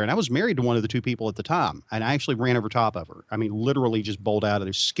getting out of there. And I was married to one of the two people at the time. And I actually ran over top of her. I mean, literally just bowled out of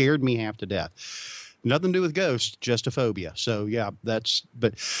there. Scared me half to death. Nothing to do with ghosts, just a phobia. So yeah, but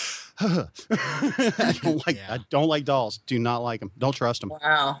I don't like dolls. Do not like them. Don't trust them.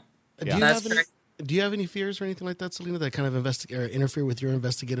 Wow. Yeah. Do you have any fears or anything like that, Selena, that kind of or interfere with your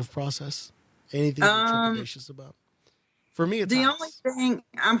investigative process? Anything you're trepidatious about? For me, it's the heights. only thing,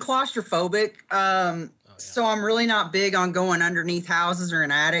 I'm claustrophobic. So I'm really not big on going underneath houses or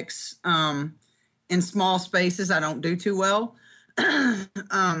in attics. In small spaces, I don't do too well.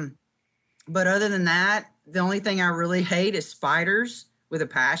 But other than that, the only thing I really hate is spiders with a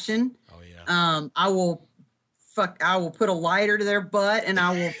passion. Oh yeah. I will put a lighter to their butt and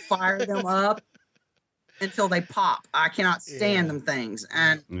I will fire them up until they pop. I cannot stand them things.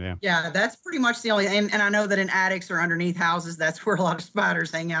 And yeah, that's pretty much the only, and I know that in attics or underneath houses, that's where a lot of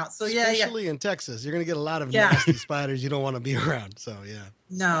spiders hang out. So especially in Texas, you're going to get a lot of nasty spiders you don't want to be around. So yeah.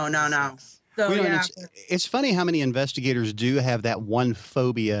 No. So, it's funny how many investigators do have that one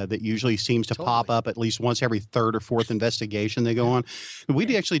phobia that usually seems to pop up at least once every third or fourth investigation they go on.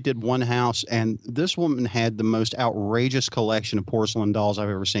 We actually did one house, and this woman had the most outrageous collection of porcelain dolls I've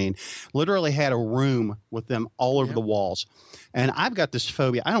ever seen. Literally had a room with them all over the walls. And I've got this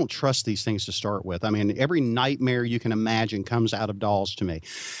phobia. I don't trust these things to start with. I mean, every nightmare you can imagine comes out of dolls to me.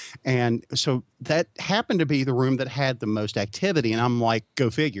 And so that happened to be the room that had the most activity. And I'm like, go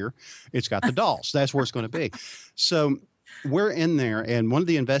figure. It's got the dolls. That's where it's going to be. So we're in there, and one of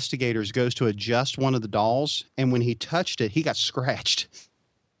the investigators goes to adjust one of the dolls. And when he touched it, he got scratched.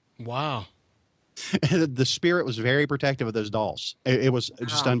 Wow. The spirit was very protective of those dolls. It was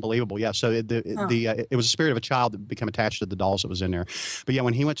just unbelievable. Yeah. So it was a spirit of a child that became attached to the dolls that was in there. But yeah,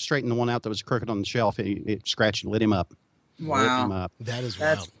 when he went to straighten the one out that was crooked on the shelf, it scratched and lit him up. Wow. Lit him up. That is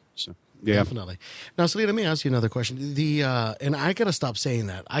wild. So, yeah. Definitely. Now, Selena, let me ask you another question. And I got to stop saying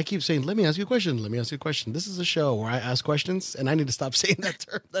that. I keep saying, let me ask you a question. Let me ask you a question. This is a show where I ask questions, and I need to stop saying that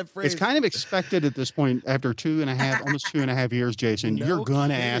term, that phrase. It's kind of expected at this point after almost 2.5 years, Jason. No you're going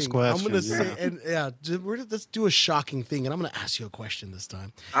to kidding. ask questions. I'm going to say, and let's do a shocking thing, and I'm going to ask you a question this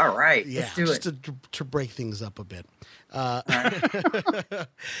time. All right. Yeah. Let's do just it. to break things up a bit.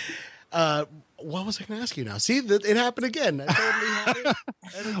 What was I going to ask you now? See, it happened again. I totally had it.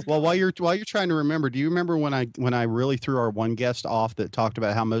 Well, while you're trying to remember, do you remember when I really threw our one guest off that talked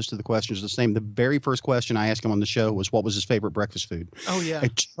about how most of the questions are the same? The very first question I asked him on the show was, what was his favorite breakfast food? Oh, yeah.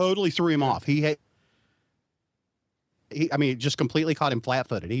 It totally threw him off. It just completely caught him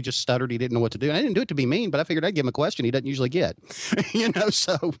flat-footed. He just stuttered. He didn't know what to do. And I didn't do it to be mean, but I figured I'd give him a question he doesn't usually get.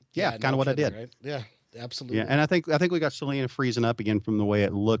 So, kind of what I did. Right? Yeah. Absolutely. Yeah, and I think we got Selena freezing up again from the way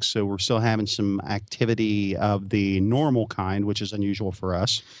it looks. So we're still having some activity of the normal kind, which is unusual for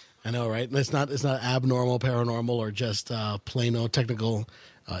us. I know, right? It's not abnormal, paranormal, or just plain old technical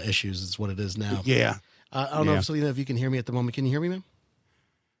issues. It's what it is now. Yeah. I don't know if Selena, if you can hear me at the moment. Can you hear me, ma'am?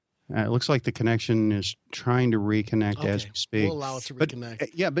 It looks like the connection is trying to reconnect as we speak. We'll allow it to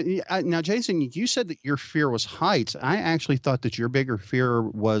reconnect. But now, Jason, you said that your fear was heights. I actually thought that your bigger fear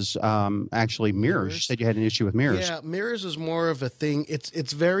was actually mirrors. You said you had an issue with mirrors. Yeah, mirrors is more of a thing.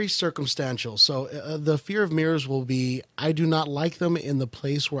 It's very circumstantial. So the fear of mirrors will be, I do not like them in the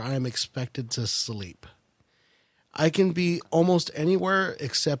place where I am expected to sleep. I can be almost anywhere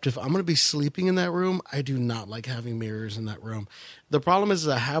except if I'm going to be sleeping in that room, I do not like having mirrors in that room. The problem is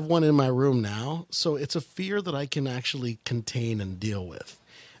I have one in my room now, so it's a fear that I can actually contain and deal with.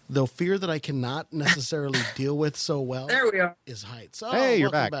 The fear that I cannot necessarily deal with so well there we are. Is heights. Hey, you're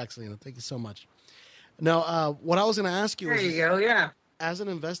back, Selena. Thank you so much. Now, what I was going to ask you there you go, yeah. As an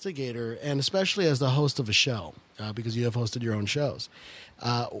investigator, and especially as the host of a show, because you have hosted your own shows,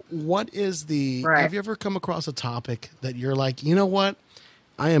 what is the... Right. Have you ever come across a topic that you're like, you know what?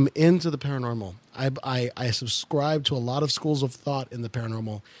 I am into the paranormal. I subscribe to a lot of schools of thought in the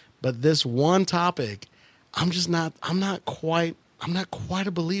paranormal, but this one topic, I'm not quite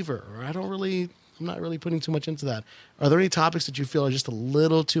a believer, or I'm not really putting too much into that. Are there any topics that you feel are just a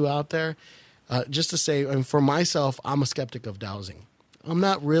little too out there? Just to say, and for myself, I'm a skeptic of dowsing. I'm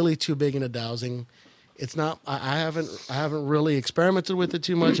not really too big into dowsing. It's not. I haven't really experimented with it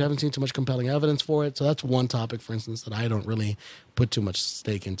too much. I haven't seen too much compelling evidence for it. So that's one topic, for instance, that I don't really put too much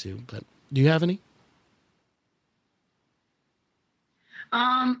stake into. But do you have any?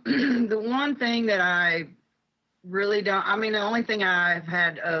 The one thing that I really don't. I mean, the only thing I've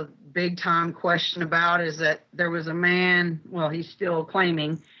had a big time question about is that there was a man. Well, he's still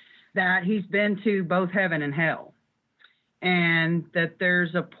claiming that he's been to both heaven and hell. And that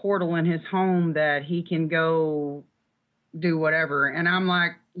there's a portal in his home that he can go do whatever. And I'm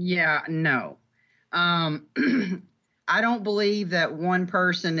like, yeah, no. I don't believe that one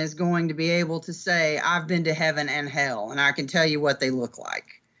person is going to be able to say, I've been to heaven and hell, and I can tell you what they look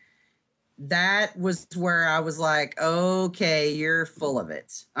like. That was where I was like, okay, you're full of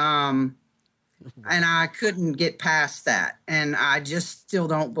it. and I couldn't get past that. And I just still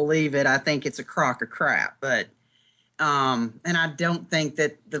don't believe it. I think it's a crock of crap. But and I don't think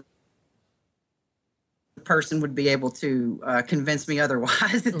that the person would be able to convince me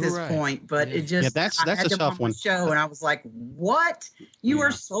otherwise at this point. But it just that's I had a them tough on one. the show, and I was like, "What? You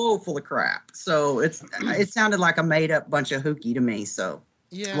are so full of crap." So it sounded like a made up bunch of hooky to me. So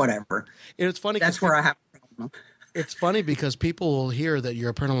whatever. It's funny. That's where I have a problem. It's funny because people will hear that you're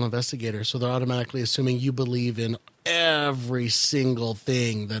a paranormal investigator, so they're automatically assuming you believe in every single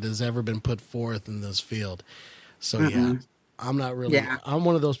thing that has ever been put forth in this field. So I'm not really. Yeah. I'm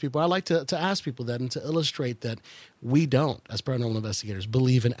one of those people. I like to ask people that and to illustrate that we don't, as paranormal investigators,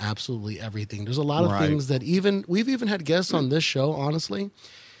 believe in absolutely everything. There's a lot of things that we've even had guests on this show, honestly,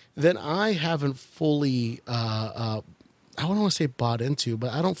 that I haven't fully. I don't want to say bought into,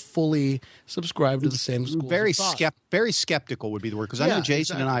 but I don't fully subscribe to the same school. Very skeptical would be the word, because I know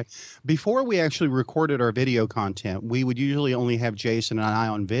Jason and I, before we actually recorded our video content, we would usually only have Jason and I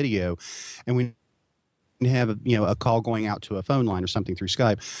on video, and we have a call going out to a phone line or something through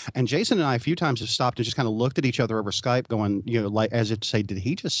Skype. And Jason and I a few times have stopped and just kind of looked at each other over Skype going, like as if to say, did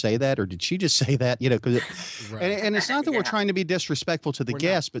he just say that or did she just say that? Because and it's not that we're trying to be disrespectful to the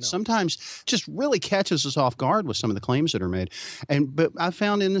guest, but sometimes just really catches us off guard with some of the claims that are made. But I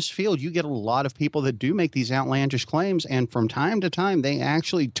found in this field, you get a lot of people that do make these outlandish claims, and from time to time they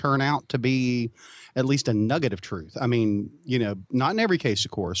actually turn out to be at least a nugget of truth. I mean, not in every case, of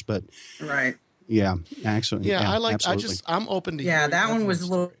course, but yeah, actually. Yeah, I'm open to. Yeah, that one was a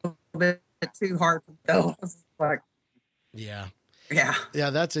little bit too hard though. Yeah,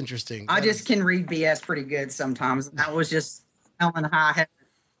 that's interesting. I just can read BS pretty good sometimes. And that was just telling high,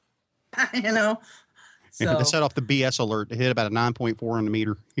 So that set off the BS alert. It hit about a 9.4 on the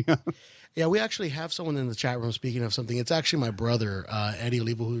meter. Yeah, we actually have someone in the chat room speaking of something. It's actually my brother, Eddie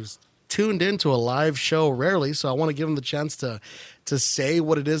Olivo, who's tuned into a live show rarely, so I want to give him the chance to say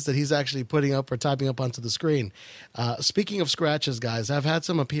what it is that he's actually putting up or typing up onto the screen. Speaking of scratches, guys, I've had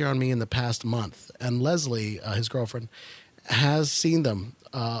some appear on me in the past month, and Leslie, his girlfriend, has seen them.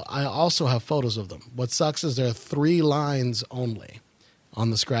 I also have photos of them. What sucks is there are 3 lines only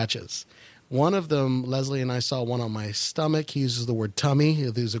on the scratches. One of them, Leslie and I saw one on my stomach. He uses the word tummy.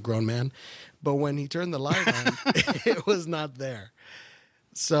 He's a grown man. But when he turned the light on, it was not there.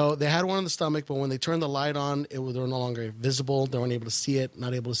 So they had one on the stomach, but when they turned the light on, they were no longer visible. They weren't able to see it,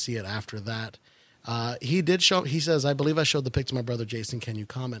 not able to see it after that. He says, I believe I showed the pic to my brother Jason. Can you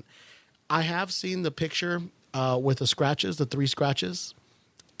comment? I have seen the picture with the scratches, the 3 scratches.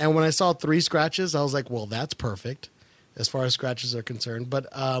 And when I saw 3 scratches, I was like, well, that's perfect as far as scratches are concerned. But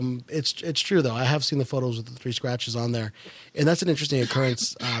it's true, though. I have seen the photos with the 3 scratches on there. And that's an interesting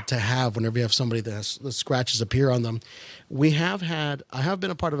occurrence to have whenever you have somebody that has the scratches appear on them. I have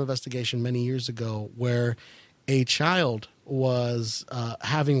been a part of an investigation many years ago where a child was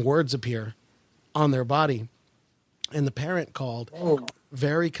having words appear on their body. And the parent called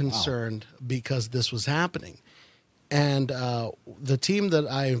very concerned because this was happening. And the team that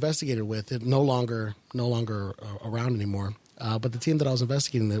I investigated with, it no longer around anymore, but the team that I was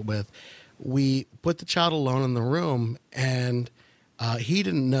investigating it with, we put the child alone in the room, and he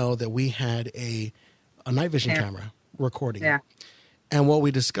didn't know that we had a night vision camera recording. Yeah. And what we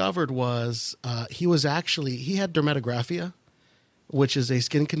discovered was he had dermatographia, which is a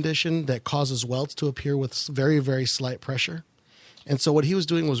skin condition that causes welts to appear with very, very slight pressure. And so what he was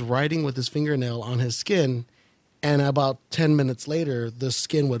doing was writing with his fingernail on his skin, and about 10 minutes later, the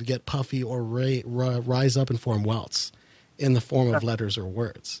skin would get puffy or rise up and form welts in the form of letters or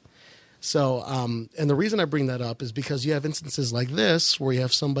words. So, and the reason I bring that up is because you have instances like this where you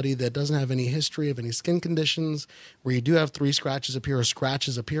have somebody that doesn't have any history of any skin conditions, where you do have 3 scratches appear or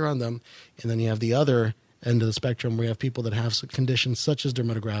scratches appear on them, and then you have the other end of the spectrum where you have people that have conditions such as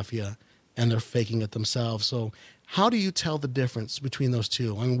dermatographia and they're faking it themselves. So how do you tell the difference between those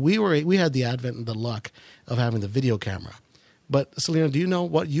two? I mean, we had the advent and the luck of having the video camera. But Selena, do you know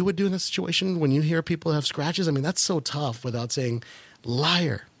what you would do in this situation when you hear people have scratches? I mean, that's so tough without saying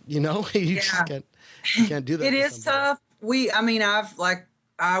liar. Just can't do that. It is tough.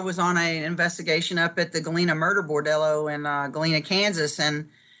 I was on an investigation up at the Galena Murder Bordello in Galena, Kansas, and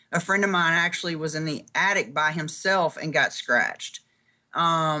a friend of mine actually was in the attic by himself and got scratched.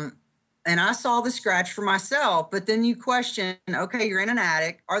 And I saw the scratch for myself, but then you question, okay, you're in an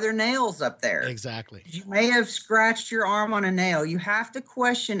attic. Are there nails up there? Exactly. You may have scratched your arm on a nail. You have to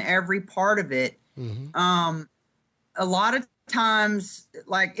question every part of it. Mm-hmm. A lot of times,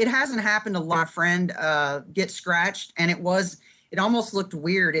 like, it hasn't happened a lot. My friend get scratched, and it almost looked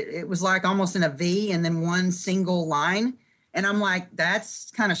weird. It was like almost in a V and then one single line. And I'm like, that's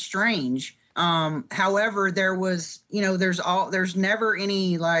kind of strange. However, there was, there's never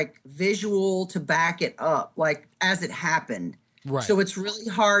any like visual to back it up, like as it happened. Right. So it's really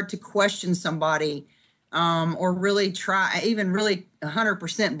hard to question somebody, or really even really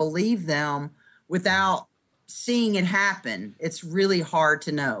 100% believe them without seeing it happen. It's really hard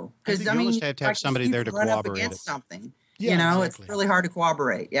to know, because you almost have to have somebody there to run up corroborate against it. something. Yeah, exactly. It's really hard to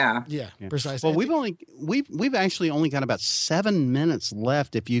corroborate. Yeah. Yeah, precisely. Well, we've actually only got about 7 minutes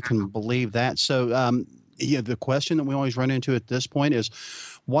left, if you can believe that. So, the question that we always run into at this point is,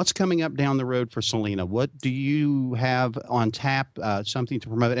 what's coming up down the road for Selena? What do you have on tap, something to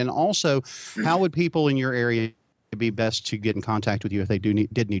promote? And also, how would people in your area be best to get in contact with you if they did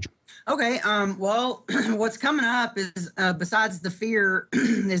need you? Okay. Well, what's coming up is, besides the F.E.A.R.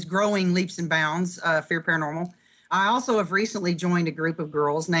 is growing leaps and bounds, F.E.A.R. Paranormal. I also have recently joined a group of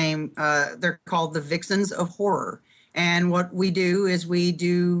girls named, they're called the Vixens of Horror. And what we do is we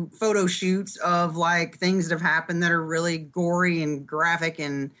do photo shoots of like things that have happened that are really gory and graphic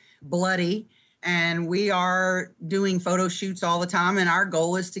and bloody. And we are doing photo shoots all the time. And our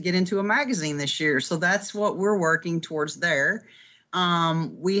goal is to get into a magazine this year. So that's what we're working towards there.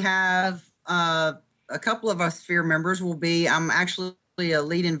 We have a couple of us F.E.A.R. members I'm actually a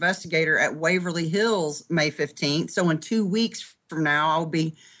lead investigator at Waverly Hills May 15th. So in 2 weeks from now, I'll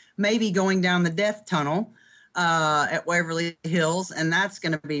be maybe going down the death tunnel at Waverly Hills, and that's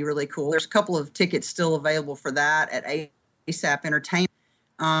going to be really cool. There's a couple of tickets still available for that at ASAP Entertainment.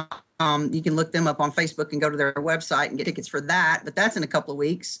 You can look them up on Facebook and go to their website and get tickets for that, but that's in a couple of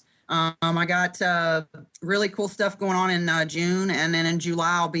weeks. I got really cool stuff going on in June, and then in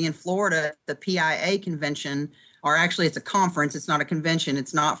July I'll be in Florida at the PIA convention. Or actually, it's a conference. It's not a convention.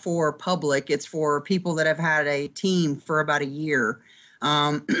 It's not for public. It's for people that have had a team for about a year.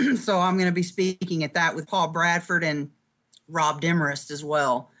 So I'm going to be speaking at that with Paul Bradford and Rob Demarest as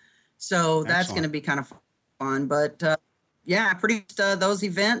well. So that's going to be kind of fun. But pretty those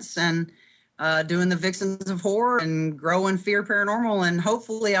events and doing the Vixens of Horror and growing F.E.A.R. Paranormal. And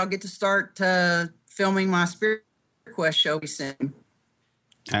hopefully I'll get to start filming my Spirit Quest show soon.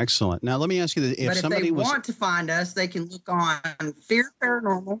 Excellent. Now, let me ask you this. If somebody want to find us, they can look on F.E.A.R.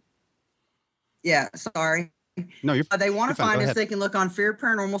 Paranormal. Yeah, sorry. No, they want to find us, they can look on F.E.A.R.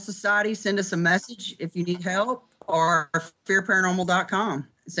 Paranormal Society, send us a message if you need help, or fearparanormal.com.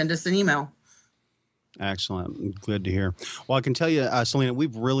 Send us an email. Excellent. Good to hear. Well, I can tell you, Selena,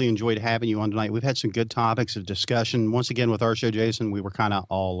 we've really enjoyed having you on tonight. We've had some good topics of discussion. Once again, with our show, Jason, we were kind of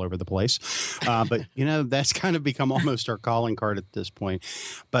all over the place. But, that's kind of become almost our calling card at this point.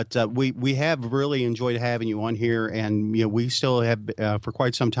 But we have really enjoyed having you on here. And, we still have, for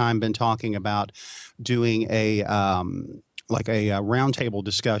quite some time, been talking about doing a roundtable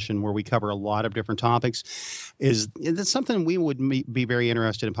discussion where we cover a lot of different topics. That's something we would be very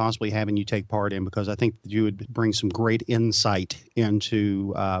interested in possibly having you take part in, because I think that you would bring some great insight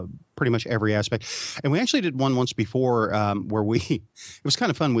into pretty much every aspect. And we actually did one once before where it was kind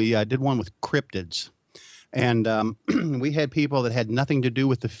of fun. We did one with cryptids. And we had people that had nothing to do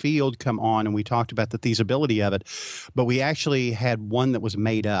with the field come on, and we talked about the feasibility of it. But we actually had one that was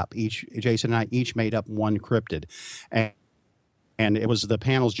made up. Jason and I each made up one cryptid. And it was the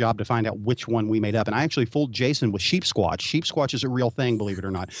panel's job to find out which one we made up. And I actually fooled Jason with sheep squatch. Sheep squatch is a real thing, believe it or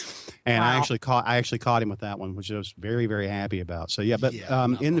not. And wow. I actually caught him with that one, which I was very, very happy about. So but sheep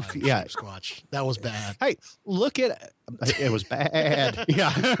squatch, that was bad. Hey, look at it was bad.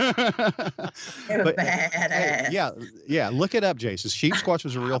 Yeah. It was bad. Yeah. Look it up, Jason. Sheep squatch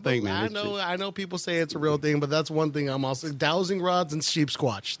was a real thing, man. I know people say it's a real thing, but that's one thing I'm also dowsing rods and sheep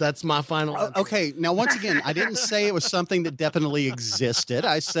squatch. That's my final answer. Okay. Now, once again, I didn't say it was something that definitely existed.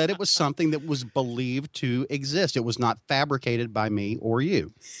 I said it was something that was believed to exist. It was not fabricated by me or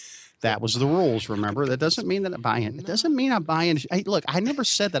you. That was the rules, remember? That doesn't mean that I buy in. It doesn't mean I buy in. Hey, look, I never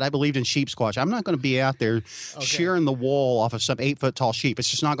said that I believed in sheep squatch. I'm not going to be out there shearing the wool off of some 8-foot tall sheep. It's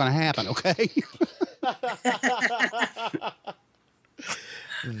just not going to happen, okay?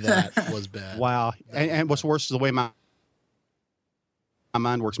 That was bad. Wow. And what's worse is the way my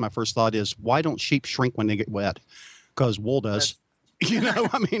mind works. My first thought is, why don't sheep shrink when they get wet? Because wool does.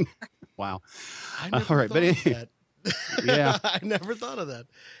 Wow. All right, but anyway. Yeah, I never thought of that.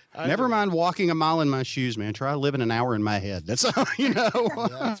 Never mind walking a mile in my shoes, man. Try living an hour in my head. That's all,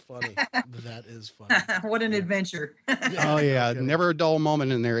 That's funny. That is funny. What an adventure. Oh, yeah. Never a dull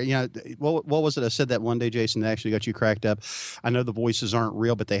moment in there. What was it? I said that one day, Jason, that actually got you cracked up. I know the voices aren't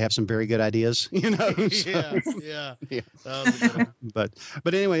real, but they have some very good ideas, So, yeah. That was a good one.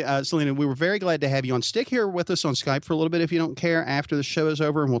 But anyway, Selena, we were very glad to have you on. Stick here with us on Skype for a little bit if you don't care after the show is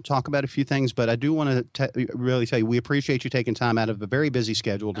over, and we'll talk about a few things. But I do want to really tell you, we appreciate you taking time out of a very busy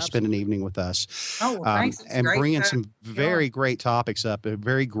schedule to to spend an evening with us. Oh, well, thanks. It's and great bringing to- some very great topics up, a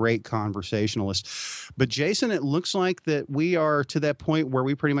very great conversationalist. But Jason, it looks like that we are to that point where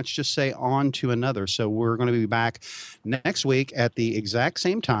we pretty much just say on to another. So we're going to be back next week at the exact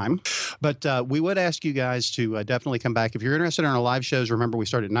same time. But we would ask you guys to definitely come back. If you're interested in our live shows, remember we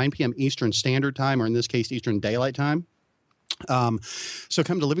start at 9 p.m. Eastern Standard Time, or in this case, Eastern Daylight Time. So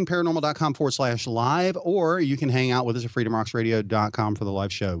come to livingparanormal.com/live, or you can hang out with us at freedomrocksradio.com for the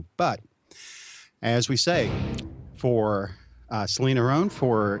live show. But as we say, for Selena Roane,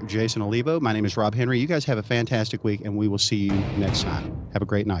 for Jason Olivo, my name is Rob Henry. You guys have a fantastic week, and we will see you next time. Have a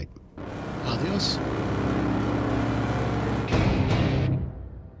great night. Adios.